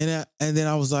 Yeah. And then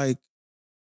I was like,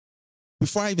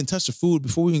 before I even touched the food,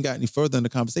 before we even got any further in the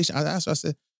conversation, I asked her, I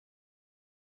said,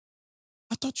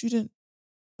 I thought you didn't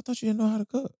know how to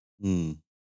cook.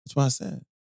 That's what I said.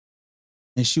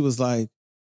 And she's like,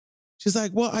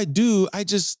 well, I do. I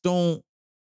just don't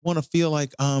want to feel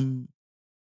like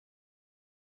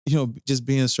just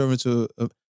being a servant to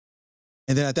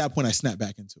and then at that point I snapped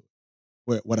back into it,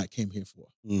 what I came here for.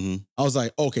 Mm-hmm. I was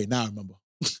like, okay, now I remember.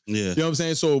 Yeah. You know what I'm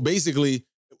saying? So basically,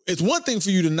 it's one thing for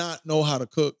you to not know how to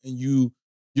cook and you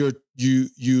don't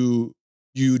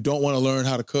want to learn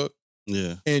how to cook.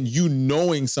 Yeah. And you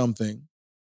knowing something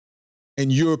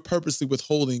and you're purposely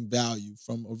withholding value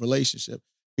from a relationship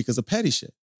because of petty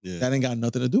shit. Yeah. That ain't got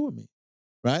nothing to do with me.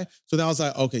 Right? So then I was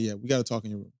like, okay, yeah, we got to talk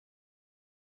in your room.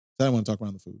 I didn't want to talk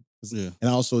around the food. Yeah. And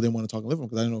I also didn't want to talk in the living room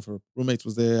because I didn't know if her roommates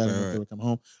was there. I didn't know if they would come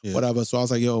home. Yeah. Whatever. So I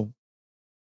was like, yo,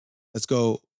 let's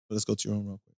go to your room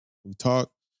real quick. We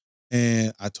talked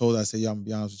and I told her, I said, yeah, I'm gonna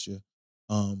be honest with you.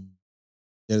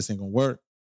 Yeah, this ain't gonna work.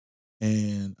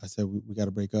 And I said, we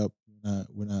gotta break up.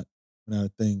 We're not a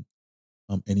thing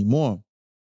anymore.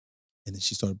 And then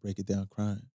she started breaking down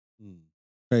crying.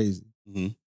 Crazy. Mm-hmm.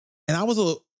 And I was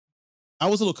a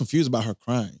little confused about her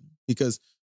crying because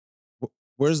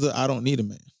where's the I don't need a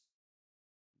man?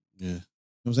 Yeah. You know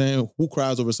what I'm saying? Who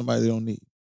cries over somebody they don't need?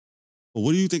 But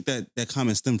what do you think that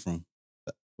comment stemmed from?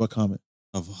 What comment?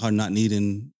 Of her not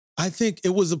needing. I think it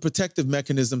was a protective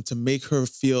mechanism to make her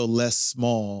feel less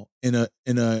small in a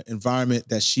environment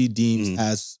that she deems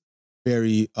as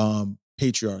very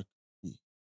patriarchal,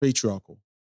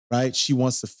 right? She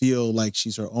wants to feel like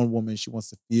she's her own woman. She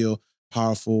wants to feel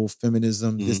powerful,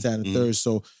 feminism, this, that, and the third.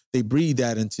 So they breed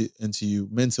that into you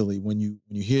mentally when you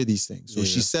hear these things. So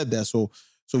she said that. So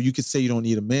you could say you don't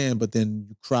need a man, but then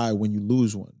you cry when you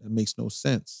lose one. That makes no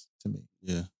sense to me.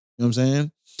 Yeah. You know what I'm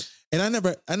saying? And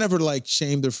I never like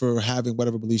shamed her for having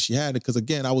whatever beliefs she had, because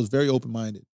again, I was very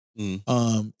open-minded.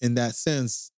 In that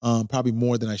sense, probably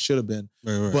more than I should have been.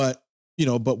 Right. But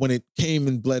when it came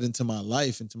and bled into my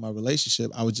life, into my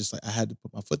relationship, I was just like, I had to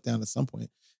put my foot down at some point. It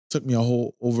took me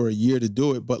over a year to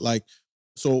do it. But like,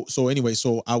 so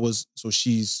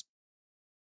she's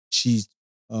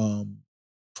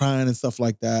crying and stuff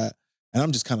like that. And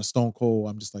I'm just kind of stone cold.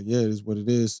 I'm just like, yeah, it is what it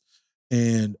is.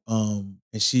 And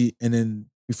then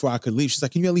before I could leave, she's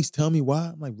like, can you at least tell me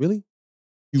why? I'm like, really?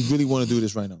 You really want to do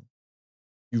this right now?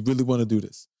 You really want to do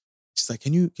this? She's like,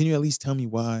 can you at least tell me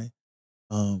why?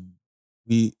 Why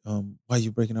you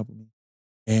breaking up with me?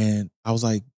 And I was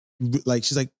like,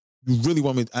 she's like, you really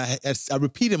want me? I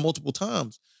repeated multiple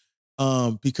times,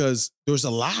 because there's a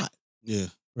lot. Yeah.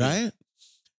 Right.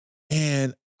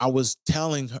 And I was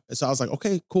telling her, so I was like,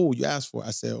 okay, cool. You asked for it.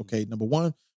 I said, okay, number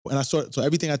one, so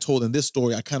everything I told in this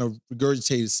story, I kind of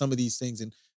regurgitated some of these things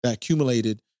and that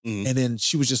accumulated. Mhm. And then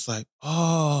she was just like,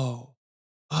 oh,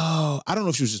 I don't know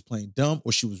if she was just playing dumb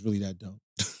or she was really that dumb.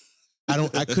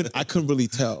 I couldn't really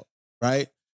tell, right?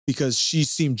 Because she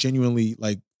seemed genuinely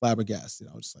like flabbergasted.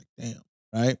 I was just like, damn,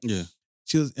 right? Yeah.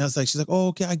 She's like, oh,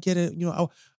 okay, I get it. You know,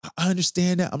 I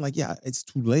understand that. I'm like, yeah, it's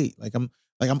too late. I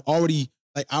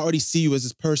already see you as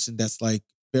this person that's like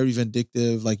very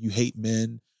vindictive, like you hate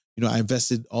men. You know, I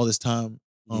invested all this time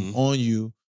on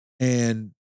you,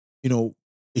 and you know,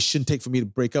 it shouldn't take for me to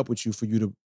break up with you for you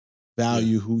to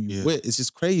value who you with. It's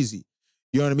just crazy.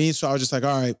 You know what I mean? So I was just like,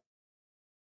 all right.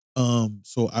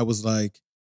 So I was like,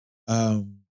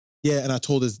 yeah, and I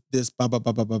told us this, ba ba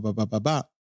ba ba ba ba ba ba ba,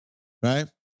 right?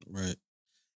 Right.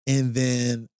 And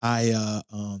then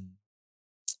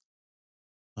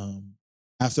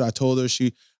after I told her, I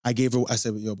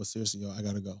said, yo, but seriously, yo, I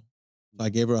gotta go. So I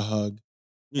gave her a hug.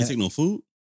 You didn't take no food?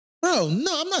 Bro,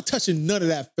 no, I'm not touching none of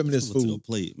that feminist food. A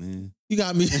plate, man. You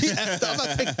got me. I'm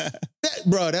not taking that,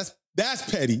 bro. That's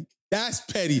petty. That's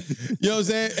petty. You know what I'm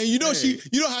saying? And you know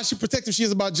how she protective she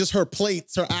is about just her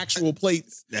plates, her actual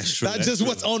plates. That's true. Not just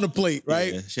what's on the plate,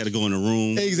 right? Yeah, she had to go in the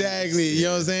room. Exactly. You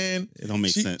know what I'm saying? It don't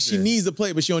make sense. She needs a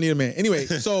plate, but she don't need a man. Anyway,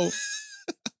 so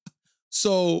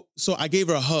I gave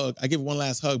her a hug. I gave her one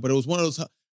last hug, but it was one of those,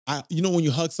 you know when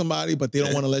you hug somebody, but they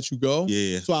don't want to let you go?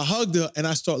 Yeah. So I hugged her and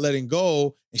I start letting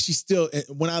go, and she still,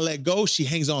 when I let go, she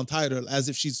hangs on tighter as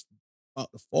if she's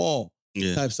about to fall.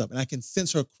 Yeah. Type stuff. And I can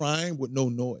sense her crying with no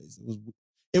noise.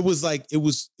 It was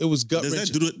gut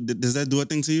wrenching. Does that do a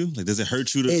thing to you? Like, does it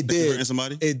hurt you to hurt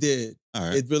somebody? It did. All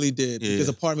right. It really did. Because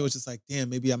a part of me was just like, damn,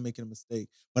 maybe I'm making a mistake.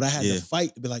 But I had to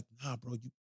fight to be like, nah, bro,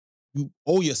 you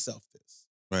owe yourself this.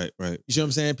 Right. You know what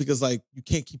I'm saying? Because like you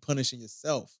can't keep punishing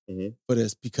yourself for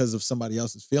this because of somebody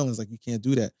else's feelings. Like you can't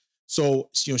do that. So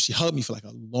she hugged me for like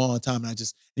a long time,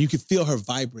 and you could feel her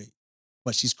vibrate,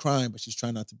 but she's crying, but she's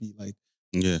trying not to be like,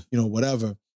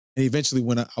 whatever. And eventually,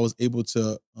 when I was able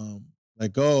to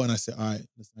let go, and I said, all right,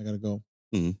 listen, I gotta go.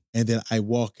 Mm-hmm. And then I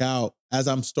walk out. As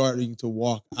I'm starting to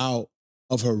walk out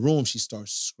of her room, she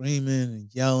starts screaming and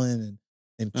yelling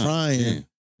and crying.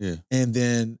 Yeah. And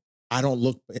then I don't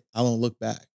look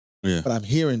back. Yeah. But I'm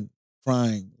hearing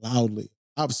crying loudly.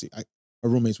 Obviously, her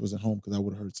roommates wasn't home because I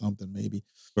would have heard something maybe.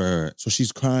 Right. So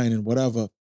she's crying and whatever.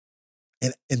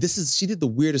 And she did the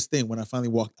weirdest thing when I finally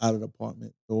walked out of the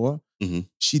apartment door. Mm-hmm.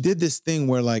 She did this thing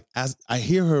where like, as I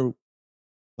hear her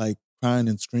like crying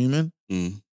and screaming,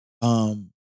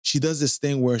 she does this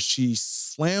thing where she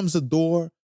slams the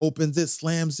door, opens it,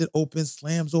 slams it open,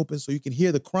 slams open, so you can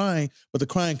hear the crying, but the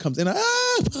crying comes in. I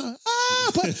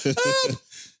was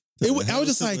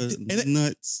just like,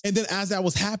 nuts. And then as that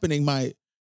was happening, my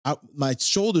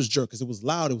shoulders jerked because it was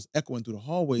loud. It was echoing through the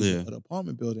hallways of the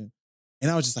apartment building.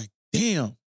 And I was just like, damn. You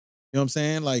know what I'm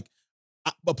saying? Like,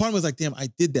 but part of me was like, damn, I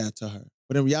did that to her.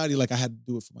 But in reality, like I had to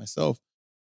do it for myself.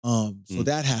 So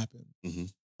that happened. Mm-hmm.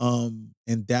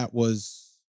 And that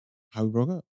was how we broke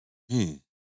up.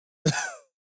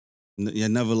 Yeah,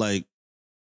 never like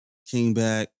came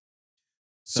back.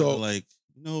 So like,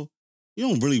 you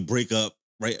don't really break up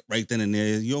right then and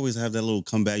there. You always have that little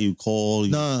comeback. You call.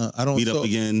 I don't meet up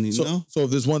again. You know. So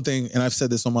if there's one thing, and I've said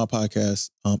this on my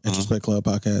podcast, Introspect Club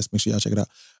podcast. Make sure y'all check it out.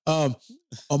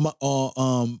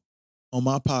 On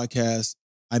my podcast,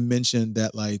 I mentioned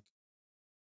that like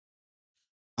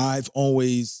I've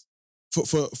always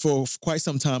for quite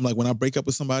some time, like when I break up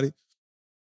with somebody,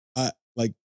 I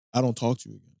don't talk to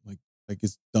you again. Like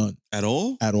it's done. At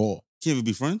all? At all. Can't even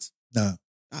be friends? Nah.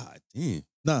 Ah, damn.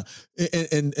 Nah.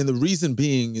 And the reason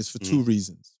being is for two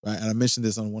reasons, right? And I mentioned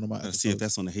this on one of my episodes. See if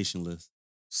that's on the Haitian list.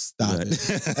 Stop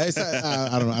it.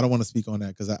 I don't know. I don't want to speak on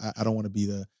that because I don't want to be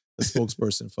the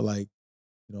spokesperson for like,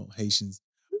 Haitians.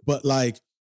 But like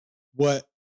what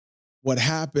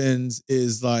happens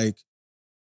is like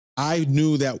I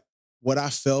knew that what I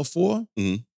fell for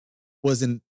was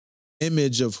an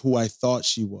image of who I thought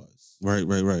she was. Right.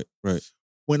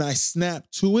 When I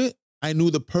snapped to it, I knew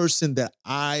the person that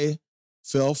I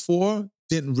fell for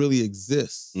didn't really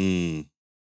exist.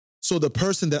 So the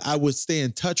person that I would stay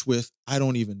in touch with, I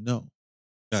don't even know.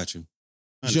 Got you.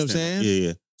 You know what I'm saying?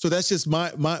 Yeah. So that's just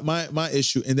my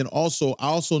issue. And then also, I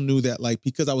also knew that like,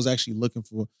 because I was actually looking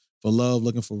for love,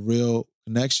 looking for real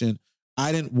connection,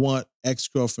 I didn't want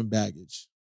ex-girlfriend baggage.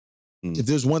 If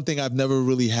there's one thing I've never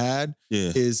really had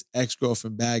is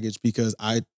ex-girlfriend baggage because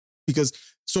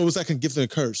so it's like a gift and a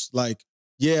curse. Like,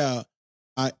 I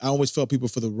always felt people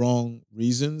for the wrong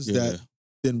reasons that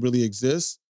didn't really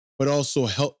exist, but also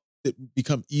helped it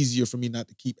become easier for me not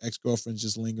to keep ex-girlfriends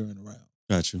just lingering around.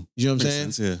 Got you. You know what I'm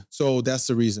saying? Sense, yeah. So that's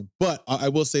the reason. But I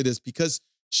will say this, because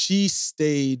she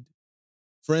stayed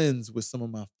friends with some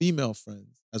of my female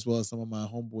friends, as well as some of my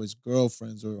homeboys'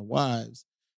 girlfriends or wives.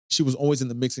 She was always in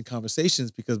the mix in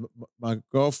conversations because my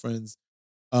girlfriends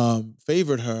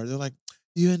favored her. They're like,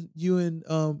 you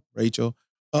and Rachel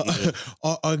are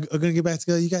gonna get back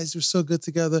together. You guys were so good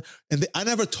together. And I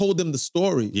never told them the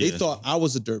story. They thought I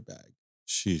was a dirtbag.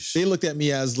 Sheesh. They looked at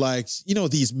me as like,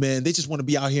 these men, they just want to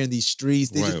be out here in these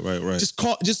streets. They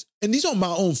right. And these are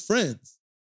my own friends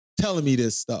telling me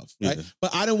this stuff, right? Yeah.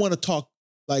 But I didn't want to talk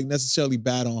like necessarily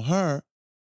bad on her,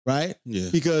 right? Yeah.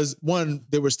 Because one,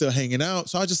 they were still hanging out.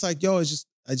 So I was just like, yo, I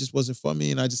just wasn't for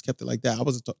me. And I just kept it like that. I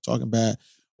wasn't talking bad,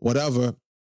 whatever.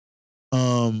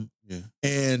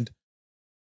 And,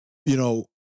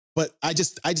 but I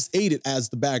just ate it as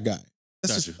the bad guy.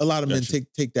 That's just a lot of men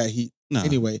take that heat. Nah,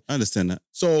 anyway. I understand that.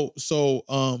 So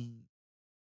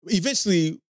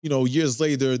eventually, years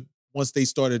later, once they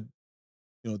started,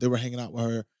 they were hanging out with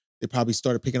her, they probably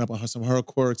started picking up on some of her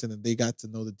quirks, and then they got to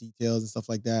know the details and stuff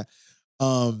like that.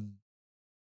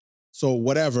 So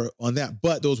whatever on that.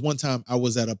 But there was one time I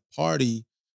was at a party,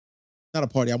 not a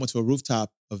party, I went to a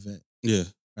rooftop event. Yeah.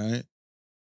 Right?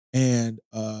 And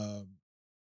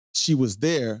she was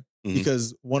there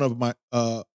because one of my,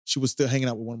 she was still hanging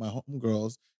out with one of my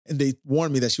homegirls, and they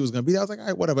warned me that she was going to be there. I was like, all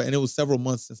right, whatever. And it was several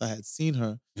months since I had seen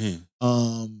her. It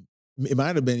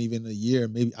might have been even a year,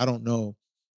 maybe, I don't know.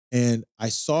 And I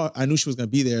knew she was going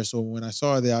to be there. So when I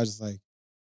saw her there, I was just like,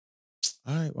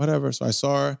 all right, whatever. So I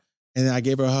saw her, and then I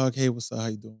gave her a hug. Hey, what's up? How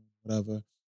you doing? Whatever.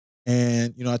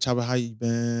 And, I chopped it, how you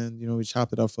been? We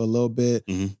chopped it up for a little bit.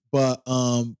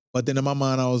 But then in my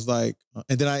mind, I was like,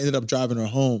 and then I ended up driving her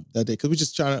home that day. Cause we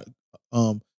just trying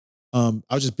to, I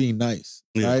was just being nice,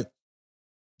 right?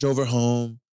 Drove her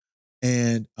home.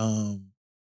 And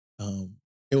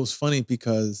it was funny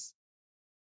because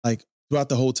like throughout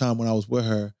the whole time when I was with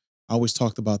her, I always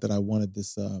talked about that I wanted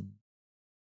this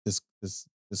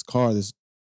car, this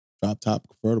drop top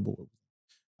convertible.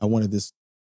 I wanted this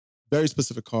very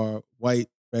specific car, white,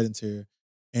 red interior.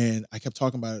 And I kept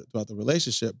talking about it throughout the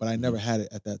relationship, but I never had it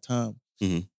at that time.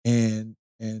 And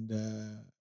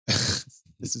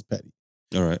this is petty.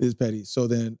 All right. This is petty. So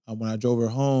then when I drove her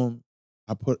home,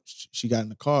 she got in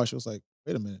the car. She was like,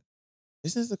 wait a minute.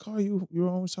 Isn't this the car you were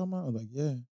always talking about? I was like,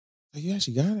 yeah. Like, you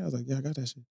actually got it? I was like, yeah, I got that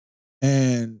shit.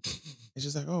 And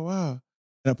she's like, oh, wow.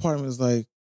 And a part of me was like,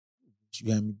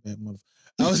 you got me back, motherfucker.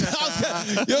 You know what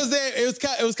I'm saying?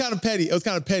 It was kind of petty. It was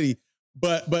kind of petty.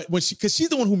 But when because she's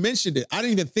the one who mentioned it. I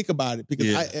didn't even think about it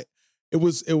because it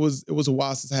was a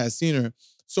while since I had seen her.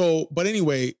 So, but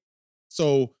anyway,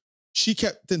 so she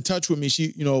kept in touch with me.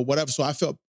 She, whatever. So I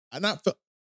felt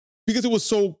because it was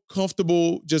so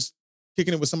comfortable just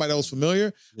kicking it with somebody else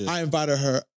familiar. Yeah. I invited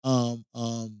her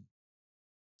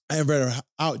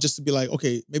out just to be like,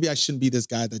 okay, maybe I shouldn't be this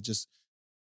guy that just,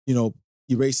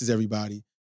 erases everybody.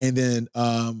 And then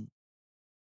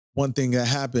one thing that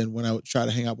happened when I would try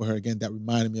to hang out with her again, that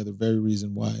reminded me of the very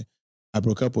reason why I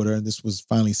broke up with her. And this was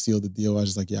finally sealed the deal. I was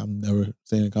just like, yeah, I'm never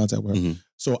staying in contact with her.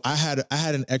 So I had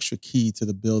an extra key to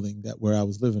the building where I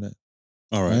was living at.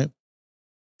 All right.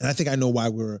 And I think I know why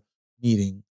we're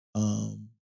meeting. I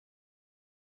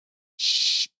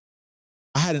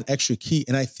had an extra key,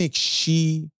 and I think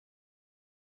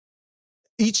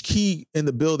each key in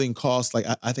the building cost like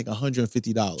I think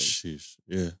 $150. Jeez,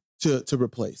 yeah. To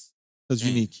replace. Because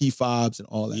you need key fobs and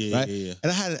all that, right? Yeah.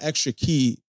 And I had an extra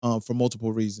key for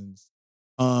multiple reasons.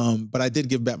 But I did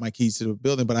give back my keys to the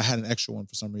building, but I had an extra one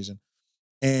for some reason.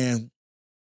 And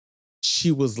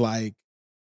she was like,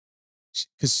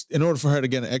 because in order for her to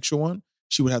get an extra one,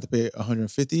 she would have to pay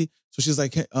 $150. So she's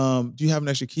like, do you have an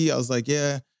extra key? I was like,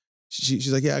 yeah.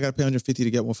 She's like, yeah, I got to pay $150 to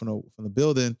get one from the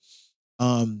building.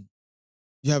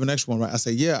 You have an extra one, right? I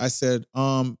said, yeah. I said,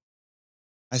 I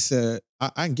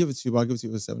can give it to you, but I'll give it to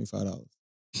you for $75.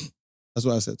 That's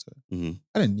what I said to her.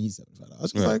 I didn't need $75. I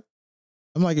was just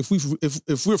I'm like,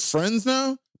 if we're friends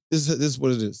now, this is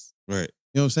what it is. Right.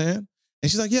 You know what I'm saying? And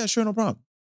she's like, yeah, sure, no problem.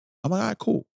 I'm like, all right,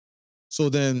 cool. So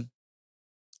then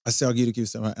I said, I'll give you the key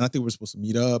for $75. And I think we're supposed to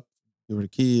meet up, give her the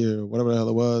key or whatever the hell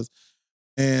it was.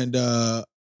 And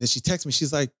then she texted me.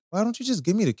 She's like, why don't you just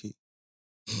give me the key?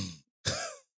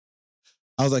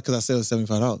 I was like, because I said it was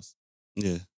 $75.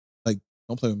 Yeah. Like,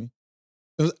 don't play with me.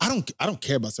 I don't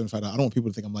care about $75. I don't want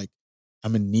people to think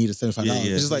I'm in need of $75. Yeah.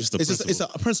 It's just like it's a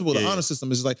principle. The honor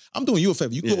system is just like, I'm doing you a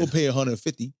favor. You go pay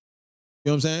 $150. You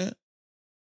know what I'm saying?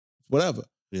 Whatever.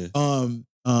 Yeah.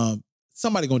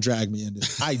 Somebody gonna drag me in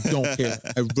this. I don't care.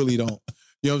 I really don't.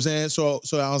 You know what I'm saying? So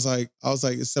I was like,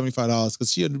 it's $75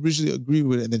 because she had originally agreed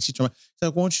with it, and then she's like, why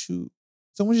don't you?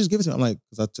 someone just give it to me. I'm like,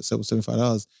 because I said it was $75.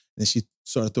 And then she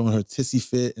started throwing her tissy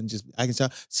fit and just I can tell,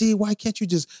 see, why can't you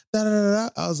just da da da da?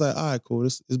 I was like, all right, cool.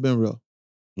 It's been real.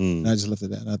 And I just left it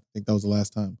at that. And I think that was the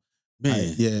last time.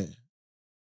 Man.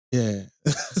 Yeah.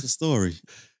 It's a story.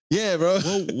 Yeah, bro.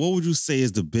 What would you say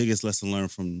is the biggest lesson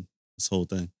learned from this whole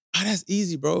thing? That's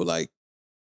easy, bro. Like,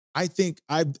 I think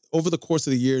over the course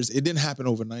of the years, it didn't happen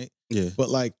overnight. Yeah. But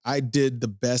like, I did the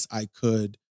best I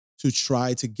could to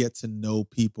try to get to know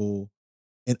people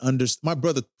and understand. My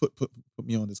brother put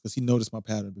me on this because he noticed my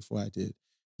pattern before I did.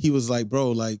 He was like,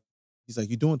 bro, like, he's like,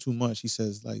 you're doing too much. He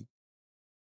says, like,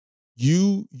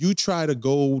 you try to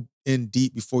go in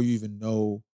deep before you even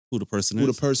know who the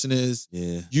person is.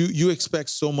 Yeah. You expect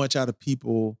so much out of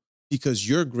people because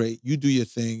you're great. You do your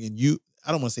thing, and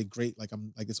I don't want to say great, like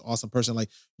I'm like this awesome person. Like,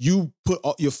 you put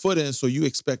your foot in, so you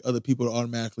expect other people to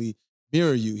automatically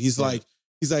mirror you. He's like,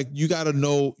 you gotta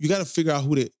know, you gotta figure out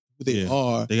who they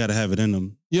are. They gotta have it in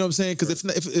them. You know what I'm saying? Because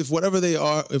if whatever they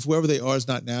are, if whoever they are is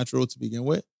not natural to begin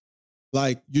with,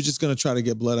 like, you're just gonna try to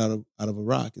get blood out of a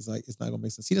rock. It's like, it's not gonna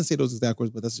make sense. He didn't say those exact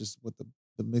words, but that's just what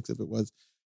the mix of it was.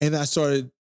 And I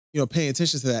started, paying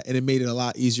attention to that, and it made it a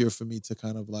lot easier for me to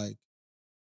kind of like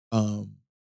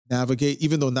navigate,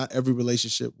 even though not every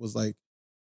relationship was like,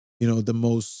 the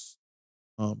most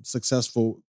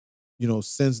successful,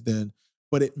 since then.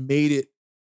 But it made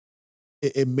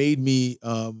me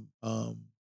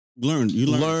learn. You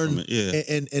learn from it, yeah,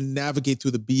 and navigate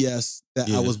through the BS that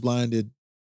I was blinded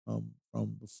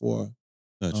from before.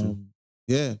 Gotcha.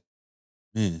 Yeah,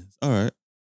 man. All right.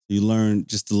 You learn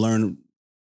just to learn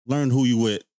who you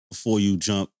with before you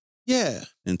jump. Yeah.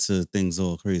 Into things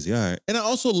all crazy. All right. And I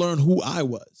also learned who I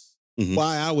was,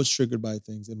 why I was triggered by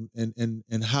things,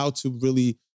 and how to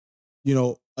really,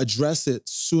 address it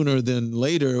sooner than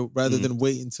later, rather than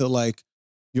wait until like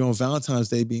you're on Valentine's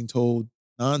Day being told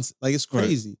nonsense. Like, it's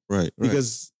crazy. Right.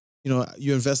 Because,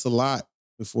 you invest a lot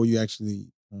before you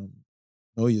actually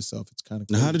know yourself. It's kind of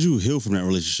crazy. Now, how did you heal from that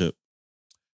relationship?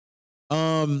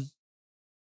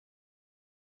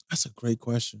 That's a great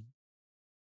question.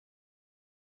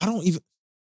 I don't even...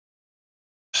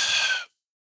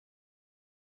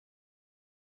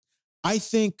 I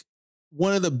think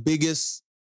one of the biggest...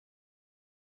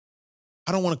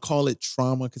 I don't want to call it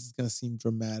trauma because it's going to seem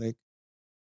dramatic,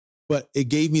 but it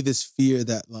gave me this fear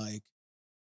that, like,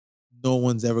 no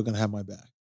one's ever going to have my back.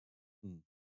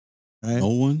 Right? No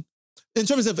one? In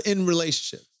terms of in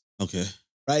relationships. Okay.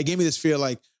 Right? It gave me this fear,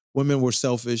 like, women were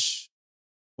selfish.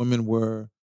 Women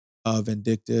were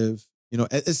vindictive.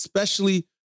 Especially...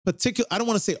 I don't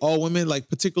want to say all women, like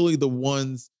particularly the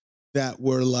ones that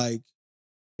were like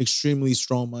extremely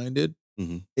strong-minded.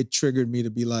 It triggered me to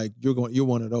be like, you're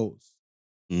one of those,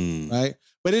 right?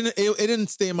 But it didn't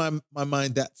stay in my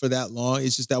mind that for that long.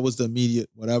 It's just that was the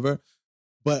immediate whatever.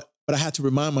 But I had to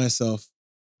remind myself,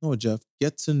 no, Jeff,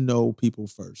 get to know people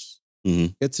first.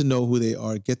 Get to know who they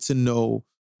are. Get to know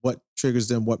what triggers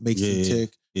them, what makes them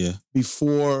tick. Yeah.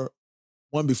 Before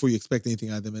you expect anything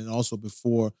out of them, and also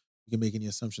before you can make any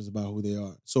assumptions about who they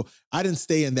are. So I didn't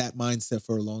stay in that mindset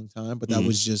for a long time, but that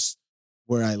was just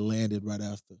where I landed right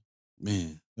after.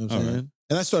 Man. You know what I'm saying? Right.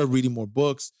 And I started reading more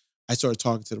books. I started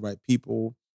talking to the right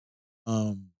people.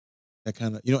 That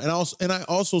kind of, and I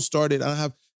also started,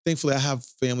 thankfully I have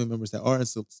family members that are in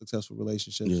successful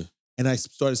relationships. Yeah. And I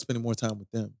started spending more time with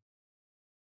them.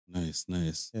 Nice.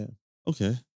 Yeah.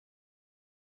 Okay.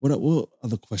 What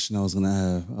other question I was gonna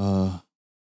have?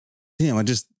 Damn,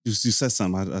 you said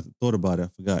something. I thought about it. I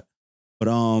forgot. But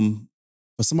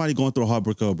for somebody going through a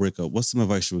heartbreak or a breakup, what's some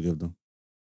advice you would give them?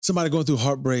 Somebody going through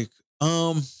heartbreak.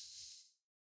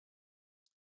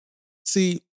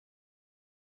 See,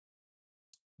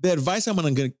 the advice I'm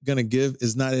gonna give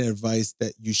is not an advice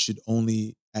that you should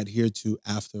only adhere to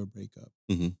after a breakup.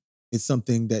 It's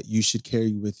something that you should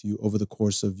carry with you over the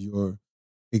course of your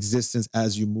existence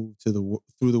as you move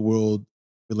through the world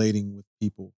relating with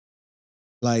people.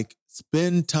 Like,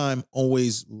 spend time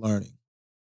always learning,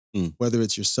 whether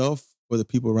it's yourself or the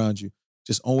people around you.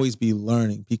 Just always be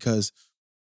learning, because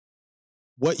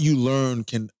what you learn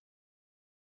can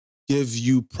give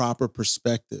you proper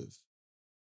perspective.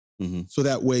 So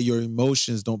that way your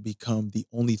emotions don't become the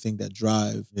only thing that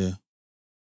drive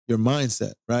your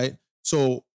mindset, right?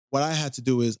 So what I had to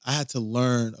do is I had to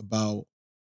learn about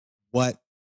what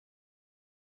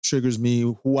triggers me,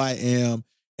 who I am.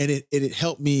 And it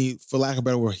helped me, for lack of a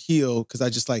better word, heal, because I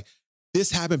just like, this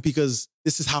happened because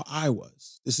this is how I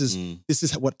was. This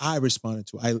is what I responded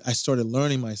to. I started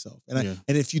learning myself. And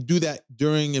and if you do that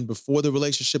during and before the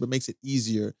relationship, it makes it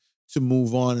easier to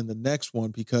move on in the next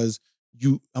one, because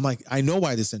I'm like, I know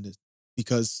why this ended,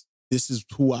 because this is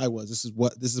who I was. This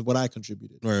is what I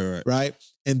contributed. Right. Right.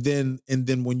 And then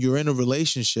when you're in a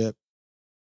relationship,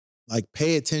 like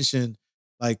pay attention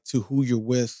like to who you're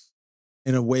with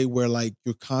in a way where like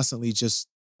you're constantly just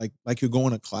like you're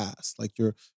going to class, like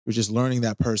you're just learning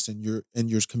that person, you're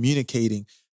communicating,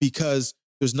 because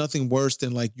there's nothing worse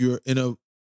than like you're in a,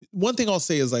 one thing I'll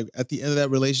say is like at the end of that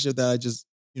relationship that I just,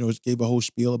 gave a whole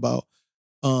spiel about,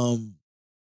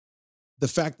 the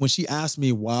fact when she asked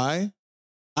me why,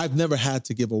 I've never had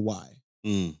to give a why.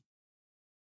 Mm.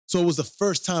 So it was the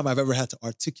first time I've ever had to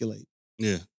articulate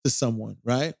to someone,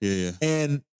 right? Yeah.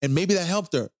 And maybe that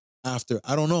helped her after,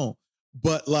 I don't know.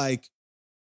 But like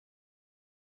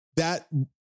that,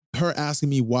 her asking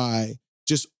me why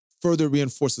just further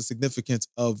reinforced the significance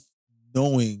of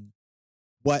knowing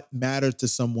what mattered to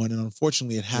someone. And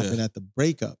unfortunately, it happened at the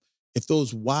breakup. If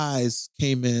those whys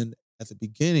came in at the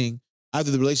beginning, either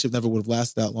the relationship never would have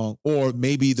lasted that long, or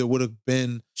maybe there would have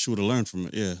been... She would have learned from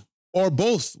it, yeah. Or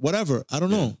both, whatever. I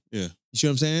don't know. Yeah. You see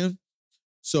what I'm saying?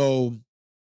 So,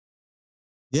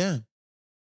 yeah.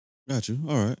 Got you.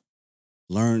 All right.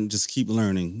 Learn, just keep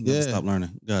learning. Never stop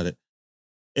learning. Got it.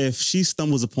 If she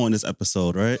stumbles upon this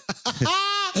episode, right?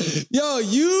 Yo,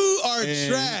 you are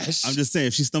trash. I'm just saying,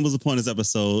 if she stumbles upon this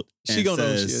episode, she gonna know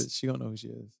who she is. She gonna know who she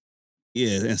is.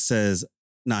 Yeah, and says,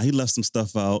 nah, he left some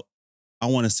stuff out. I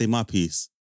want to say my piece.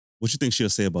 What you think she'll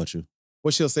say about you?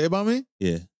 What she'll say about me?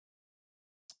 Yeah.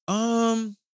 I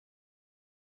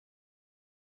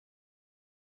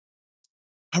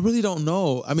really don't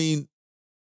know. I mean,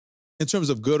 in terms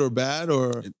of good or bad,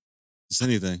 or just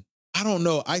anything. I don't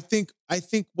know. I think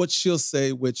what she'll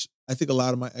say, which I think a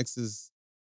lot of my exes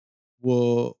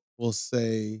will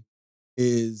say,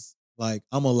 is like,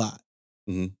 I'm a lot.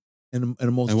 Mm-hmm. In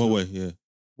a multitude. In what way? Yeah.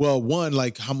 Well, one,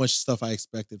 like how much stuff I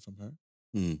expected from her.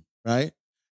 Right?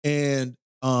 And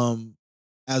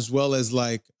as well as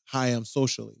like how I am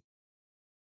socially.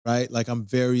 Right? Like I'm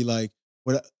very like,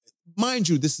 mind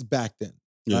you, this is back then.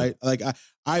 Right? Like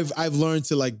I've learned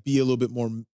to like be a little bit more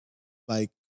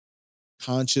like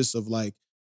conscious of like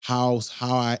how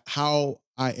I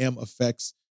am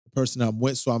affects the person I'm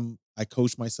with. So I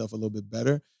coach myself a little bit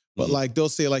better. But like they'll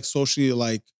say like socially,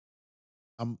 like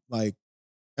I'm like,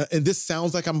 and this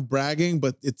sounds like I'm bragging,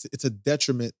 but it's a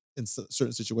detriment in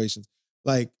certain situations.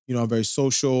 Like, I'm very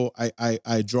social.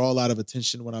 I draw a lot of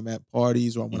attention when I'm at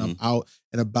parties or when I'm out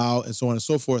and about and so on and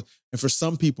so forth. And for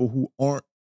some people who aren't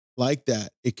like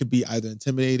that, it could be either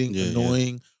intimidating,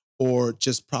 annoying, or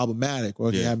just problematic,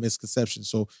 or they have misconceptions.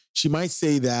 So she might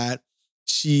say that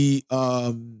she's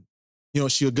gonna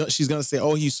say,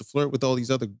 oh, he used to flirt with all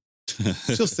these other.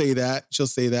 She'll say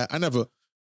that. I never,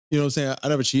 you know what I'm saying? I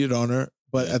never cheated on her,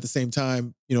 but at the same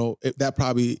time, that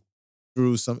probably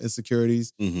drew some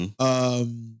insecurities.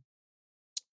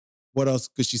 What else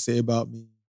could she say about me?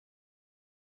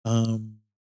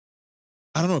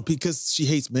 I don't know, because she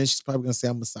hates men. She's probably gonna say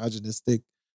I'm misogynistic.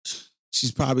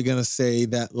 She's probably gonna say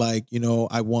that, like,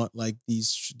 I want like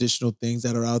these traditional things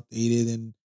that are outdated,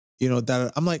 and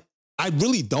that I'm like, I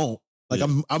really don't. Like,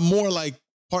 I'm more like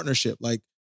partnership. Like,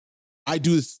 I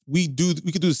do this, we could do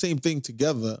the same thing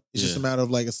together. It's just a matter of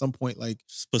like at some point, like,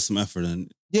 just put some effort in.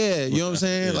 Yeah, you know what I'm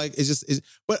saying? Yeah.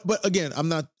 Like, but again, I'm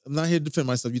not here to defend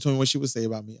myself. You told me what she would say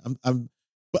about me.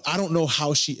 But I don't know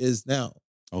how she is now.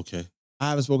 Okay. I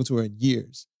haven't spoken to her in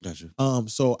years. Gotcha.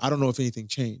 So I don't know if anything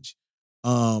changed.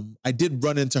 I did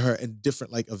run into her in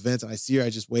different like events, and I see her, I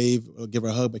just wave or give her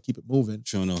a hug, but keep it moving.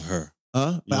 You don't know her.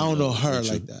 But I don't know her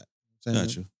like that.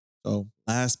 Gotcha. So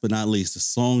last but not least, the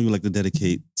song you like to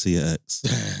dedicate to your ex.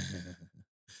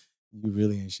 You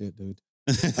really ain't shit, dude.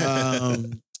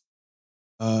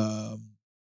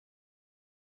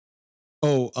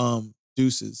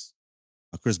 Deuces.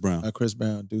 Chris Brown. Chris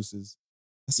Brown, Deuces.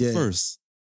 That's the first.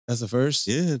 That's the first?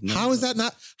 Yeah. No, how is that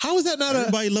not?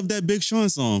 Everybody loved that Big Sean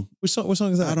song. What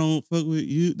song is that? I don't fuck with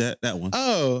you. That one.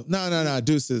 Oh, no.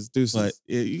 Deuces. But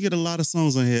you get a lot of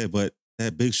songs on here, but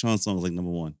that Big Sean song is like number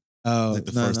one. Oh, like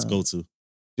the first go-to.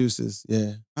 Deuces,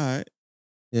 yeah. All right.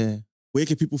 Yeah. Where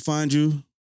can people find you?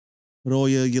 With all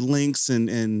your links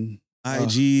and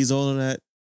IGs, all of that?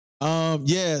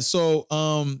 So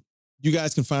you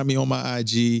guys can find me on my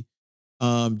IG,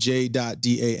 j.damisse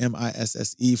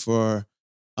for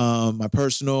my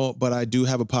personal, but I do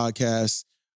have a podcast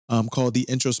called The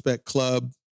Introspect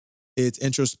Club. It's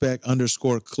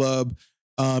introspect_club.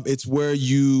 It's where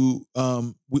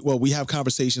we have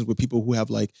conversations with people who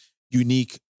have like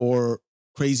unique or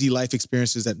crazy life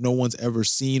experiences that no one's ever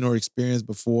seen or experienced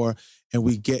before. And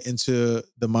we get into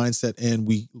the mindset and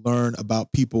we learn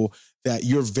about people that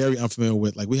you're very unfamiliar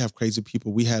with. Like, we have crazy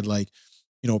people. We had like,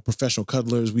 professional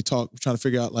cuddlers. We're trying to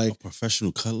figure out like... A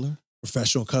professional cuddler?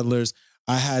 professional cuddlers.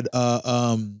 I had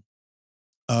what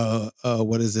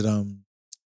is it?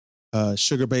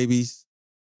 Sugar babies.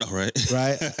 All right.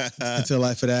 Right? Until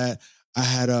life for that. I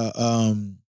had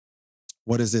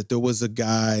what is it? There was a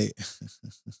guy.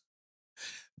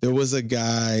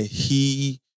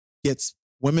 He gets,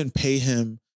 women pay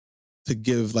him to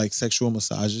give like sexual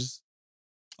massages.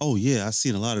 Oh yeah, I've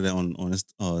seen a lot of that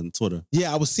on Twitter.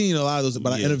 Yeah, I was seeing a lot of those,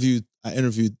 but I interviewed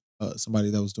somebody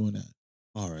that was doing that.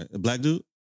 All right, a black dude.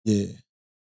 Yeah.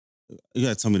 You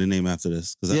gotta tell me the name after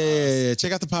this. Yeah.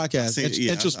 Check out the podcast,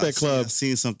 Introspect Club. I've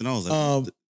seen something. I was like,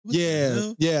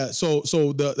 yeah. So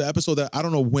the episode that, I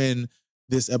don't know when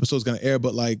this episode is gonna air,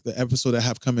 but like the episode that I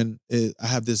have coming is, I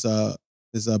have this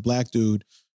black dude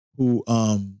who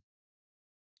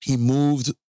he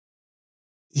moved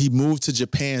to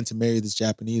Japan to marry this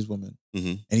Japanese woman,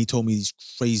 and he told me these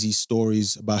crazy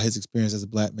stories about his experience as a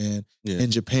black man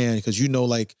in Japan. Because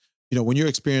when you're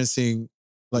experiencing,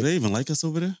 like, do they even like us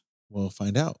over there? Well,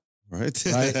 find out. Right.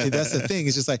 That's the thing.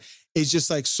 It's just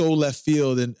like so left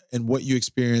field and what you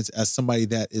experience as somebody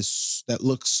that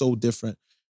looks so different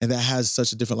and that has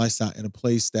such a different lifestyle in a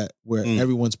place where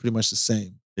everyone's pretty much the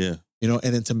same. Yeah. And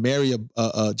then to marry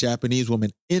a Japanese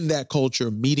woman in that culture,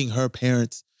 meeting her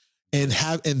parents and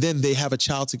then they have a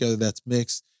child together that's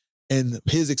mixed, and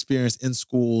his experience in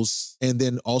schools, and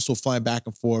then also flying back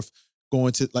and forth,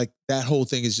 going to, like, that whole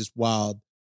thing is just wild.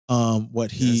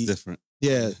 It's different.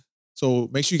 Yeah. So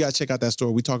make sure you guys check out that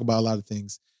story. We talk about a lot of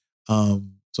things. So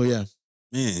yeah.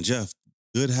 Man, Jeff,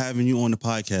 good having you on the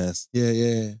podcast. Yeah.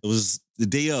 It was the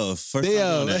day of. First day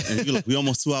time of. That. And look, we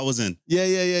almost 2 hours in.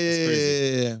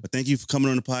 Yeah. But thank you for coming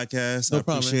on the podcast. No I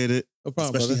problem, appreciate it. No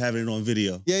problem, especially brother. having it on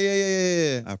video.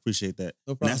 Yeah. I appreciate that.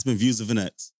 No problem. And that's been Views of an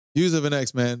X. Views of an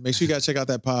X, man. Make sure you guys check out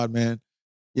that pod, man.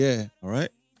 Yeah. All right.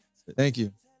 Thank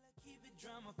you.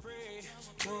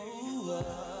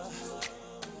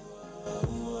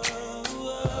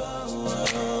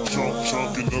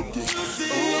 Chalking up the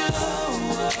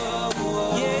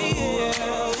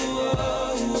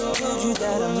told you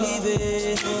that I'm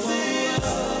leaving.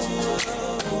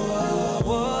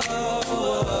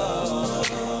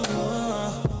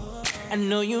 I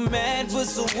know you're mad, but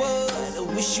so what? I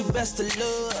wish you best of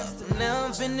luck. Now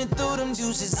I'm finna throw them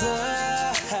deuces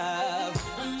up.